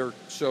are, why they're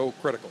so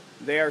critical.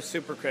 They are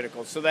super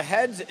critical. So the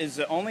heads is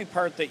the only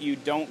part that you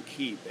don't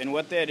keep. And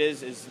what that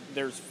is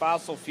there's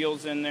fossil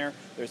fuels in there,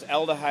 there's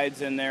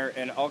aldehydes in there,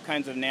 and all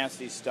kinds of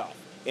nasty stuff.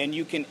 And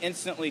you can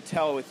instantly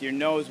tell with your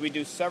nose. We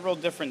do several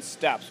different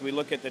steps. We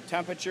look at the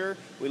temperature,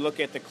 we look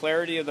at the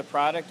clarity of the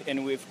product,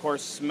 and we, of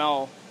course,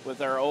 smell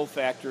with our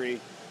olfactory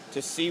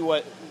to see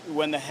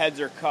when the heads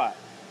are cut.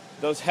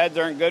 Those heads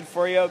aren't good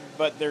for you,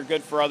 but they're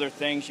good for other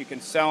things. You can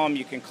sell them,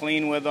 you can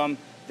clean with them.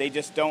 They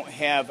just don't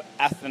have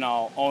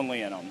ethanol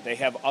only in them. They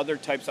have other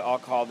types of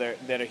alcohol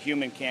that a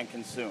human can't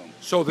consume.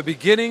 So the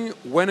beginning,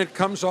 when it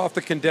comes off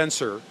the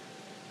condenser,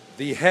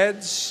 the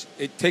heads,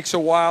 it takes a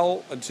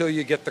while until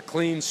you get the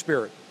clean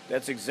spirit.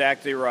 That's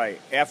exactly right.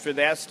 After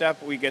that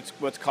step, we get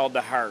what's called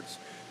the hearts.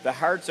 The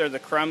hearts are the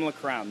creme la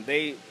creme.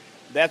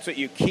 That's what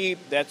you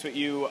keep. That's what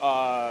you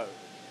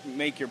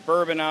make your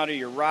bourbon out of,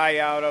 your rye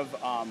out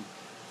of.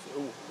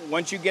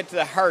 Once you get to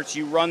the hearts,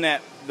 you run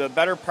the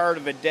better part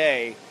of a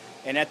day,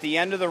 and at the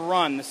end of the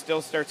run, the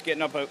still starts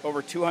getting up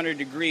over 200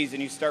 degrees,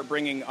 and you start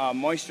bringing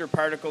moisture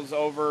particles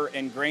over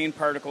and grain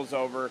particles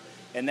over,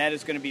 and that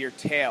is going to be your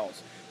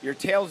tails. Your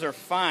tails are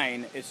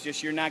fine. It's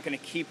just you're not going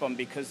to keep them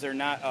because they're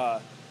not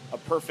a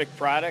perfect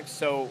product.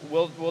 So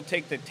we'll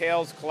take the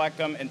tails, collect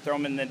them, and throw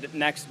them in the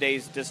next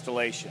day's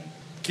distillation.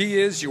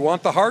 Key is you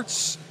want the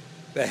hearts,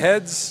 the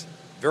heads,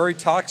 very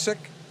toxic.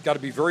 Got to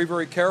be very,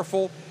 very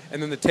careful.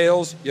 And then the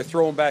tails, you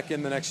throw them back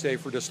in the next day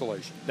for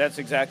distillation. That's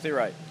exactly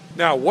right.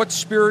 Now, what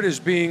spirit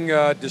is being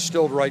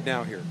distilled right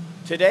now here?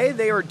 Today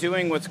they are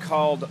doing what's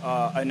called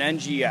an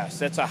NGS.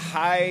 That's a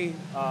high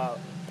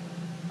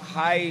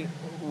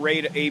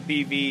rate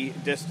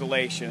ABV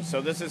distillation.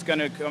 So this is going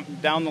to come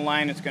down the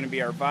line. It's going to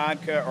be our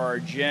vodka or our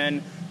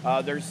gin.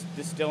 They're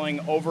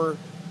distilling over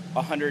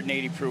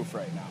 180 proof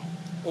right now.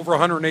 Over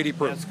 180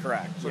 proof. That's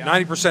correct. So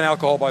 90%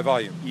 alcohol by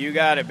volume. You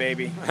got it,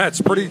 baby.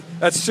 That's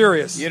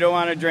serious. You don't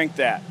want to drink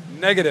that.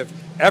 Negative.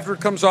 After it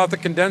comes off the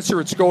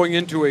condenser, it's going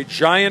into a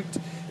giant,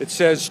 it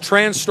says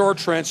TransStor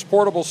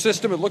transportable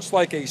system. It looks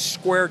like a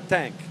square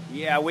tank.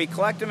 Yeah, we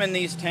collect them in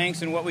these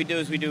tanks, and what we do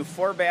is we do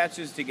 4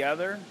 batches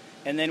together,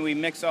 and then we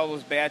mix all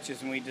those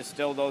batches and we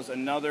distill those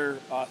another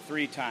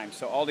 3 times.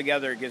 So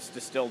altogether it gets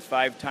distilled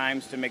 5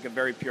 times to make a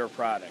very pure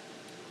product.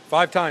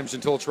 5 times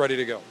until it's ready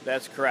to go.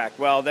 That's correct.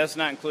 Well, that's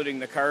not including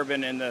the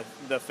carbon and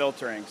the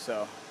filtering.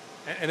 So,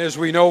 and as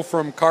we know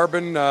from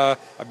carbon,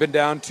 I've been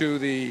down to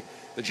the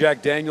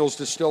Jack Daniel's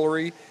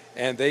distillery,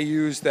 and they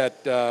use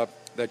that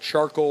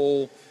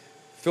charcoal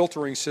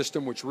filtering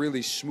system, which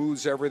really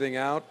smooths everything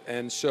out.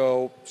 And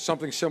so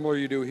something similar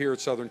you do here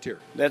at Southern Tier.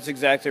 That's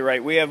exactly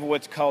right. We have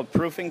what's called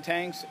proofing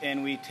tanks,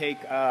 and we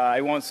take,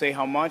 I won't say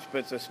how much, but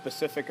it's a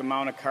specific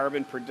amount of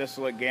carbon per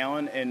distillate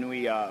gallon, and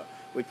we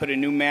put a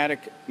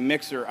pneumatic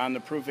mixer on the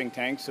proofing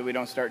tank so we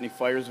don't start any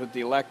fires with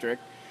the electric,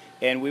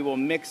 and we will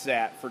mix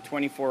that for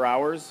 24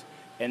 hours,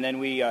 and then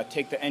we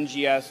take the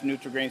NGS,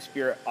 Nutri-Grain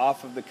Spirit,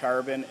 off of the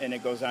carbon, and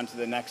it goes on to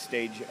the next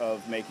stage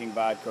of making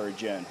vodka or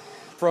gin.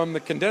 From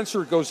the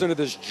condenser, it goes into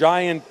this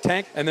giant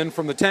tank, and then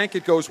from the tank,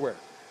 it goes where?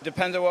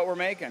 Depends on what we're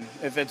making.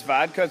 If it's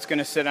vodka, it's going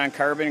to sit on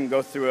carbon and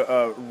go through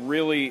a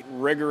really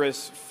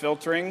rigorous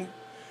filtering.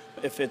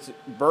 If it's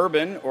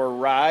bourbon or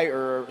rye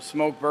or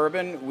smoked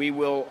bourbon, we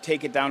will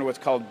take it down to what's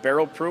called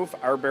barrel proof.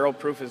 Our barrel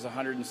proof is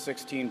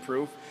 116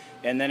 proof,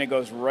 and then it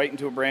goes right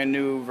into a brand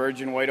new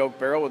virgin white oak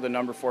barrel with a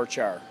number 4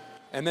 char.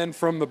 And then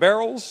from the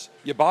barrels,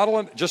 you bottle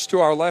it. Just to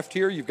our left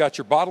here, you've got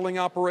your bottling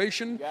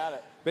operation. Got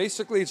it.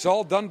 Basically, it's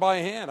all done by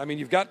hand. I mean,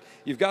 you've got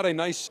a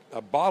nice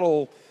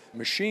bottle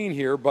machine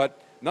here, but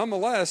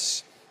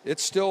nonetheless,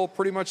 it's still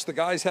pretty much the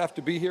guys have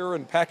to be here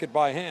and pack it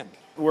by hand.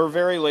 We're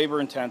very labor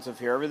intensive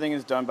here. Everything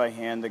is done by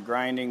hand. The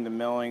grinding, the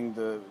milling,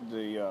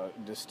 the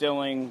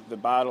distilling, the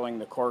bottling,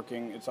 the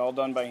corking. It's all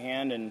done by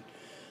hand.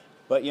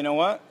 But you know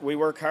what? We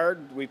work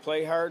hard. We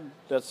play hard.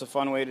 That's the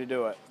fun way to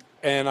do it.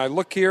 And I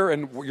look here,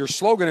 and your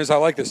slogan is, I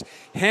like this,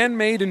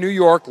 handmade in New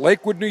York,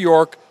 Lakewood, New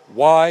York,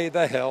 why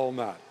the hell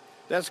not?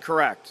 That's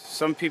correct.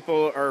 Some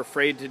people are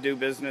afraid to do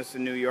business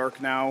in New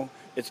York now.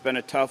 It's been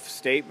a tough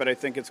state, but I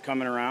think it's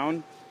coming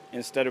around.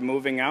 Instead of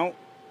moving out,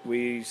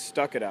 we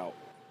stuck it out.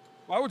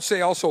 I would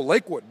say also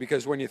Lakewood,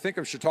 because when you think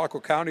of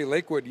Chautauqua County,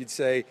 Lakewood, you'd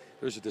say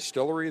there's a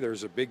distillery,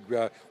 there's a big,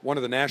 one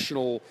of the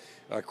national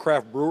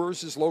craft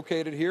brewers is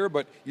located here,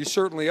 but you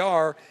certainly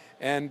are,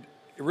 and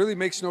it really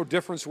makes no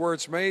difference where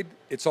it's made.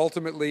 It's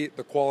ultimately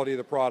the quality of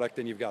the product,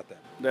 and you've got that.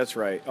 That's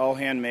right, all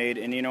handmade,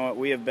 and you know what,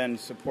 we have been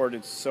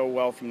supported so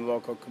well from the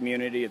local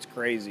community, it's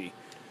crazy.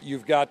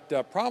 You've got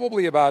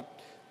probably about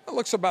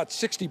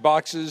 60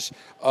 boxes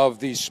of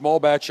the small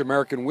batch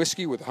American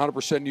whiskey with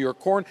 100% New York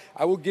corn.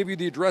 I will give you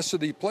the address of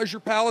the Pleasure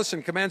Palace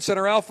in Command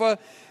Center Alpha,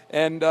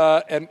 and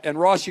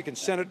Ross, you can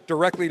send it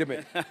directly to me.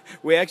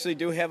 We actually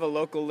do have a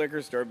local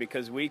liquor store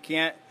because we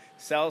can't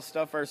sell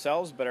stuff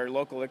ourselves, but our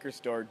local liquor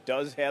store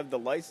does have the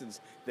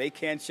license. They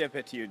can't ship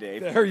it to you,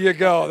 Dave. There you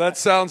go. That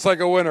sounds like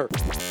a winner.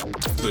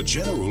 The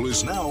General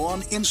is now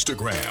on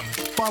Instagram.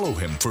 Follow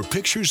him for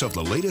pictures of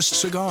the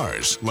latest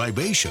cigars,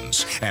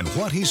 libations, and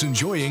what he's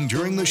enjoying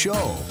during the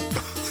show.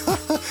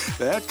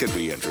 That could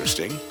be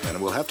interesting,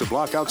 and we'll have to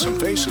block out some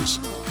faces.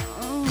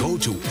 Go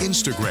to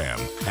Instagram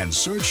and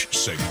search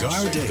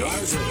Cigar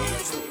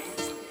Dave.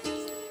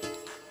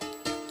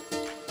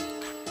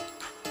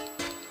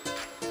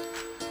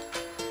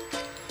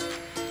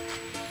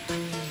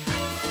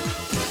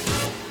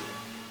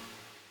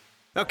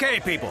 Okay,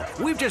 people,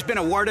 we've just been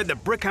awarded the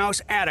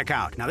Brickhouse Ad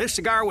Account. Now, this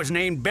cigar was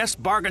named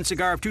Best Bargain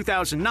Cigar of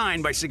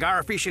 2009 by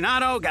Cigar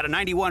Aficionado, got a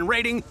 91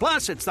 rating,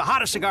 plus it's the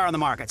hottest cigar on the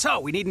market. So,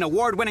 we need an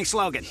award-winning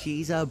slogan.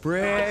 She's a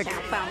brick.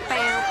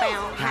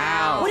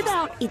 How? What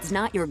about it's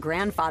not your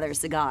grandfather's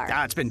cigar?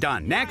 Ah, it's been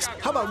done. Next.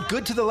 How about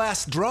good to the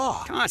last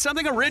draw? Come on,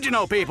 something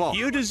original, people.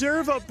 You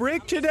deserve a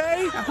brick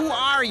today? Now, who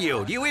are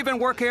you? Do you even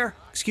work here?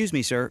 Excuse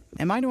me, sir.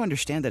 Am I to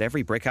understand that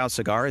every Brickhouse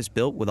cigar is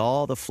built with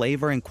all the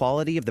flavor and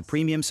quality of the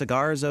premium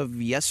cigars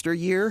of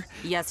yesteryear?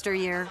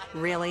 Yesteryear?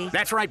 Really?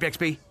 That's right,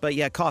 Bixby. But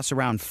yet costs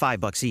around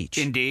 $5 each.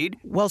 Indeed.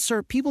 Well,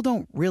 sir, people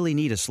don't really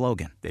need a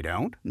slogan. They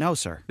don't? No,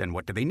 sir. Then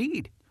what do they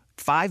need?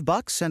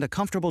 $5 and a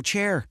comfortable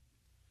chair.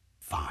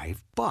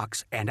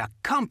 $5 and a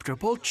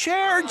comfortable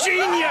chair.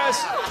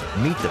 Genius!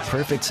 Meet the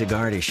perfect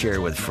cigar to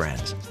share with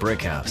friends.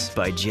 Brickhouse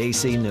by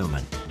J.C.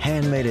 Newman.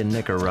 Handmade in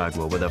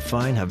Nicaragua with a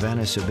fine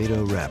Havana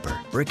Subito wrapper.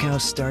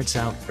 Brickhouse starts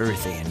out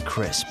earthy and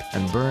crisp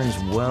and burns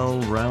well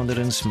rounded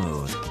and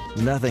smooth.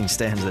 Nothing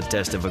stands the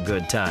test of a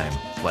good time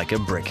like a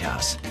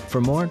Brickhouse.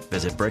 For more,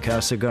 visit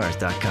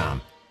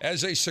BrickhouseCigars.com.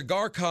 As a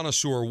cigar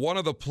connoisseur, one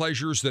of the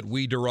pleasures that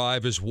we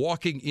derive is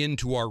walking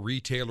into our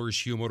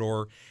retailer's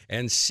humidor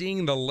and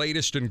seeing the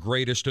latest and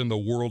greatest in the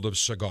world of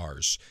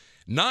cigars.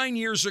 9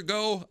 years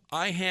ago,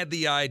 I had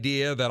the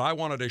idea that I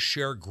wanted to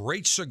share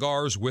great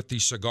cigars with the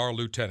cigar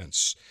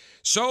lieutenants.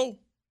 So,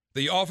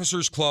 the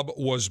Officers Club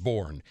was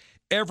born.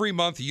 Every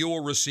month, you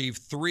will receive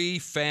 3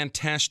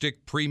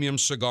 fantastic premium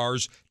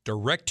cigars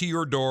direct to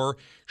your door,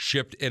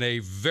 shipped in a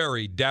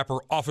very dapper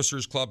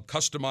Officers Club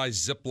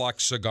customized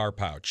Ziploc cigar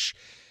pouch.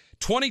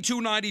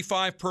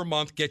 $22.95 per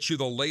month gets you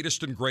the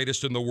latest and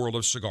greatest in the world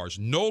of cigars.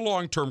 No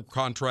long-term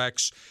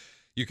contracts.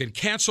 You can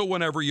cancel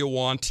whenever you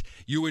want.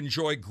 You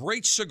enjoy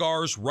great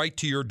cigars right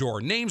to your door.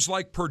 Names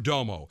like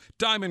Perdomo,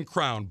 Diamond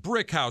Crown,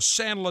 Brickhouse,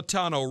 San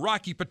Latano,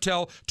 Rocky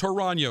Patel,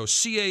 Torano,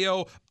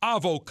 CAO,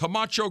 Avo,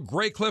 Camacho,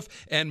 Graycliff,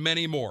 and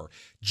many more.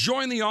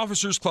 Join the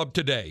Officers Club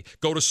today.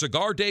 Go to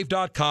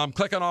CigarDave.com,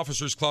 click on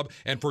Officers Club,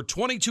 and for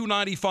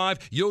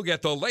 $22.95, you'll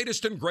get the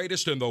latest and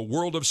greatest in the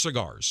world of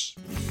cigars.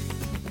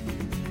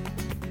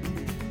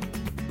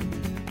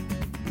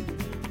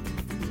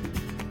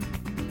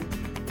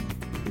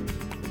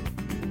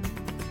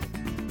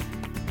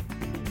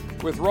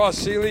 With Ross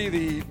Seeley,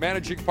 the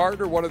managing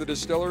partner, one of the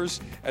distillers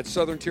at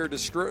Southern Tier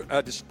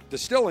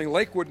Distilling,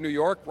 Lakewood, New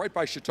York, right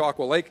by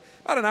Chautauqua Lake,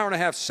 about an hour and a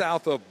half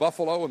south of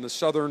Buffalo in the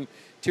Southern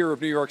Tier of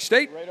New York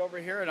State. Right over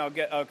here, and I'll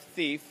get a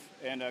thief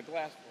and a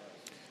glass for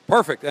us.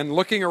 Perfect. And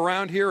looking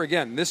around here,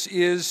 again, this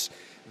is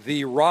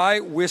the rye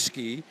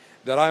whiskey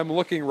that I'm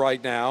looking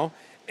right now.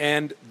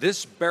 And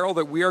this barrel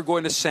that we are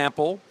going to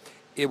sample,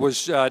 it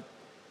was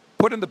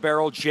put in the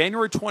barrel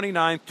January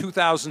 29,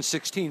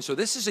 2016. So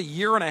this is a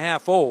year and a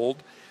half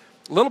old.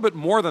 A little bit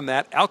more than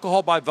that.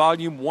 Alcohol by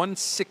volume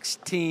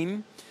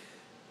 116.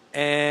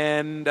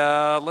 And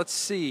let's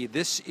see.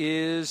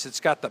 It's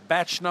got the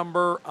batch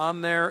number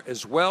on there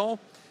as well.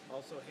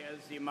 Also has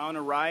has the amount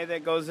of rye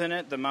that goes in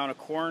it, the amount of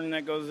corn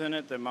that goes in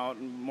it, the amount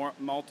of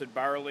malted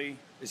barley.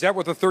 Is that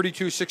what the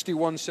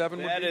 3261.7 would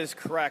be? That is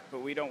correct,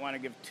 but we don't want to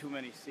give too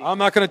many secrets. I'm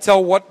not going to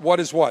tell what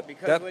is what.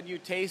 Because when you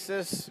taste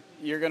this,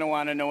 you're going to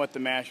want to know what the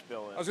mash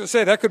bill is. I was going to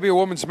say, that could be a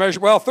woman's measure.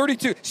 Well,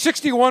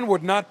 61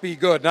 would not be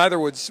good. Neither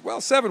would,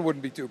 7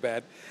 wouldn't be too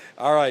bad.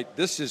 All right,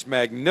 this is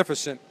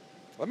magnificent.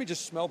 Let me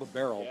just smell the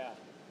barrel. Yeah.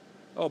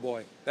 Oh,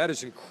 boy, that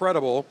is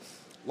incredible.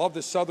 Love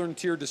the Southern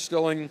Tier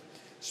Distilling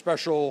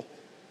special.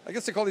 I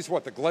guess they call these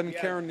what? The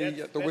Glencairn,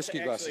 the whiskey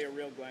glasses. That's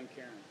actually a real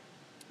Glencairn.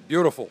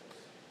 Beautiful.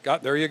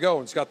 There you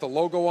go. It's got the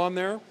logo on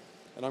there,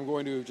 and I'm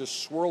going to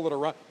just swirl it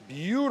around.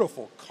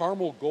 Beautiful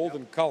caramel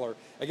golden color.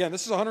 Again,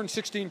 this is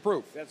 116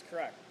 proof. That's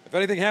correct. If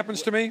anything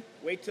happens to me,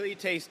 wait till you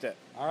taste it.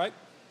 All right.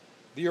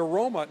 The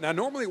aroma. Now,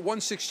 normally at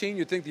 116,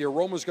 you'd think the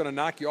aroma is going to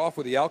knock you off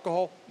with the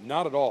alcohol.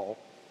 Not at all.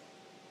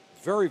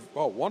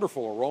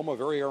 Wonderful aroma.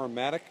 Very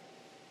aromatic.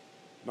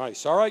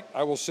 Nice. All right.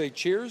 I will say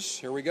cheers.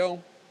 Here we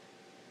go.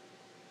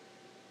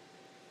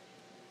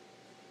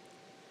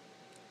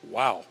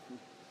 Wow.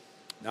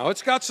 Now,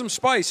 it's got some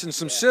spice and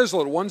some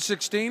sizzle at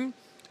 116,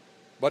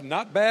 but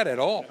not bad at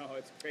all. No,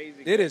 it's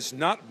crazy. It is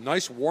not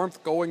nice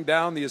warmth going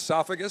down the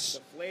esophagus.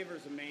 The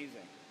flavor's amazing.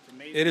 It's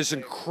amazing. It is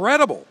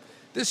incredible.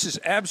 This is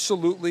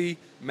absolutely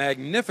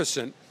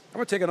magnificent. I'm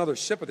going to take another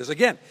sip of this.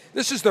 Again,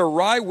 this is their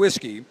rye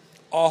whiskey,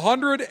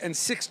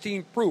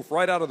 116 proof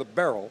right out of the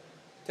barrel.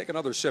 Take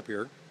another sip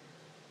here.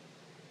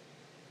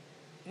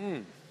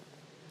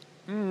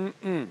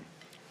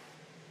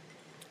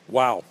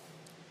 Wow.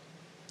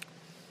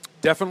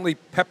 Definitely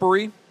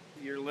peppery.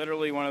 You're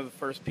literally one of the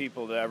first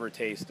people to ever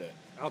taste it.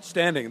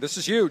 Outstanding. This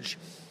is huge.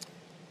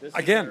 This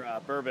Again, is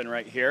our bourbon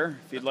right here.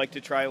 If you'd like to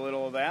try a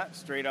little of that,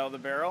 straight out of the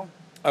barrel.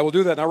 I will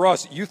do that. Now,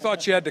 Ross, you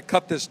thought you had to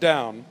cut this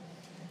down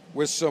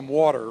with some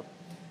water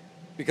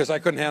because I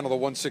couldn't handle the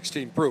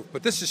 116 proof.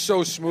 But this is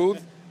so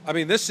smooth. I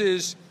mean,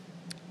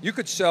 you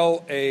could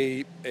sell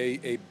a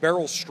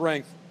barrel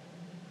strength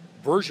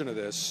version of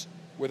this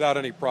without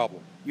any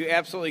problem. You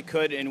absolutely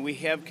could, and we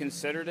have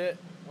considered it.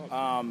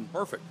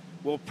 Perfect.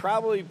 We'll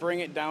probably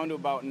bring it down to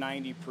about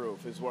 90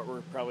 proof is what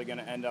we're probably going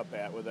to end up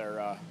at with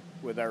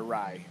our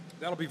rye.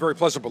 That'll be very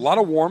pleasant, but a lot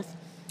of warmth,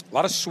 a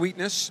lot of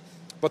sweetness,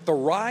 but the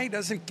rye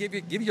doesn't give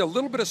you a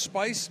little bit of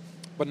spice,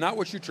 but not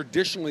what you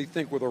traditionally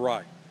think with a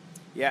rye.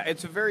 Yeah,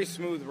 it's a very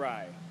smooth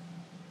rye.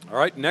 All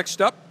right,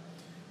 next up,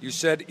 you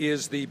said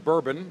is the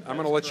bourbon. I'm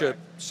going to let you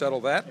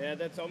settle that. Yeah,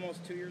 that's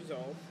almost 2 years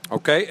old.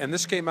 Okay, and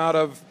this came out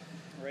of?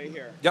 Right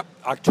here. Yep,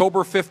 October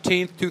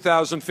 15th,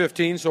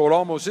 2015, so it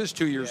almost is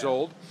 2 years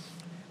old.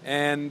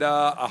 And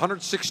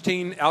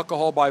 116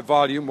 alcohol by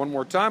volume. One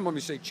more time, let me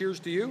say cheers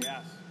to you.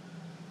 Yes.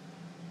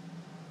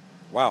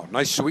 Wow,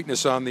 nice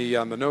sweetness on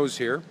the nose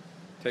here.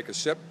 Take a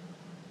sip.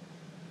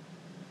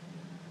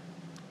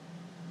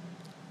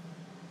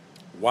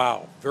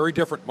 Wow, very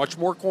different. Much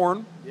more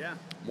corn. Yeah.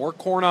 More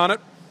corn on it.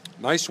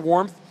 Nice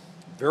warmth.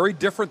 Very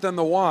different than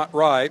the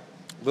rye.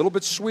 A little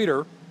bit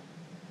sweeter.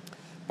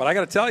 But I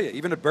got to tell you,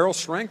 even at barrel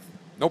strength,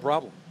 no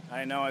problem.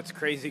 I know, it's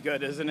crazy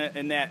good, isn't it?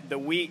 And that the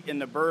wheat in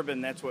the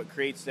bourbon, that's what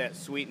creates that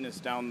sweetness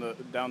down the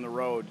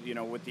road,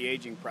 with the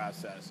aging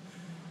process.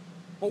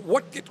 Well,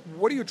 what do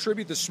you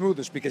attribute the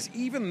smoothness? Because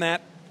even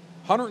that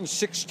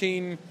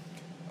 116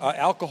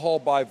 alcohol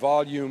by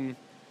volume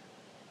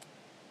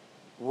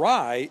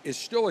rye is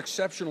still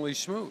exceptionally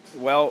smooth.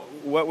 Well,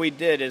 what we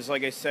did is,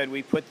 like I said,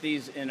 we put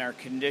these in our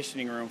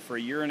conditioning room for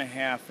a year and a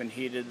half and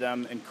heated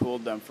them and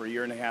cooled them for a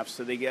year and a half.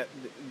 So they get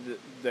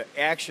the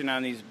action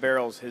on these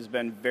barrels has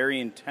been very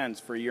intense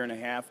for a year and a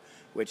half,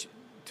 which,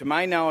 to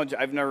my knowledge,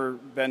 I've never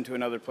been to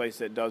another place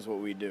that does what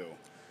we do.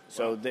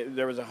 So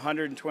there was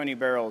 120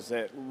 barrels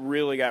that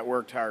really got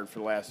worked hard for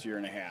the last year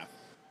and a half.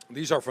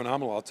 These are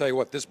phenomenal. I'll tell you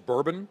what, this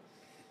bourbon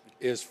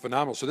is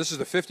phenomenal. So this is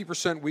the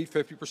 50% wheat,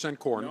 50%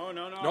 corn.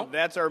 No.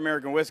 That's our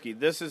American whiskey.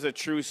 This is a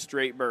true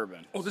straight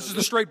bourbon. Oh, this is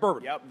the straight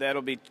bourbon. Yep,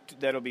 that'll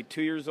be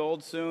 2 years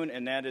old soon,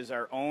 and that is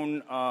our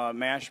own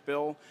mash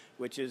bill,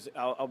 which is,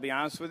 I'll be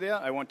honest with you,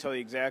 I won't tell you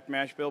the exact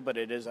mash bill, but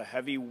it is a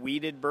heavy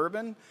wheated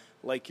bourbon,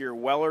 like your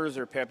Weller's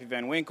or Pappy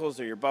Van Winkle's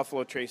or your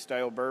Buffalo Trace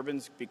style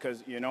bourbons,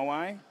 because you know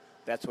why?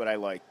 That's what I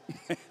like.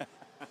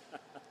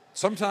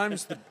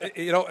 Sometimes,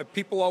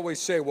 people always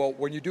say, well,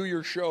 when you do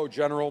your show,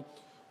 General,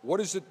 what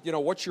is it,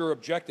 what's your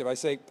objective? I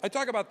say, I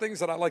talk about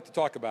things that I like to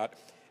talk about.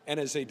 And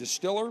as a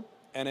distiller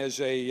and as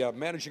a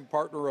managing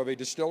partner of a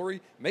distillery,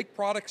 make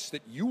products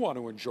that you want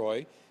to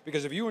enjoy,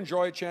 because if you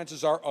enjoy it,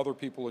 chances are other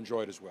people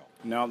enjoy it as well.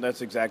 No,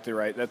 that's exactly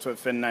right. That's what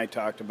Finn and I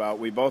talked about.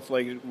 We both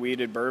like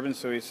wheated bourbon,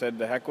 so we said,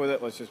 the heck with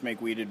it, let's just make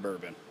wheated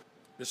bourbon.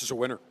 This is a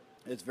winner.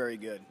 It's very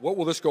good. What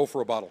will this go for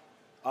a bottle?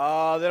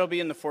 That'll be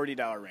in the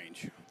 $40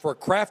 range. For a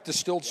craft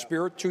distilled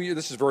spirit to you,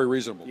 this is very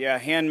reasonable. Yeah,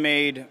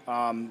 handmade,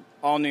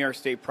 all New York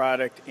State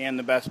product, and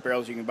the best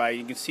barrels you can buy.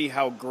 You can see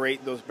how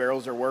great those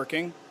barrels are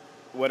working.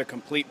 What a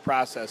complete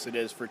process it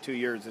is for 2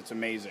 years. It's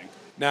amazing.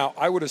 Now,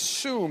 I would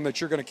assume that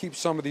you're going to keep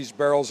some of these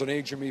barrels and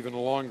age them even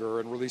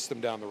longer and release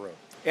them down the road.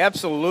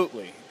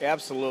 Absolutely.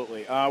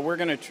 We're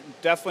going to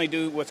definitely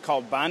do what's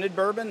called bonded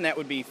bourbon. That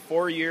would be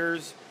 4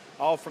 years,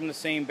 all from the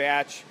same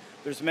batch.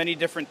 There's many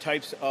different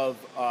types of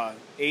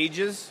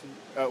ages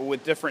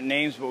with different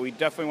names, but we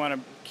definitely want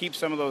to keep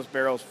some of those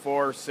barrels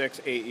 4,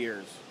 6, 8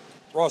 years.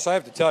 Ross, I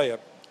have to tell you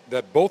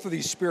that both of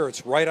these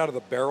spirits right out of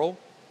the barrel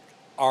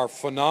are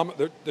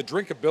phenomenal. The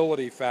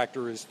drinkability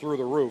factor is through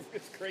the roof.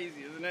 It's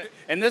crazy, isn't it?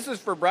 And this is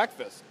for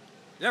breakfast.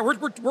 Yeah,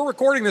 we're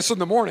recording this in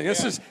the morning.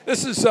 This is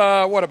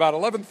what, about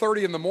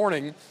 11:30 in the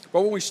morning.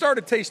 But when we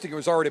started tasting, it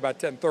was already about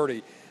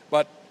 10:30.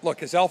 But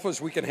look, as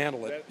alphas, we can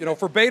handle it.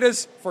 For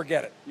betas,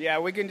 forget it. Yeah,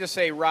 we can just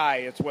say rye.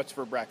 It's what's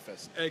for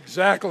breakfast.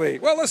 Exactly.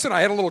 Well, listen,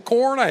 I had a little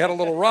corn. I had a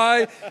little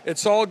rye.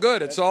 It's all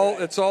good. It's all.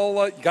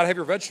 You got to have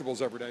your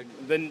vegetables every day.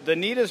 The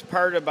neatest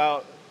part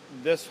about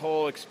this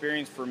whole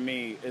experience for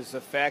me is the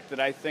fact that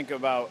I think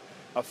about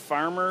a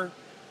farmer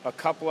a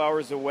couple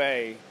hours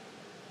away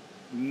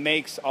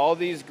makes all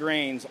these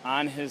grains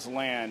on his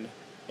land,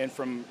 and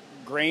from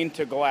grain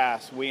to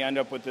glass, we end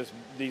up with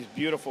these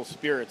beautiful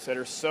spirits that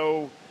are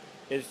so.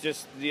 It's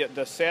just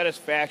the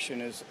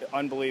satisfaction is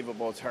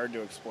unbelievable. It's hard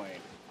to explain.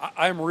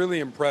 I'm really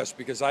impressed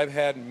because I've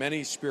had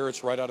many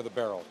spirits right out of the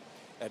barrel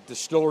at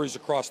distilleries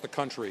across the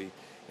country,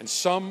 and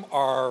some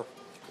are,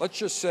 let's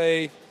just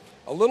say,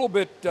 a little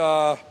bit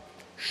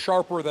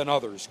sharper than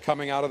others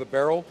coming out of the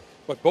barrel,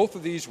 but both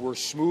of these were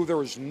smooth. There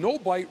was no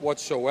bite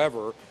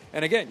whatsoever.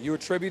 And again, you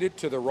attribute it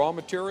to the raw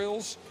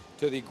materials,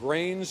 to the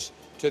grains,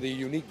 to the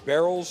unique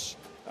barrels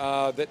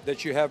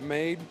that you have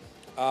made,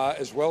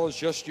 as well as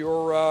just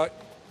your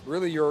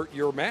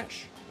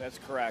mash. That's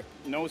correct.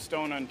 No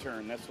stone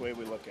unturned. That's the way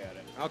we look at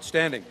it.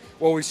 Outstanding.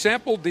 Well, we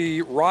sampled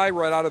the rye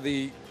right out of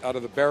the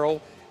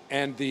barrel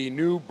and the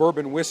new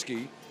bourbon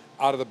whiskey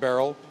out of the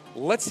barrel.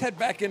 Let's head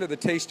back into the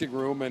tasting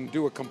room and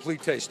do a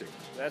complete tasting.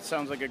 That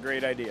sounds like a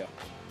great idea.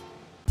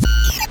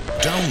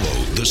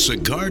 Download the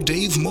Cigar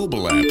Dave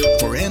mobile app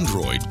for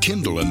Android,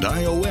 Kindle, and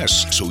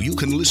iOS so you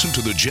can listen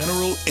to the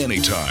General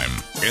anytime,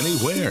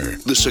 anywhere.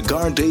 The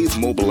Cigar Dave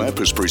mobile app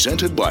is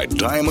presented by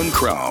Diamond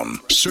Crown.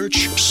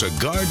 Search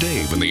Cigar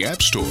Dave in the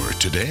App Store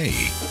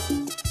today.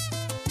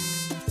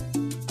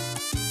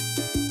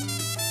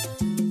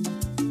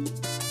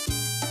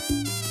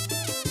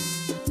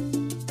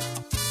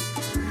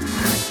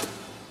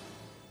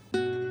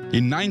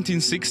 In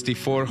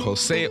 1964,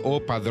 Jose O.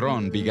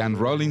 Padron began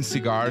rolling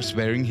cigars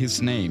bearing his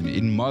name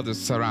in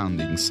modest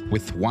surroundings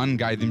with one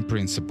guiding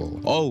principle: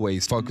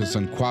 always focus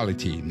on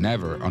quality,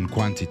 never on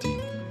quantity.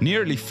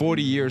 Nearly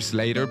 40 years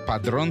later,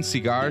 Padron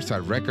cigars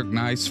are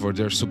recognized for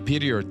their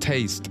superior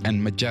taste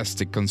and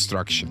majestic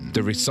construction,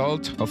 the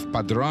result of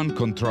Padron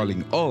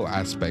controlling all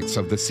aspects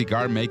of the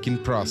cigar-making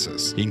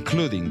process,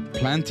 including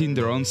planting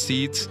their own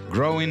seeds,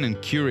 growing and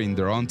curing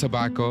their own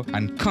tobacco,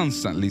 and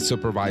constantly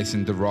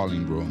supervising the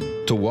rolling room.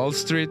 To Wall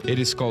Street, it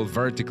is called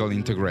vertical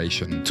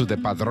integration. To the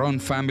Padron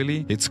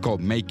family, it's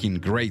called making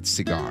great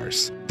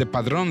cigars. The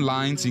Padron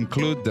lines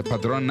include the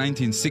Padron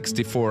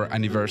 1964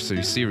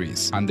 Anniversary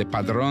Series and the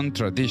Padron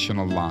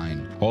Traditional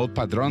line. All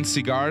Padron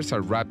cigars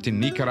are wrapped in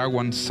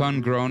Nicaraguan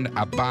sun-grown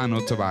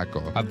Habano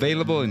tobacco,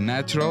 available in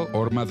natural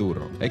or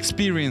Maduro.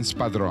 Experience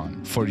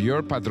Padron. For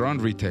your Padron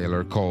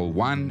retailer, call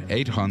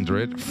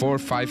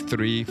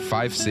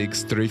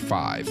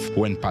 1-800-453-5635.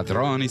 When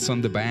Padron is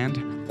on the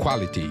band,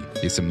 quality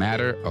is a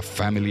matter of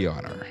family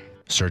honor.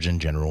 Surgeon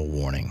General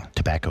warning: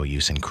 tobacco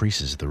use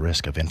increases the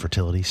risk of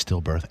infertility,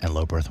 stillbirth, and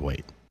low birth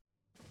weight.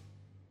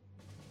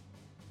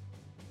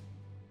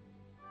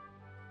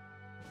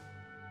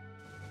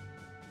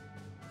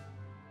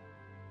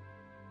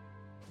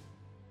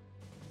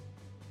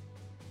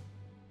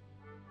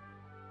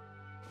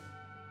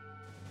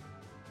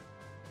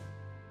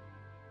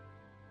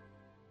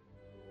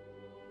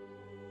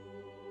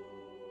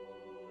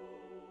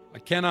 I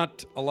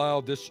cannot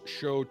allow this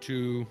show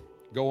to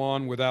go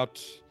on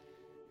without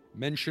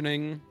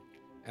mentioning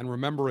and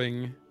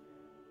remembering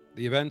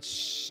the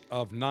events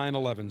of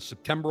 9/11,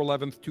 September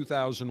 11th,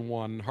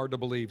 2001. Hard to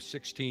believe,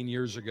 16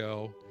 years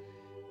ago.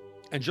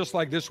 And just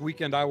like this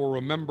weekend, I will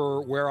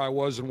remember where I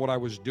was and what I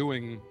was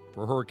doing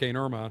for Hurricane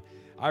Irma.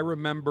 I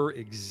remember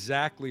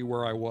exactly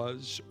where I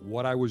was,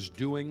 what I was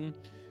doing,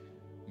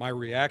 my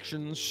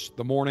reactions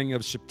the morning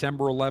of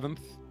September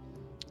 11th,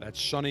 that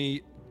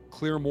sunny,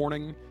 clear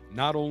morning,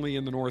 not only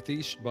in the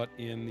Northeast, but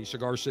in the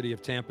cigar city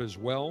of Tampa as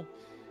well.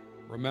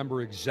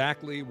 Remember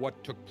exactly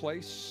what took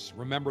place.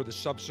 Remember the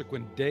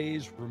subsequent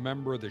days.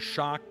 Remember the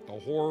shock, the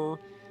horror,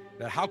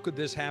 that how could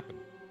this happen?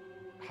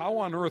 How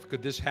on earth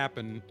could this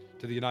happen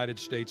to the United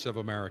States of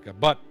America?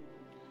 But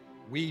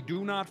we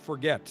do not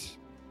forget.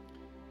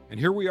 And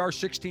here we are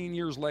 16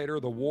 years later,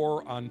 the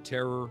war on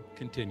terror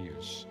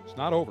continues. It's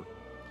not over.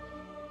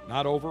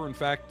 Not over. In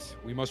fact,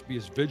 we must be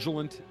as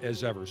vigilant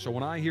as ever. So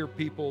when I hear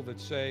people that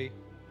say,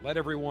 let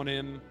everyone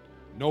in,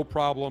 no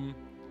problem,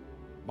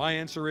 my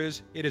answer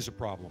is, it is a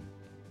problem.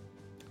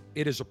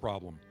 It is a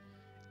problem.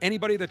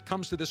 Anybody that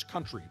comes to this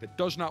country that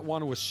does not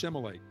want to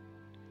assimilate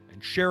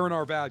and share in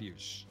our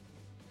values,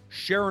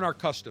 share in our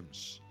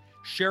customs,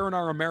 share in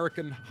our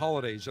American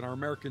holidays and our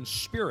American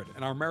spirit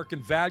and our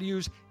American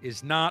values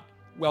is not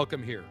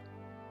welcome here.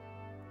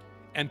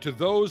 And to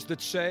those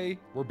that say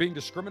we're being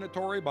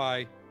discriminatory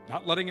by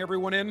not letting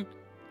everyone in,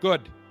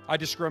 good. I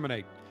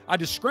discriminate. I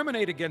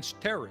discriminate against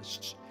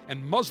terrorists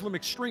and Muslim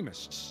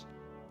extremists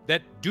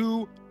that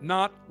do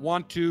not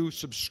want to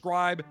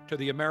subscribe to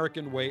the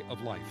American way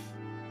of life.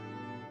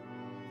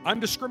 I'm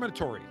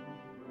discriminatory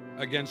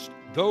against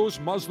those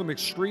Muslim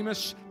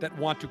extremists that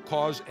want to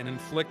cause and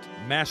inflict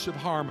massive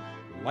harm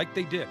like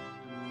they did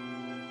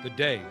the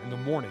day in the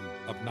morning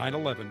of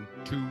 9/11,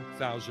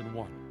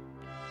 2001.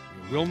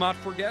 We will not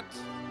forget.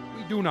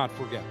 We do not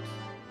forget.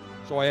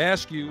 So I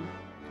ask you,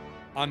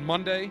 on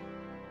Monday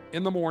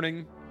in the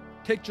morning,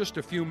 take just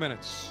a few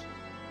minutes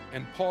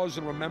and pause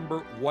and remember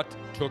what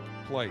took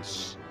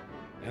place.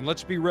 And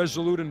let's be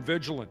resolute and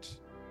vigilant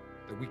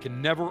that we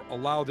can never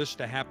allow this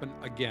to happen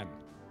again.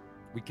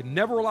 We can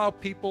never allow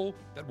people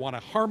that want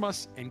to harm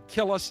us and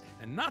kill us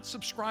and not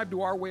subscribe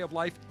to our way of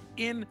life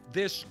in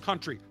this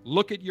country.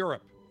 Look at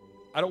Europe.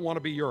 I don't want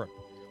to be Europe.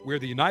 We're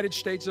the United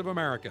States of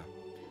America.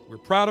 We're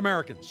proud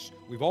Americans.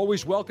 We've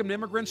always welcomed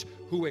immigrants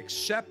who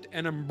accept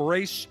and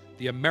embrace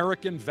the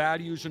American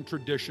values and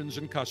traditions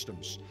and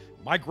customs.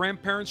 My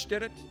grandparents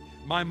did it.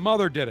 My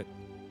mother did it.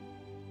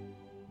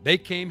 They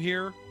came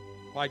here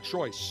by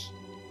choice.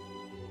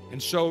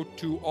 And so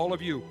to all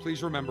of you,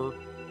 please remember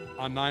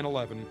on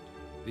 9/11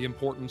 the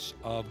importance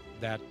of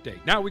that day.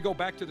 Now we go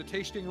back to the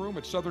tasting room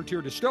at Southern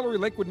Tier Distillery,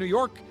 Lakewood, New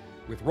York,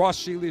 with Ross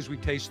Seeley as we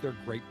taste their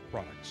great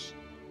products.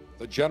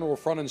 The general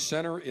front and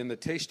center in the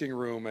tasting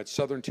room at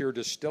Southern Tier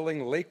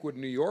Distilling, Lakewood,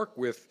 New York,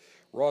 with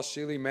Ross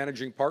Seeley,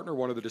 managing partner,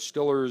 one of the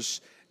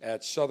distillers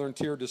at Southern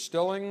Tier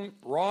Distilling.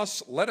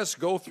 Ross, let us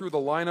go through the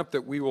lineup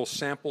that we will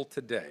sample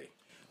today.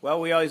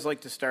 Well, we always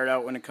like to start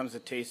out when it comes to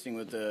tasting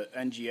with the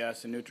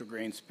NGS and neutral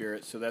grain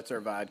spirits. So that's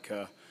our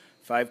vodka,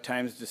 5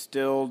 times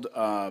distilled,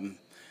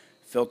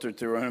 filtered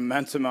through an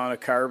immense amount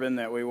of carbon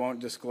that we won't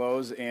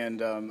disclose, and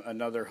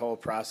another whole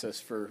process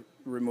for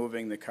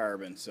removing the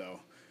carbon. So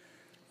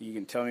you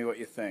can tell me what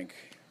you think.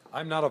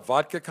 I'm not a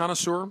vodka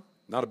connoisseur,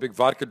 not a big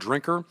vodka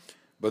drinker,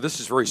 but this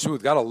is very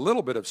smooth. Got a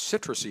little bit of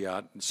citrus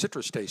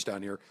taste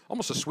on here,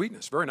 almost a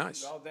sweetness. Very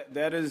nice. Well,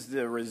 that is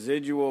the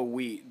residual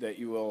wheat that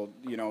you will,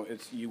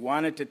 you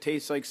want it to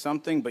taste like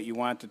something, but you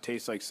want it to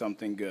taste like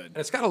something good. And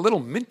it's got a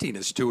little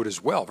mintiness to it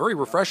as well. Very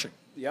refreshing.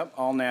 Yep,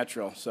 all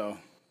natural. So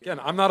again,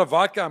 I'm not a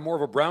vodka. I'm more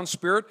of a brown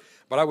spirit,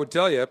 but I would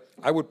tell you,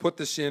 I would put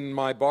this in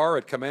my bar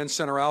at Command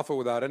Center Alpha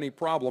without any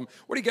problem.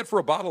 What do you get for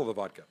a bottle of the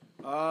vodka?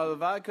 The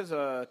vodka's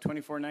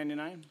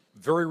 $24.99.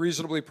 Very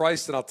reasonably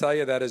priced, and I'll tell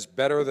you that is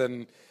better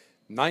than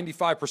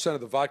 95% of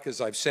the vodkas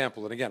I've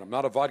sampled. And again, I'm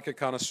not a vodka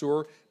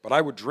connoisseur, but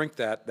I would drink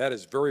that. That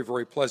is very,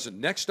 very pleasant.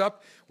 Next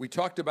up, we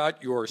talked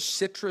about your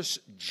citrus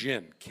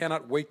gin.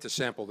 Cannot wait to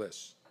sample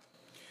this.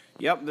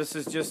 Yep, this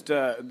is just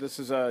a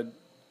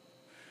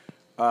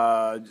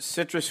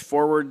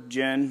citrus-forward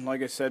gin.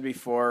 Like I said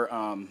before,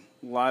 a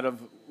lot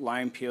of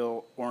lime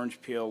peel,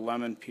 orange peel,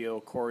 lemon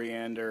peel,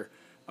 coriander,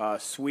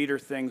 sweeter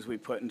things we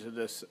put into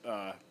this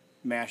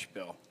mash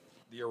bill.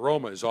 The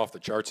aroma is off the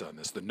charts on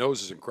this. The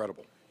nose is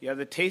incredible. Yeah,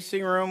 the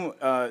tasting room,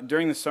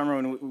 during the summer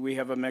when we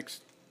have a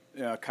mixed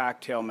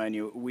cocktail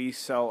menu, we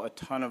sell a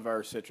ton of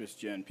our citrus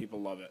gin.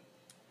 People love it.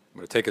 I'm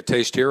going to take a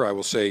taste here. I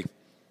will say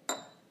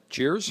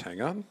cheers.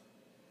 Hang on.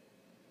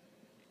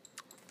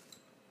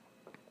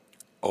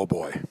 Oh,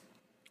 boy.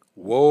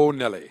 Whoa,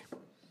 Nelly.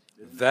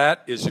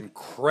 That is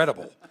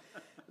incredible.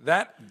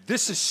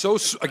 This is so,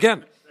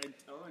 again, I'm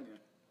telling you.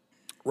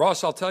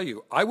 Ross, I'll tell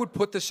you, I would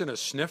put this in a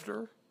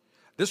snifter.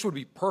 This would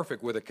be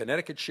perfect with a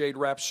Connecticut Shade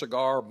Wrap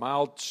cigar,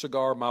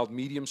 mild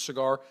medium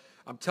cigar.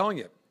 I'm telling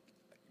you,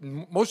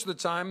 most of the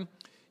time,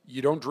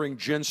 you don't drink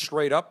gin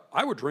straight up.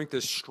 I would drink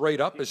this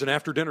straight up as an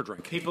after-dinner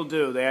drink. People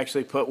do. They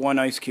actually put 1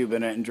 ice cube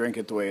in it and drink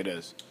it the way it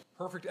is.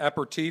 Perfect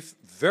aperitif.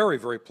 Very,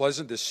 very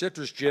pleasant. This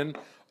citrus gin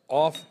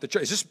off the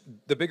chart. Is this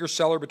the bigger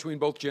seller between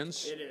both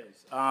gins? It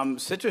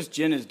is. Citrus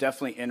gin is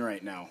definitely in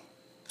right now.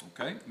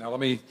 Okay. Now let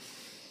me,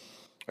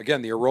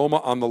 again, the aroma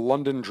on the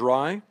London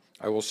Dry.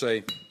 I will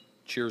say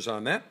cheers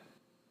on that.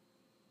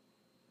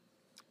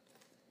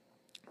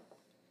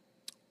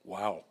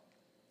 Wow.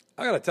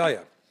 I got to tell you,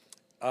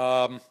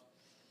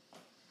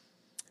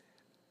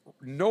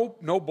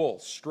 no bull,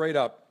 straight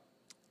up.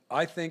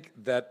 I think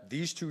that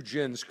these two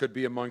gins could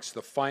be amongst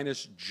the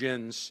finest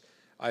gins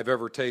I've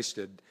ever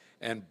tasted.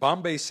 And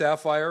Bombay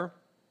Sapphire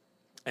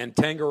and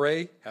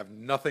Tanqueray have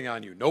nothing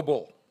on you. No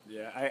bull.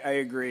 Yeah, I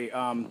agree.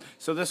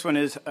 So this one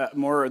is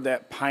more of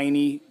that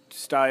piney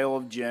style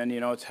of gin.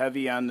 It's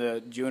heavy on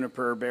the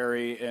juniper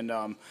berry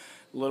and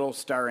little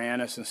star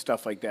anise and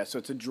stuff like that. So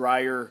it's a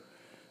drier,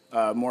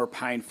 more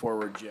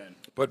pine-forward gin.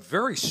 But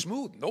very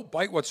smooth. No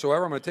bite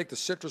whatsoever. I'm going to take the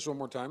citrus one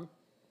more time.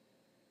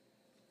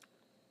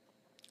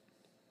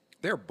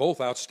 They're both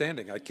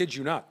outstanding. I kid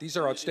you not. These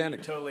are outstanding.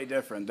 Totally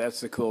different.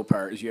 That's the cool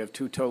part, is you have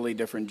 2 totally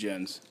different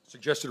gins.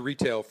 Suggested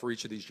retail for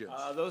each of these gins?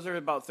 Those are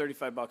about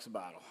 $35 a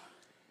bottle.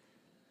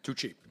 Too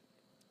cheap.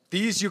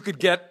 These you could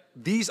get.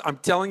 These, I'm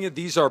telling you,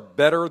 these are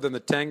better than the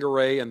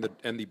Tanqueray and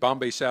the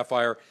Bombay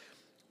Sapphire,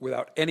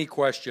 without any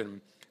question.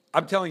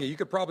 I'm telling you, you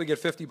could probably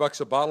get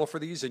 $50 a bottle for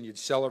these, and you'd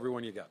sell every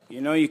one you got.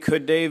 You know, you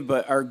could, Dave,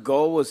 but our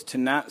goal was to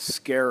not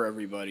scare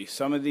everybody.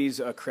 Some of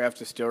these craft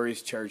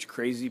distilleries charge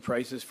crazy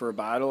prices for a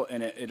bottle,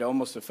 and it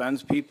almost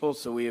offends people.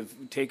 So we have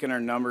taken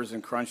our numbers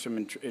and crunched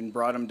them and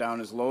brought them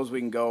down as low as we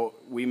can go.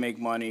 We make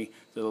money,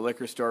 the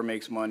liquor store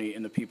makes money,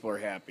 and the people are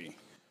happy.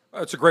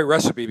 Well, it's a great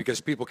recipe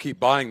because people keep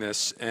buying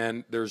this,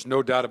 and there's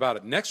no doubt about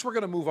it. Next, we're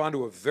going to move on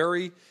to a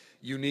very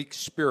unique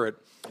spirit.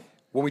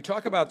 When we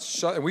talk about,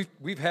 and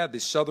we've had the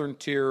Southern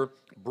Tier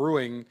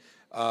Brewing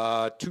 2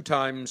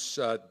 times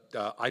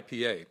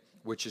IPA,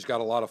 which has got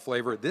a lot of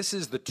flavor. This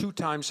is the 2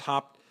 times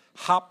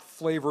hop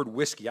flavored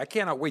whiskey. I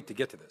cannot wait to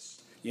get to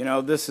this. You know,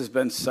 this has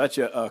been such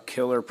a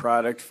killer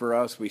product for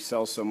us. We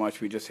sell so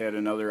much. We just had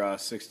another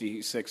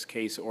 66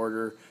 case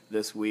order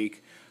this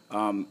week.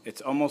 It's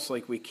almost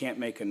like we can't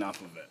make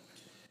enough of it.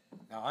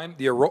 Now,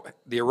 the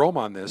aroma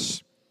on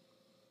this,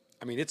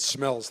 I mean, it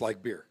smells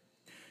like beer.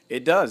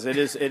 It does. It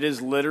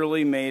is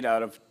literally made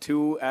out of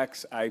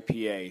 2X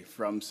IPA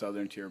from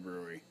Southern Tier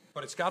Brewery.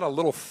 But it's got a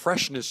little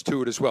freshness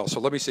to it as well. So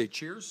let me say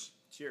cheers.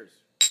 Cheers.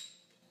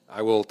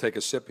 I will take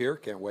a sip here.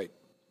 Can't wait.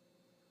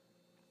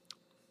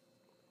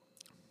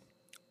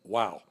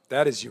 Wow,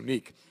 that is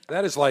unique.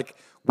 That is like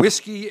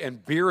whiskey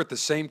and beer at the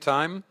same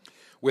time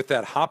with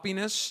that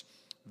hoppiness,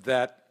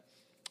 that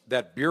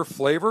beer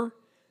flavor.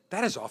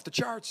 That is off the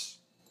charts.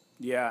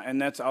 Yeah,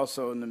 and that's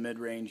also in the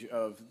mid-range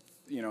of,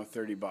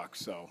 $30.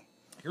 So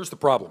here's the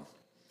problem,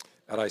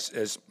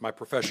 as my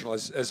professional,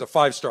 as a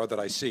 5-star that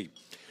I see.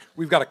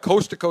 We've got a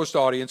coast-to-coast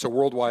audience, a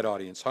worldwide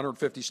audience,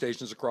 150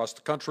 stations across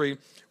the country.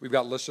 We've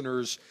got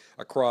listeners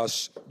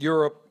across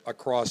Europe,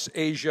 across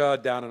Asia,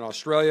 down in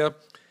Australia.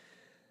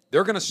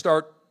 They're going to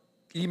start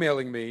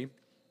emailing me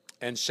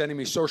and sending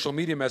me social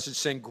media messages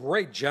saying,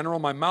 "Great, General,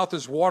 my mouth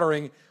is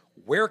watering.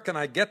 Where can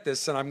I get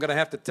this?" And I'm going to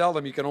have to tell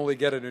them you can only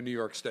get it in New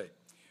York State.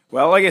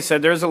 Well, like I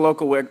said, there's a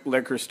local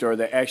liquor store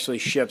that actually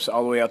ships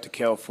all the way out to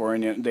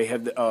California. They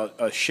have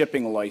a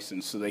shipping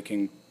license, so they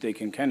can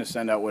kind of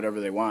send out whatever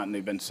they want, and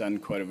they've been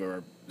sending quite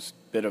a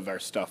bit of our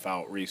stuff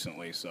out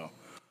recently. So,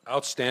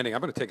 outstanding!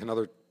 I'm going to take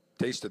another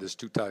taste of this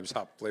 2 times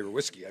hop flavor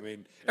whiskey. I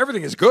mean,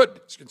 everything is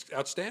good. It's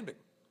outstanding.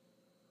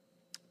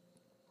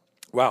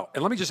 Wow!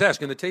 And let me just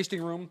ask, in the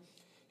tasting room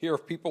here,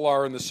 if people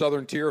are in the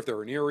Southern Tier, if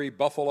they're in Erie,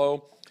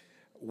 Buffalo,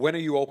 when are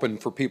you open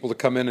for people to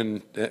come in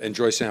and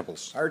enjoy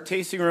samples? Our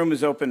tasting room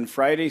is open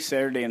Friday,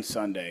 Saturday, and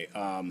Sunday.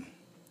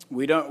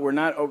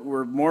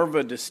 We're more of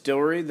a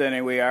distillery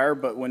than we are,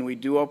 but when we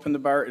do open the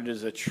bar, it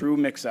is a true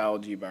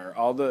mixology bar.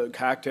 All the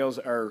cocktails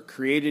are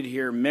created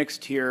here,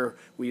 mixed here.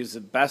 We use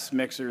the best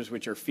mixers,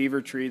 which are Fever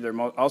Tree. They're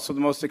also the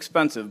most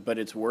expensive, but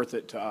it's worth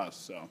it to us.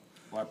 So,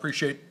 well, I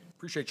appreciate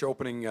you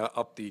opening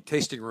up the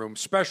tasting room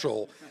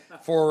special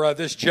for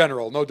this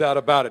General, no doubt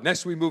about it.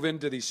 Next, we move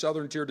into the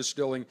Southern Tier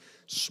Distilling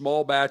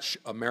small batch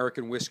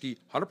American whiskey,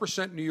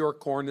 100% New York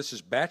corn. This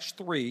is batch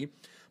 3,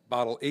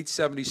 bottle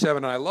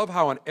 877. And I love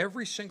how on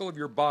every single of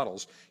your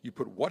bottles, you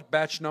put what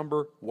batch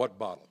number, what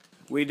bottle.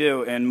 We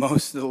do, and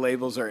most of the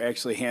labels are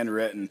actually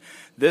handwritten.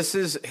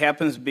 This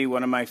happens to be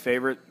one of my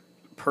favorite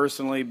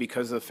personally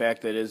because of the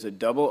fact that it is a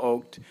double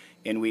oaked,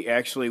 and we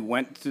actually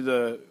went through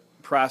the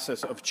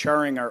process of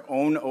charring our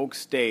own oak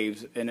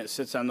staves, and it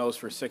sits on those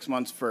for 6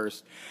 months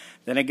first.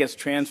 Then it gets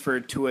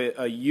transferred to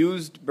a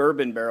used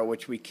bourbon barrel,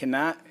 which we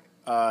cannot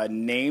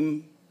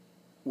name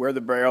where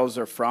the barrels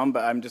are from,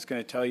 but I'm just going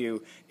to tell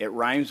you it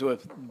rhymes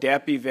with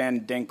Dappy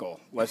Van Dinkle.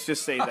 Let's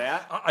just say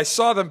that. I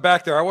saw them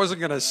back there. I wasn't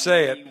going to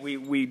say it.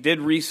 We did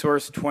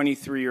resource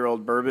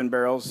 23-year-old bourbon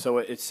barrels, so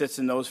it sits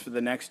in those for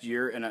the next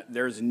year, and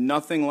there's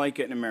nothing like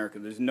it in America.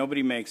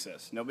 Nobody makes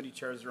this. Nobody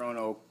chars their own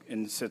oak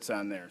and sits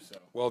on there. So.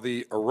 Well,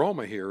 the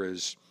aroma here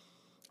is,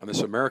 on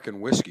this American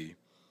whiskey,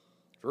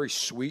 very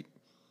sweet.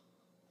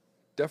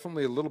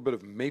 Definitely a little bit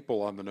of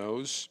maple on the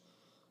nose.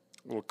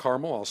 A little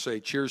caramel. I'll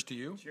say cheers to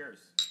you. Cheers.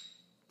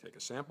 Take a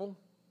sample.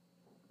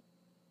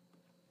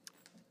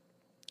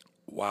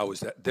 Wow,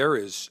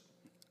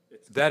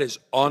 that is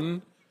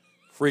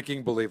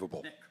unfreaking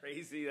believable.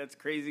 Crazy, that's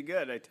crazy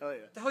good, I tell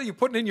you. What the hell are you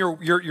putting in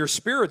your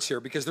spirits here?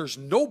 Because there's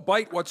no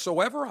bite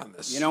whatsoever on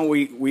this. You know,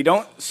 we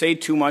don't say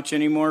too much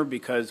anymore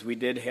because we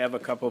did have a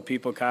couple of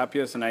people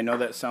copy us, and I know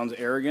that sounds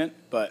arrogant,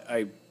 but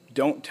I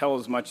don't tell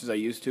as much as I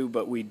used to,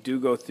 but we do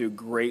go through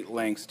great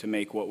lengths to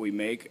make what we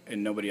make,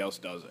 and nobody else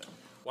does it.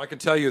 Well, I can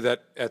tell you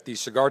that at the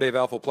Cigar Dave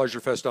Alpha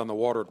Pleasure Fest on the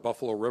water at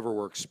Buffalo River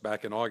Works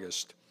back in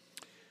August,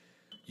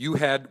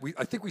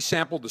 I think we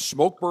sampled the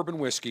smoked bourbon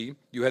whiskey.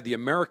 You had the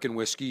American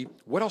whiskey.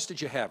 What else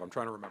did you have? I'm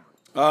trying to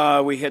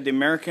remember. We had the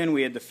American,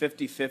 we had the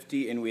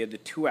 50-50, and we had the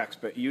 2X,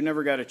 but you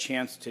never got a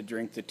chance to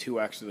drink the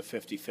 2X or the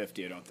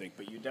 50-50, I don't think,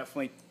 but you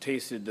definitely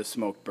tasted the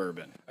smoked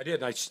bourbon. I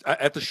did.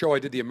 At the show, I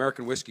did the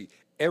American whiskey.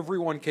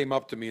 everyone came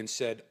up to me and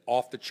said,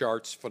 off the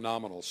charts,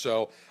 phenomenal.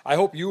 So I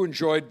hope you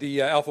enjoyed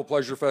the Alpha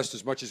Pleasure Fest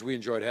as much as we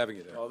enjoyed having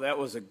you there. Oh, that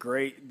was a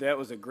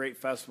great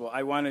festival.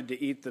 I wanted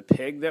to eat the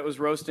pig that was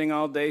roasting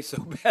all day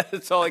so bad.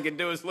 That's all I could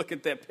do is look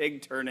at that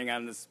pig turning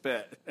on the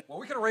spit. Well,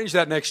 we can arrange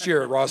that next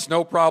year, Ross.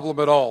 No problem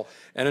at all.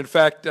 And in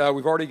fact,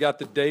 we've already got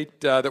the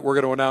date that we're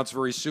going to announce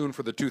very soon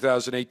for the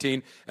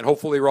 2018. And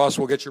hopefully, Ross,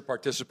 will get your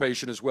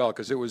participation as well,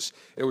 because it was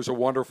a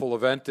wonderful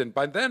event. And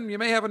by then, you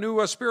may have a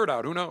new spirit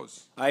out. Who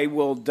knows? I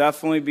will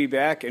definitely be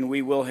back, and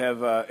we will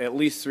have at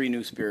least 3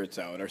 new spirits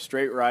out. Our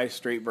straight rye,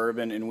 straight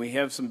bourbon, and we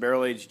have some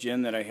barrel-aged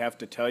gin that I have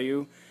to tell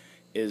you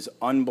is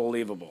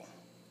unbelievable.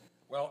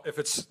 Well, if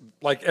it's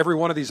like every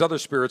one of these other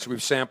spirits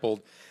we've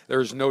sampled,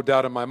 there's no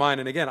doubt in my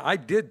mind. And again, I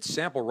did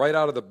sample right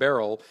out of the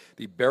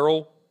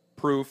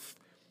barrel-proof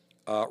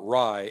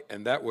rye,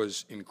 and that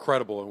was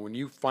incredible. And when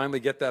you finally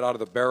get that out of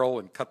the barrel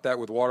and cut that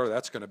with water,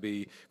 that's going to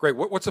be great.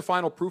 What's the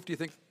final proof, do you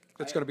think,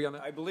 that's going to be on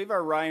that? I believe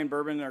our rye and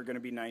bourbon are going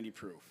to be 90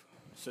 proof.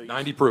 So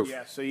 90 proof.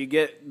 Yeah, so you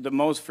get the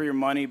most for your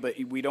money, but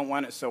we don't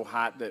want it so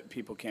hot that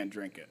people can't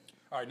drink it.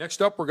 All right,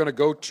 next up, we're going to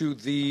go to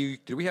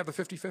did we have the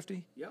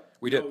 50-50? Yep.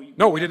 We did.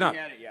 No, we did not.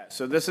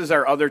 So this is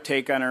our other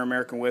take on our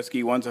American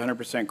whiskey. One's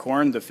 100%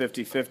 corn. The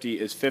 50-50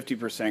 is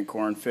 50%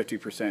 corn,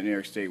 50% New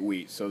York State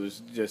wheat. So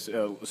there's just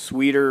a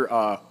sweeter,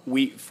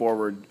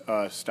 wheat-forward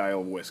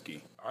style of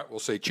whiskey. All right, we'll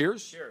say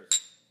cheers. Cheers.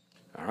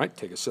 All right,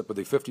 take a sip of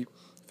the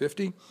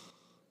 50-50.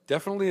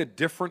 Definitely a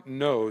different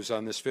nose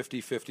on this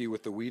 50-50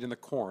 with the wheat and the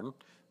corn.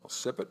 I'll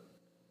sip it.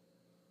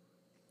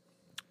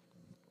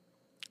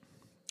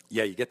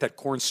 Yeah, you get that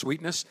corn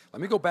sweetness.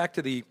 Let me go back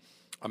to the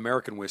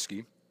American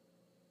whiskey.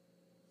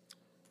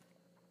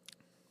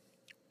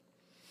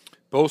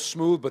 Both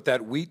smooth, but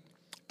that wheat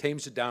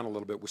tames it down a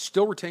little bit.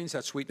 Still retains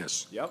that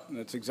sweetness. Yep,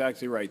 that's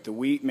exactly right. The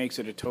wheat makes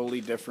it a totally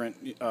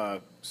different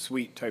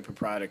sweet type of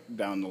product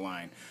down the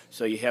line.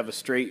 So you have a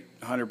straight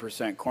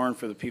 100% corn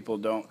for the people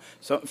who don't.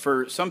 So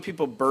for some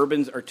people,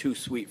 bourbons are too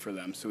sweet for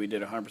them. So we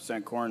did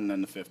 100% corn and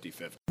then the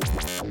 50-50.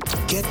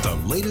 Get the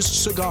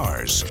latest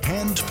cigars,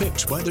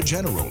 hand-picked by the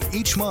General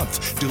each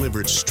month,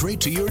 delivered straight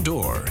to your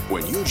door.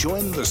 When you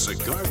join the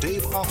Cigar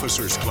Dave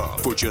Officers Club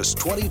for just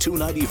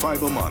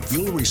 $22.95 a month,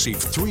 you'll receive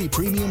 3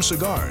 premium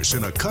cigars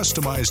in a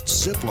customized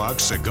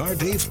Ziploc Cigar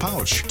Dave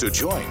pouch. To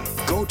join,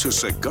 go to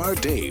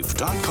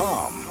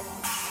CigarDave.com.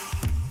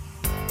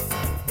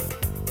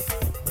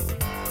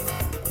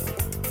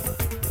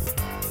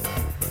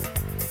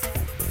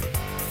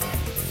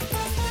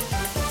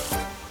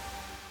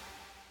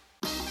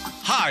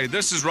 Hi,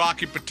 this is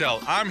Rocky Patel.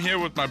 I'm here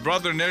with my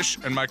brother Nish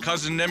and my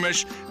cousin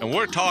Nimish, and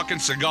we're talking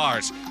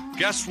cigars.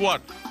 Guess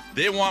what?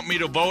 They want me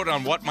to vote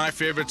on what my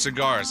favorite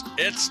cigar is.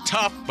 It's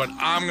tough, but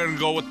I'm going to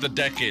go with the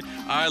Decade.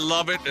 I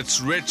love it.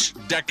 It's rich,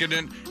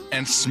 decadent,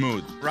 and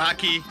smooth.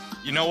 Rocky,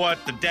 you know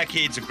what? The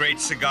Decade's a great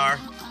cigar,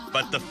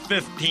 but the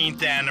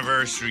 15th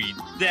anniversary,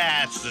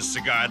 that's the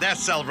cigar. That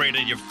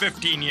celebrated your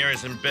 15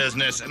 years in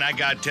business, and I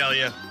got to tell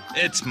you,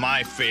 it's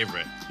my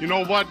favorite. You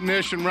know what,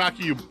 Nish and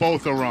Rocky, you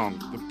both are wrong.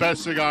 The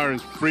best cigar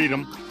is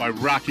Freedom by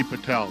Rocky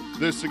Patel.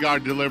 This cigar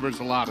delivers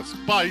a lot of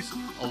spice,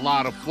 a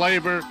lot of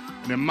flavor,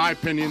 and in my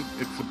opinion,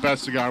 it's the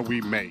best cigar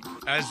we make.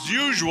 As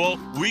usual,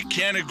 we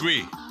can't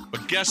agree.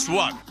 But guess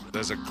what?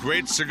 There's a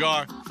great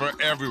cigar for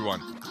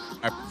everyone.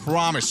 I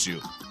promise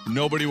you,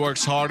 nobody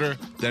works harder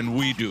than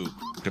we do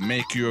to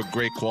make you a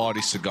great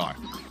quality cigar.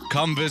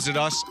 Come visit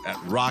us at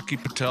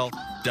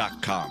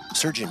RockyPatel.com.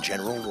 Surgeon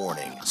General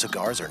warning,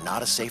 cigars are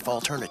not a safe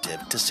alternative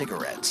to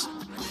cigarettes.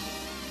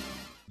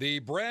 The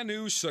brand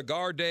new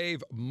Cigar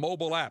Dave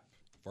mobile app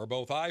for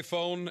both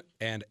iPhone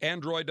and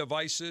Android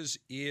devices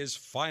is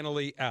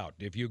finally out.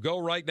 If you go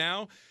right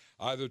now,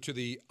 either to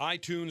the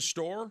iTunes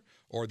Store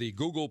or the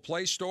Google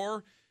Play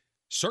Store,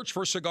 search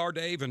for Cigar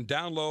Dave and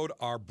download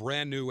our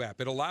brand new app.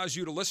 It allows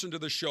you to listen to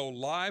the show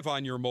live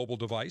on your mobile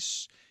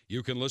device.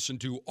 You can listen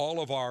to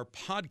all of our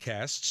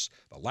podcasts.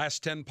 The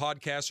last 10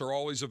 podcasts are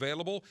always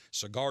available.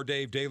 Cigar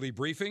Dave Daily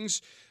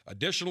Briefings.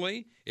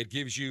 Additionally, it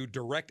gives you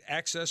direct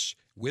access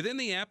within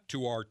the app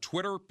to our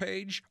Twitter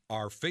page,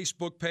 our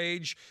Facebook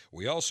page.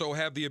 We also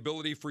have the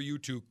ability for you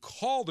to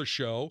call the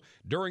show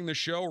during the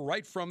show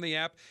right from the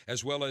app,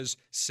 as well as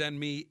send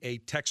me a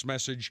text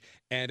message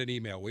and an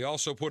email. We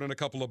also put in a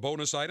couple of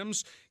bonus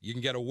items. You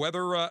can get a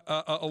weather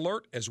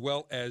alert as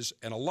well as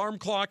an alarm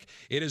clock.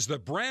 It is the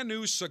brand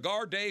new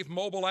Cigar Dave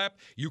mobile app.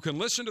 You can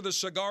listen to the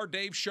Cigar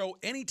Dave show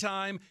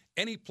anytime,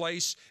 any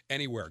place,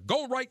 anywhere.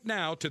 Go right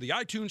now to the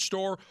iTunes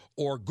Store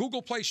or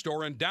Google Play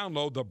Store and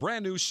download the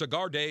brand new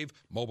Cigar Dave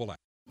mobile app.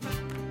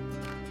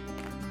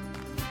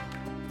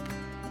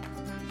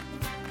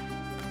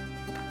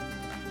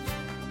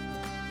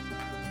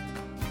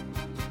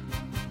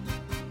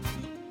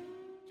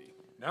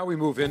 Now we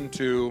move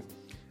into,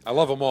 I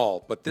love them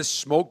all, but this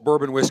smoked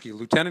bourbon whiskey,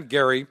 Lieutenant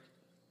Gary,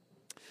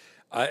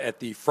 at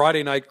the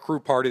Friday night crew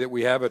party that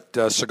we have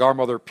at Cigar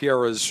Mother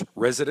Piera's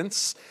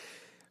residence,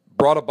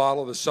 brought a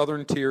bottle of the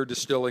Southern Tier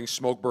Distilling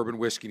smoked bourbon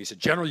whiskey. And he said,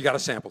 General, you got to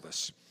sample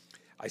this.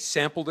 I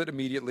sampled it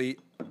immediately,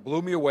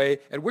 blew me away,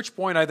 at which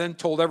point I then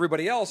told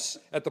everybody else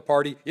at the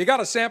party, you got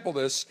to sample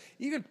this.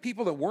 Even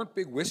people that weren't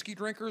big whiskey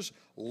drinkers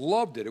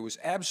loved it. It was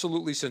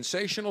absolutely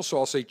sensational, so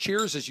I'll say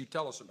cheers as you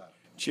tell us about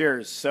it.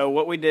 Cheers. So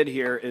what we did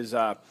here is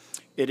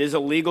it is a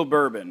legal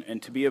bourbon,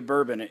 and to be a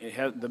bourbon,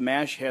 the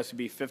mash has to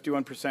be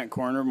 51%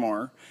 corn or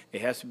more.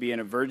 It has to be in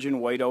a virgin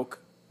white oak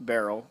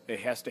barrel. It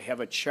has to have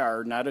a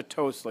char, not a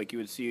toast like you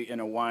would see in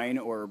a wine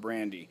or a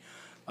brandy.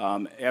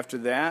 After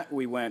that,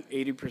 we went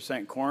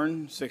 80%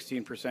 corn,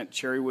 16%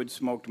 cherrywood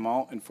smoked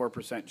malt, and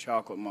 4%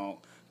 chocolate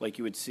malt like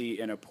you would see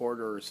in a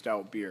porter or a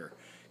stout beer.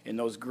 And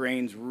those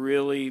grains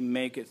really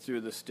make it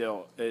through the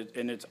still.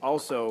 And it's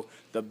also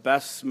the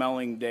best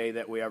smelling day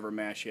that we ever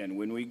mash in.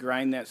 When we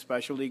grind that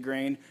specialty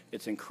grain,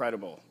 it's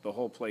incredible. The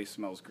whole place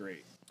smells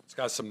great. It's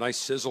got some nice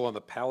sizzle on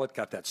the palate,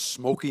 got that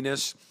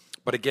smokiness,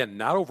 but again,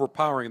 not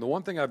overpowering. And the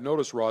one thing I've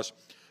noticed, Ross,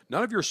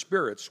 none of your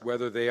spirits,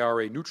 whether they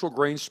are a neutral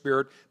grain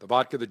spirit, the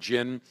vodka, the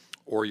gin,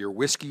 or your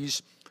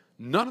whiskeys,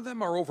 none of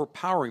them are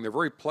overpowering. They're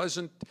very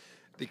pleasant.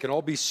 They can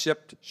all be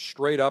sipped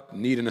straight up,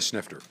 neat in a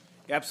snifter.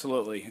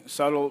 Absolutely.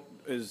 Subtle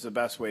is the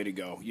best way to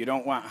go. You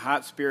don't want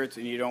hot spirits,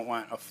 and you don't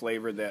want a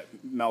flavor that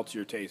melts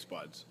your taste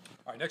buds.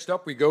 All right, next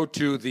up we go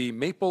to the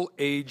Maple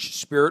Age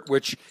Spirit,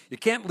 which you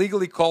can't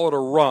legally call it a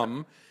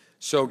rum.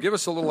 So give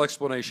us a little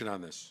explanation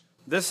on this.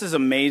 This is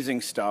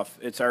amazing stuff.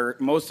 It's our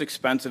most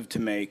expensive to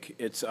make.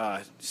 It's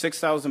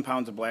 6,000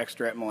 pounds of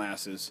blackstrap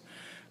molasses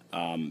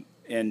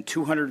and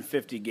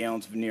 250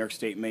 gallons of New York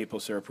State maple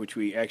syrup, which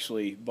we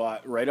actually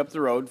bought right up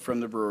the road from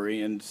the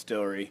brewery and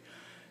distillery.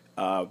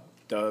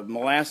 The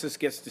molasses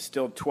gets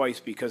distilled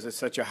twice because it's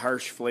such a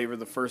harsh flavor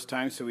the first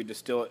time, so we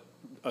distill it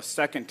a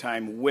second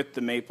time with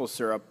the maple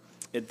syrup.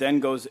 It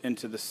then goes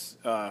into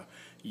the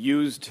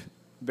used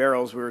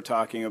barrels we were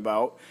talking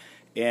about,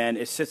 and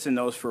it sits in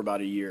those for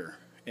about a year.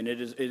 And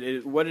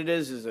what it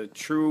is a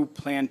true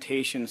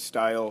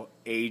plantation-style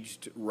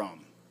aged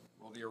rum.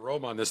 Well, the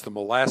aroma on this, the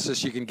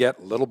molasses you can get,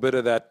 a little bit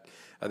of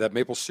that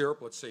maple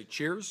syrup. Let's say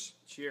cheers.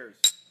 Cheers.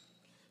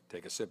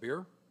 Take a sip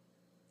here.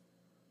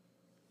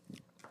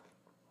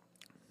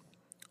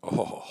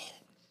 Oh,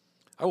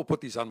 I will put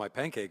these on my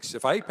pancakes.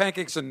 If I ate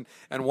pancakes and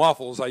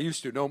waffles, I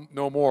used to,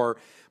 no more.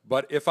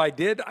 But if I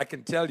did, I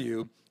can tell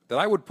you that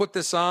I would put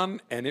this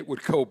on, and it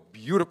would go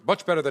beautiful,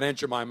 much better than Aunt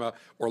Jemima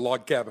or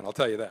Log Cabin, I'll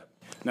tell you that.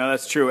 No,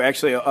 that's true.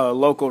 Actually, a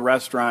local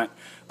restaurant,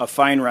 a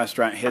fine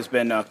restaurant, has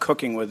been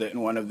cooking with it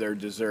in one of their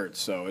desserts.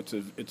 So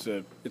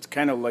it's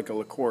kind of like a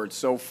liqueur. It's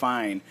so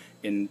fine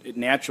and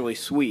naturally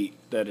sweet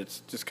that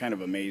it's just kind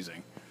of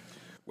amazing.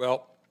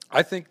 Well,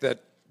 I think that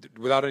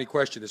without any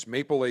question, this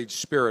Maple Age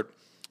Spirit,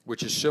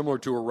 which is similar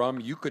to a rum,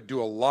 you could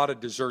do a lot of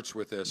desserts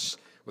with this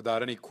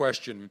without any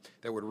question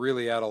that would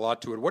really add a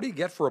lot to it. What do you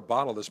get for a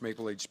bottle of this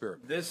Maple Age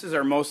Spirit? This is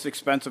our most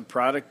expensive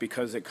product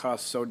because it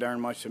costs so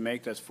darn much to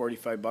make. That's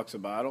 $45 a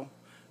bottle.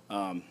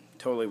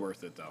 Totally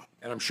worth it, though.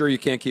 And I'm sure you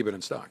can't keep it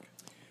in stock.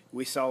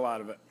 We sell a lot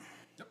of it.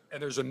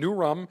 And there's a new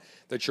rum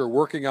that you're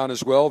working on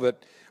as well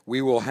that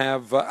we will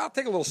have. I'll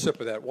take a little sip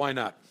of that. Why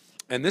not?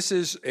 And this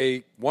is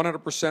a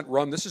 100%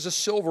 rum. This is a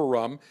silver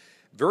rum.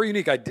 Very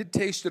unique. I did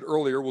taste it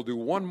earlier. We'll do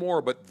one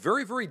more, but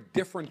very, very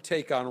different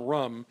take on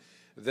rum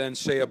than,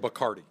 say, a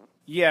Bacardi.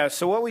 Yeah,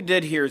 so what we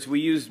did here is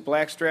we used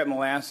blackstrap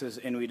molasses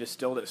and we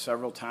distilled it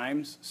several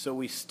times. So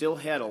we still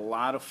had a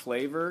lot of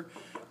flavor,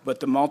 but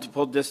the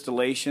multiple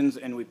distillations,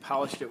 and we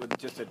polished it with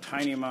just a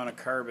tiny amount of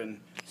carbon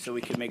so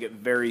we could make it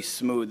very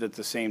smooth at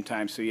the same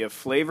time. So you have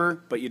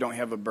flavor, but you don't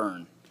have a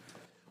burn.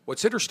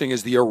 What's interesting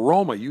is the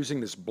aroma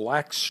using this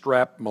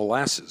blackstrap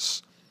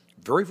molasses.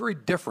 Very, very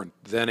different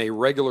than a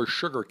regular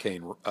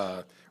sugarcane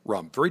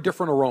rum. Very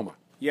different aroma.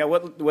 Yeah,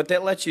 what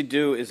that lets you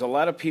do is a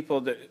lot of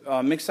people,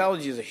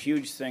 mixology is a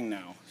huge thing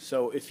now.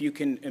 So if you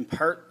can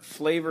impart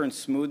flavor and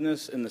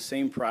smoothness in the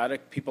same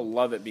product, people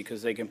love it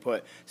because they can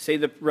put, say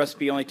the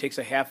recipe only takes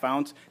a half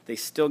ounce, they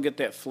still get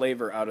that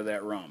flavor out of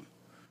that rum.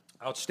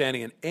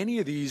 Outstanding. And any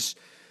of these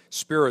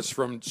spirits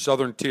from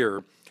Southern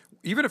Tier,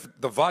 even if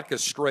the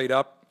vodka's straight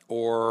up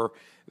or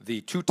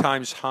the 2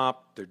 times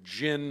hop, their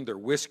gin, their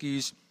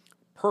whiskeys,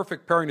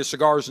 perfect pairing to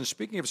cigars. And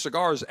speaking of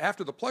cigars,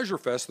 after the Pleasure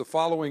Fest the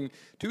following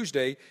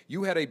Tuesday,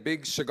 you had a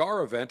big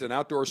cigar event, an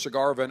outdoor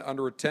cigar event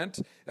under a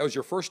tent. That was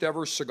your first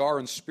ever cigar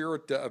and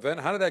spirit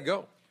event. How did that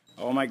go?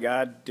 Oh, my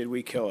God, did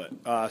we kill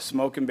it.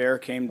 Smoke and Bear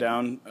came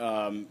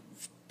down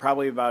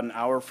probably about an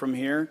hour from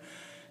here.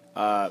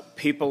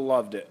 People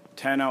loved it.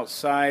 10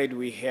 outside.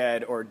 We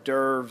had hors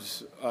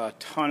d'oeuvres, a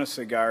ton of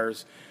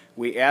cigars.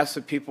 We asked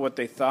the people what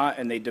they thought,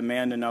 and they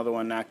demand another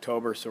one in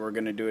October, so we're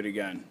going to do it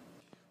again.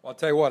 Well, I'll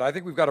tell you what, I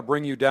think we've got to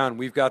bring you down.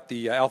 We've got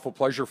the Alpha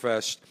Pleasure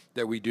Fest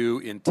that we do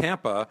in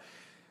Tampa.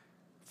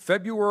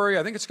 February,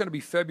 I think it's going to be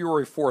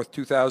February 4th,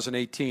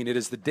 2018. It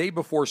is the day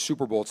before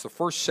Super Bowl. It's the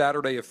first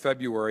Saturday of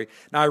February.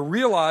 Now, I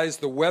realize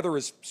the weather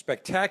is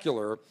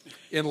spectacular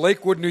in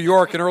Lakewood, New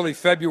York in early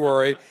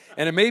February,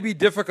 and it may be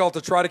difficult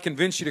to try to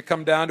convince you to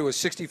come down to a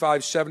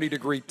 65,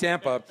 70-degree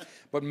Tampa,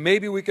 but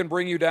maybe we can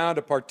bring you down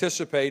to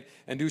participate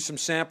and do some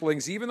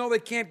samplings. Even though they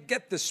can't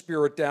get the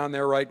spirit down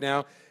there right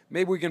now,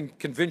 maybe we can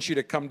convince you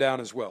to come down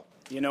as well.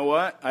 You know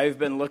what? I've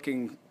been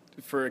looking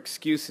for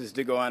excuses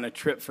to go on a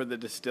trip for the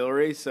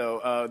distillery,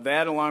 so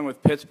that along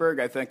with Pittsburgh,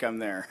 I think I'm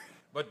there.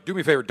 But do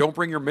me a favor, don't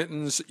bring your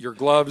mittens, your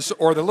gloves,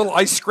 or the little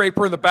ice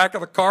scraper in the back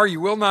of the car. You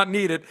will not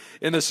need it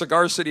in the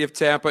cigar city of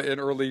Tampa in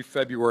early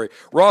February.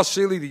 Ross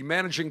Seeley, the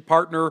managing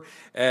partner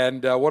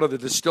and one of the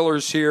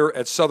distillers here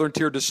at Southern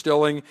Tier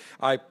Distilling.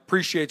 I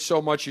appreciate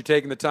so much you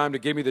taking the time to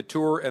give me the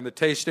tour and the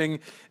tasting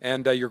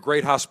and your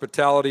great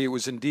hospitality. It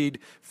was indeed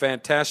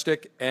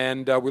fantastic,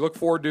 and we look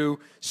forward to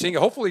seeing you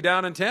hopefully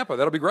down in Tampa.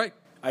 That'll be great.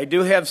 I do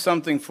have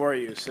something for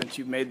you since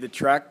you made the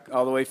trek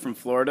all the way from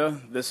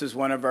Florida. This is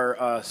one of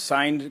our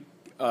signed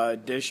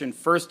edition,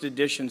 first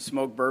edition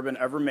smoked bourbon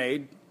ever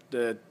made.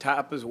 The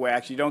top is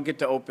wax. You don't get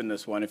to open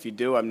this one. If you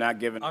do, I'm not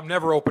giving it. I'm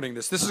never opening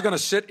this. This is going to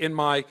sit in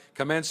my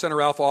Command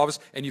Center Alpha office,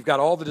 and you've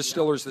got all the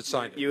distillers that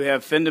signed it. You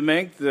have Finn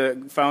DeMink,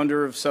 the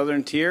founder of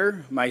Southern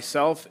Tier,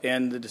 myself,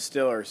 and the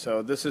distiller.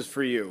 So this is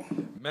for you.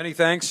 Many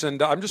thanks,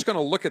 and I'm just going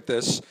to look at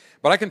this.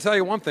 But I can tell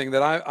you one thing,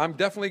 that I'm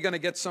definitely going to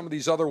get some of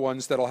these other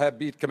ones that'll have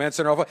beat Command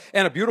Center Alpha,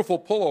 and a beautiful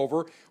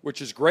pullover,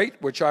 which is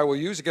great, which I will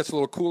use. It gets a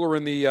little cooler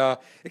in the,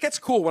 it gets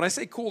cool. When I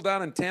say cool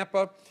down in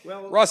Tampa,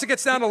 well, Ross, it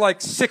gets down to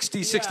like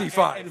 60,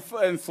 65.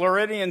 And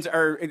Floridians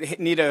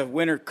need a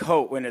winter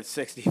coat when it's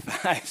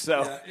 65.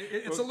 So yeah,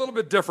 it's a little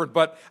bit different,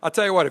 but I'll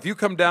tell you what, if you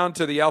come down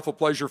to the Alpha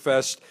Pleasure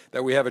Fest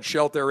that we have at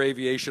Shelter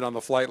Aviation on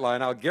the flight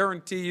line, I'll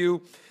guarantee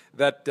you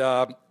that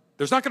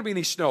there's not going to be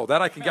any snow.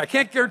 That I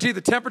can't guarantee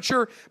the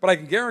temperature, but I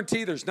can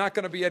guarantee there's not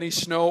going to be any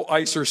snow,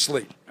 ice, or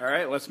sleet. All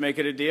right, let's make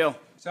it a deal.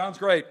 Sounds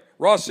great.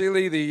 Ross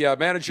Seeley, the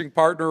managing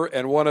partner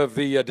and one of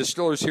the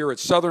distillers here at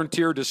Southern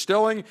Tier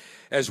Distilling,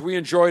 as we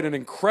enjoyed an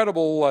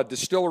incredible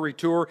distillery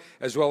tour,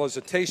 as well as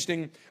a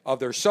tasting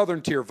of their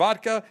Southern Tier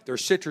vodka, their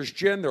citrus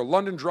gin, their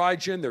London dry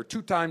gin, their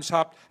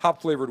 2x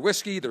hop-flavored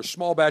whiskey, their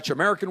small batch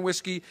American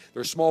whiskey,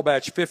 their small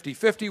batch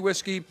 50-50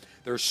 whiskey,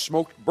 their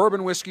smoked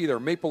bourbon whiskey, their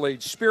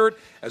maple-aged spirit,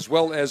 as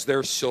well as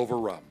their silver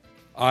rum.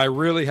 I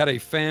really had a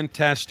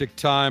fantastic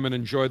time and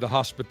enjoyed the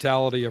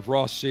hospitality of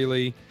Ross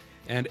Seeley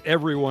and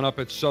everyone up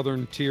at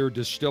Southern Tier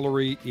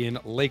Distillery in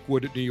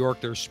Lakewood, New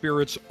York. Their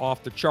spirits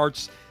off the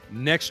charts.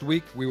 Next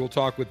week, we will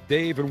talk with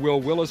Dave and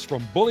Will Willis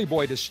from Bully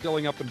Boy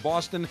Distilling up in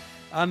Boston.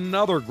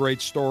 Another great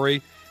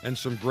story and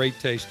some great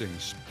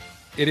tastings.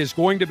 It is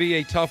going to be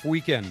a tough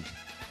weekend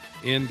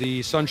in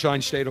the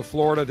Sunshine State of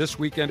Florida. This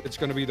weekend, it's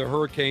going to be the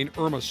Hurricane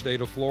Irma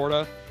state of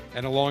Florida.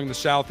 And along the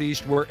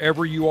southeast,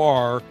 wherever you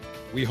are,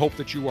 we hope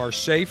that you are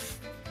safe.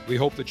 We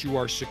hope that you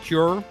are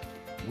secure.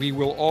 We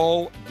will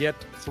all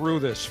get through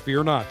this.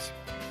 Fear not.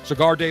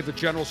 Cigar Dave the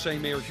General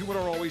saying, may your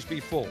humidor always be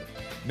full.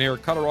 May your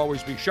cutter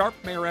always be sharp.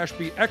 May your ash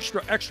be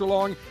extra, extra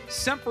long.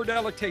 Semper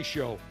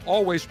Delectatio.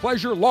 Always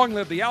pleasure. Long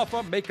live the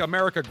Alpha. Make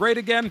America great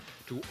again.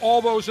 To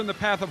all those in the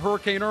path of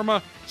Hurricane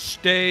Irma,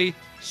 stay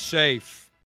safe.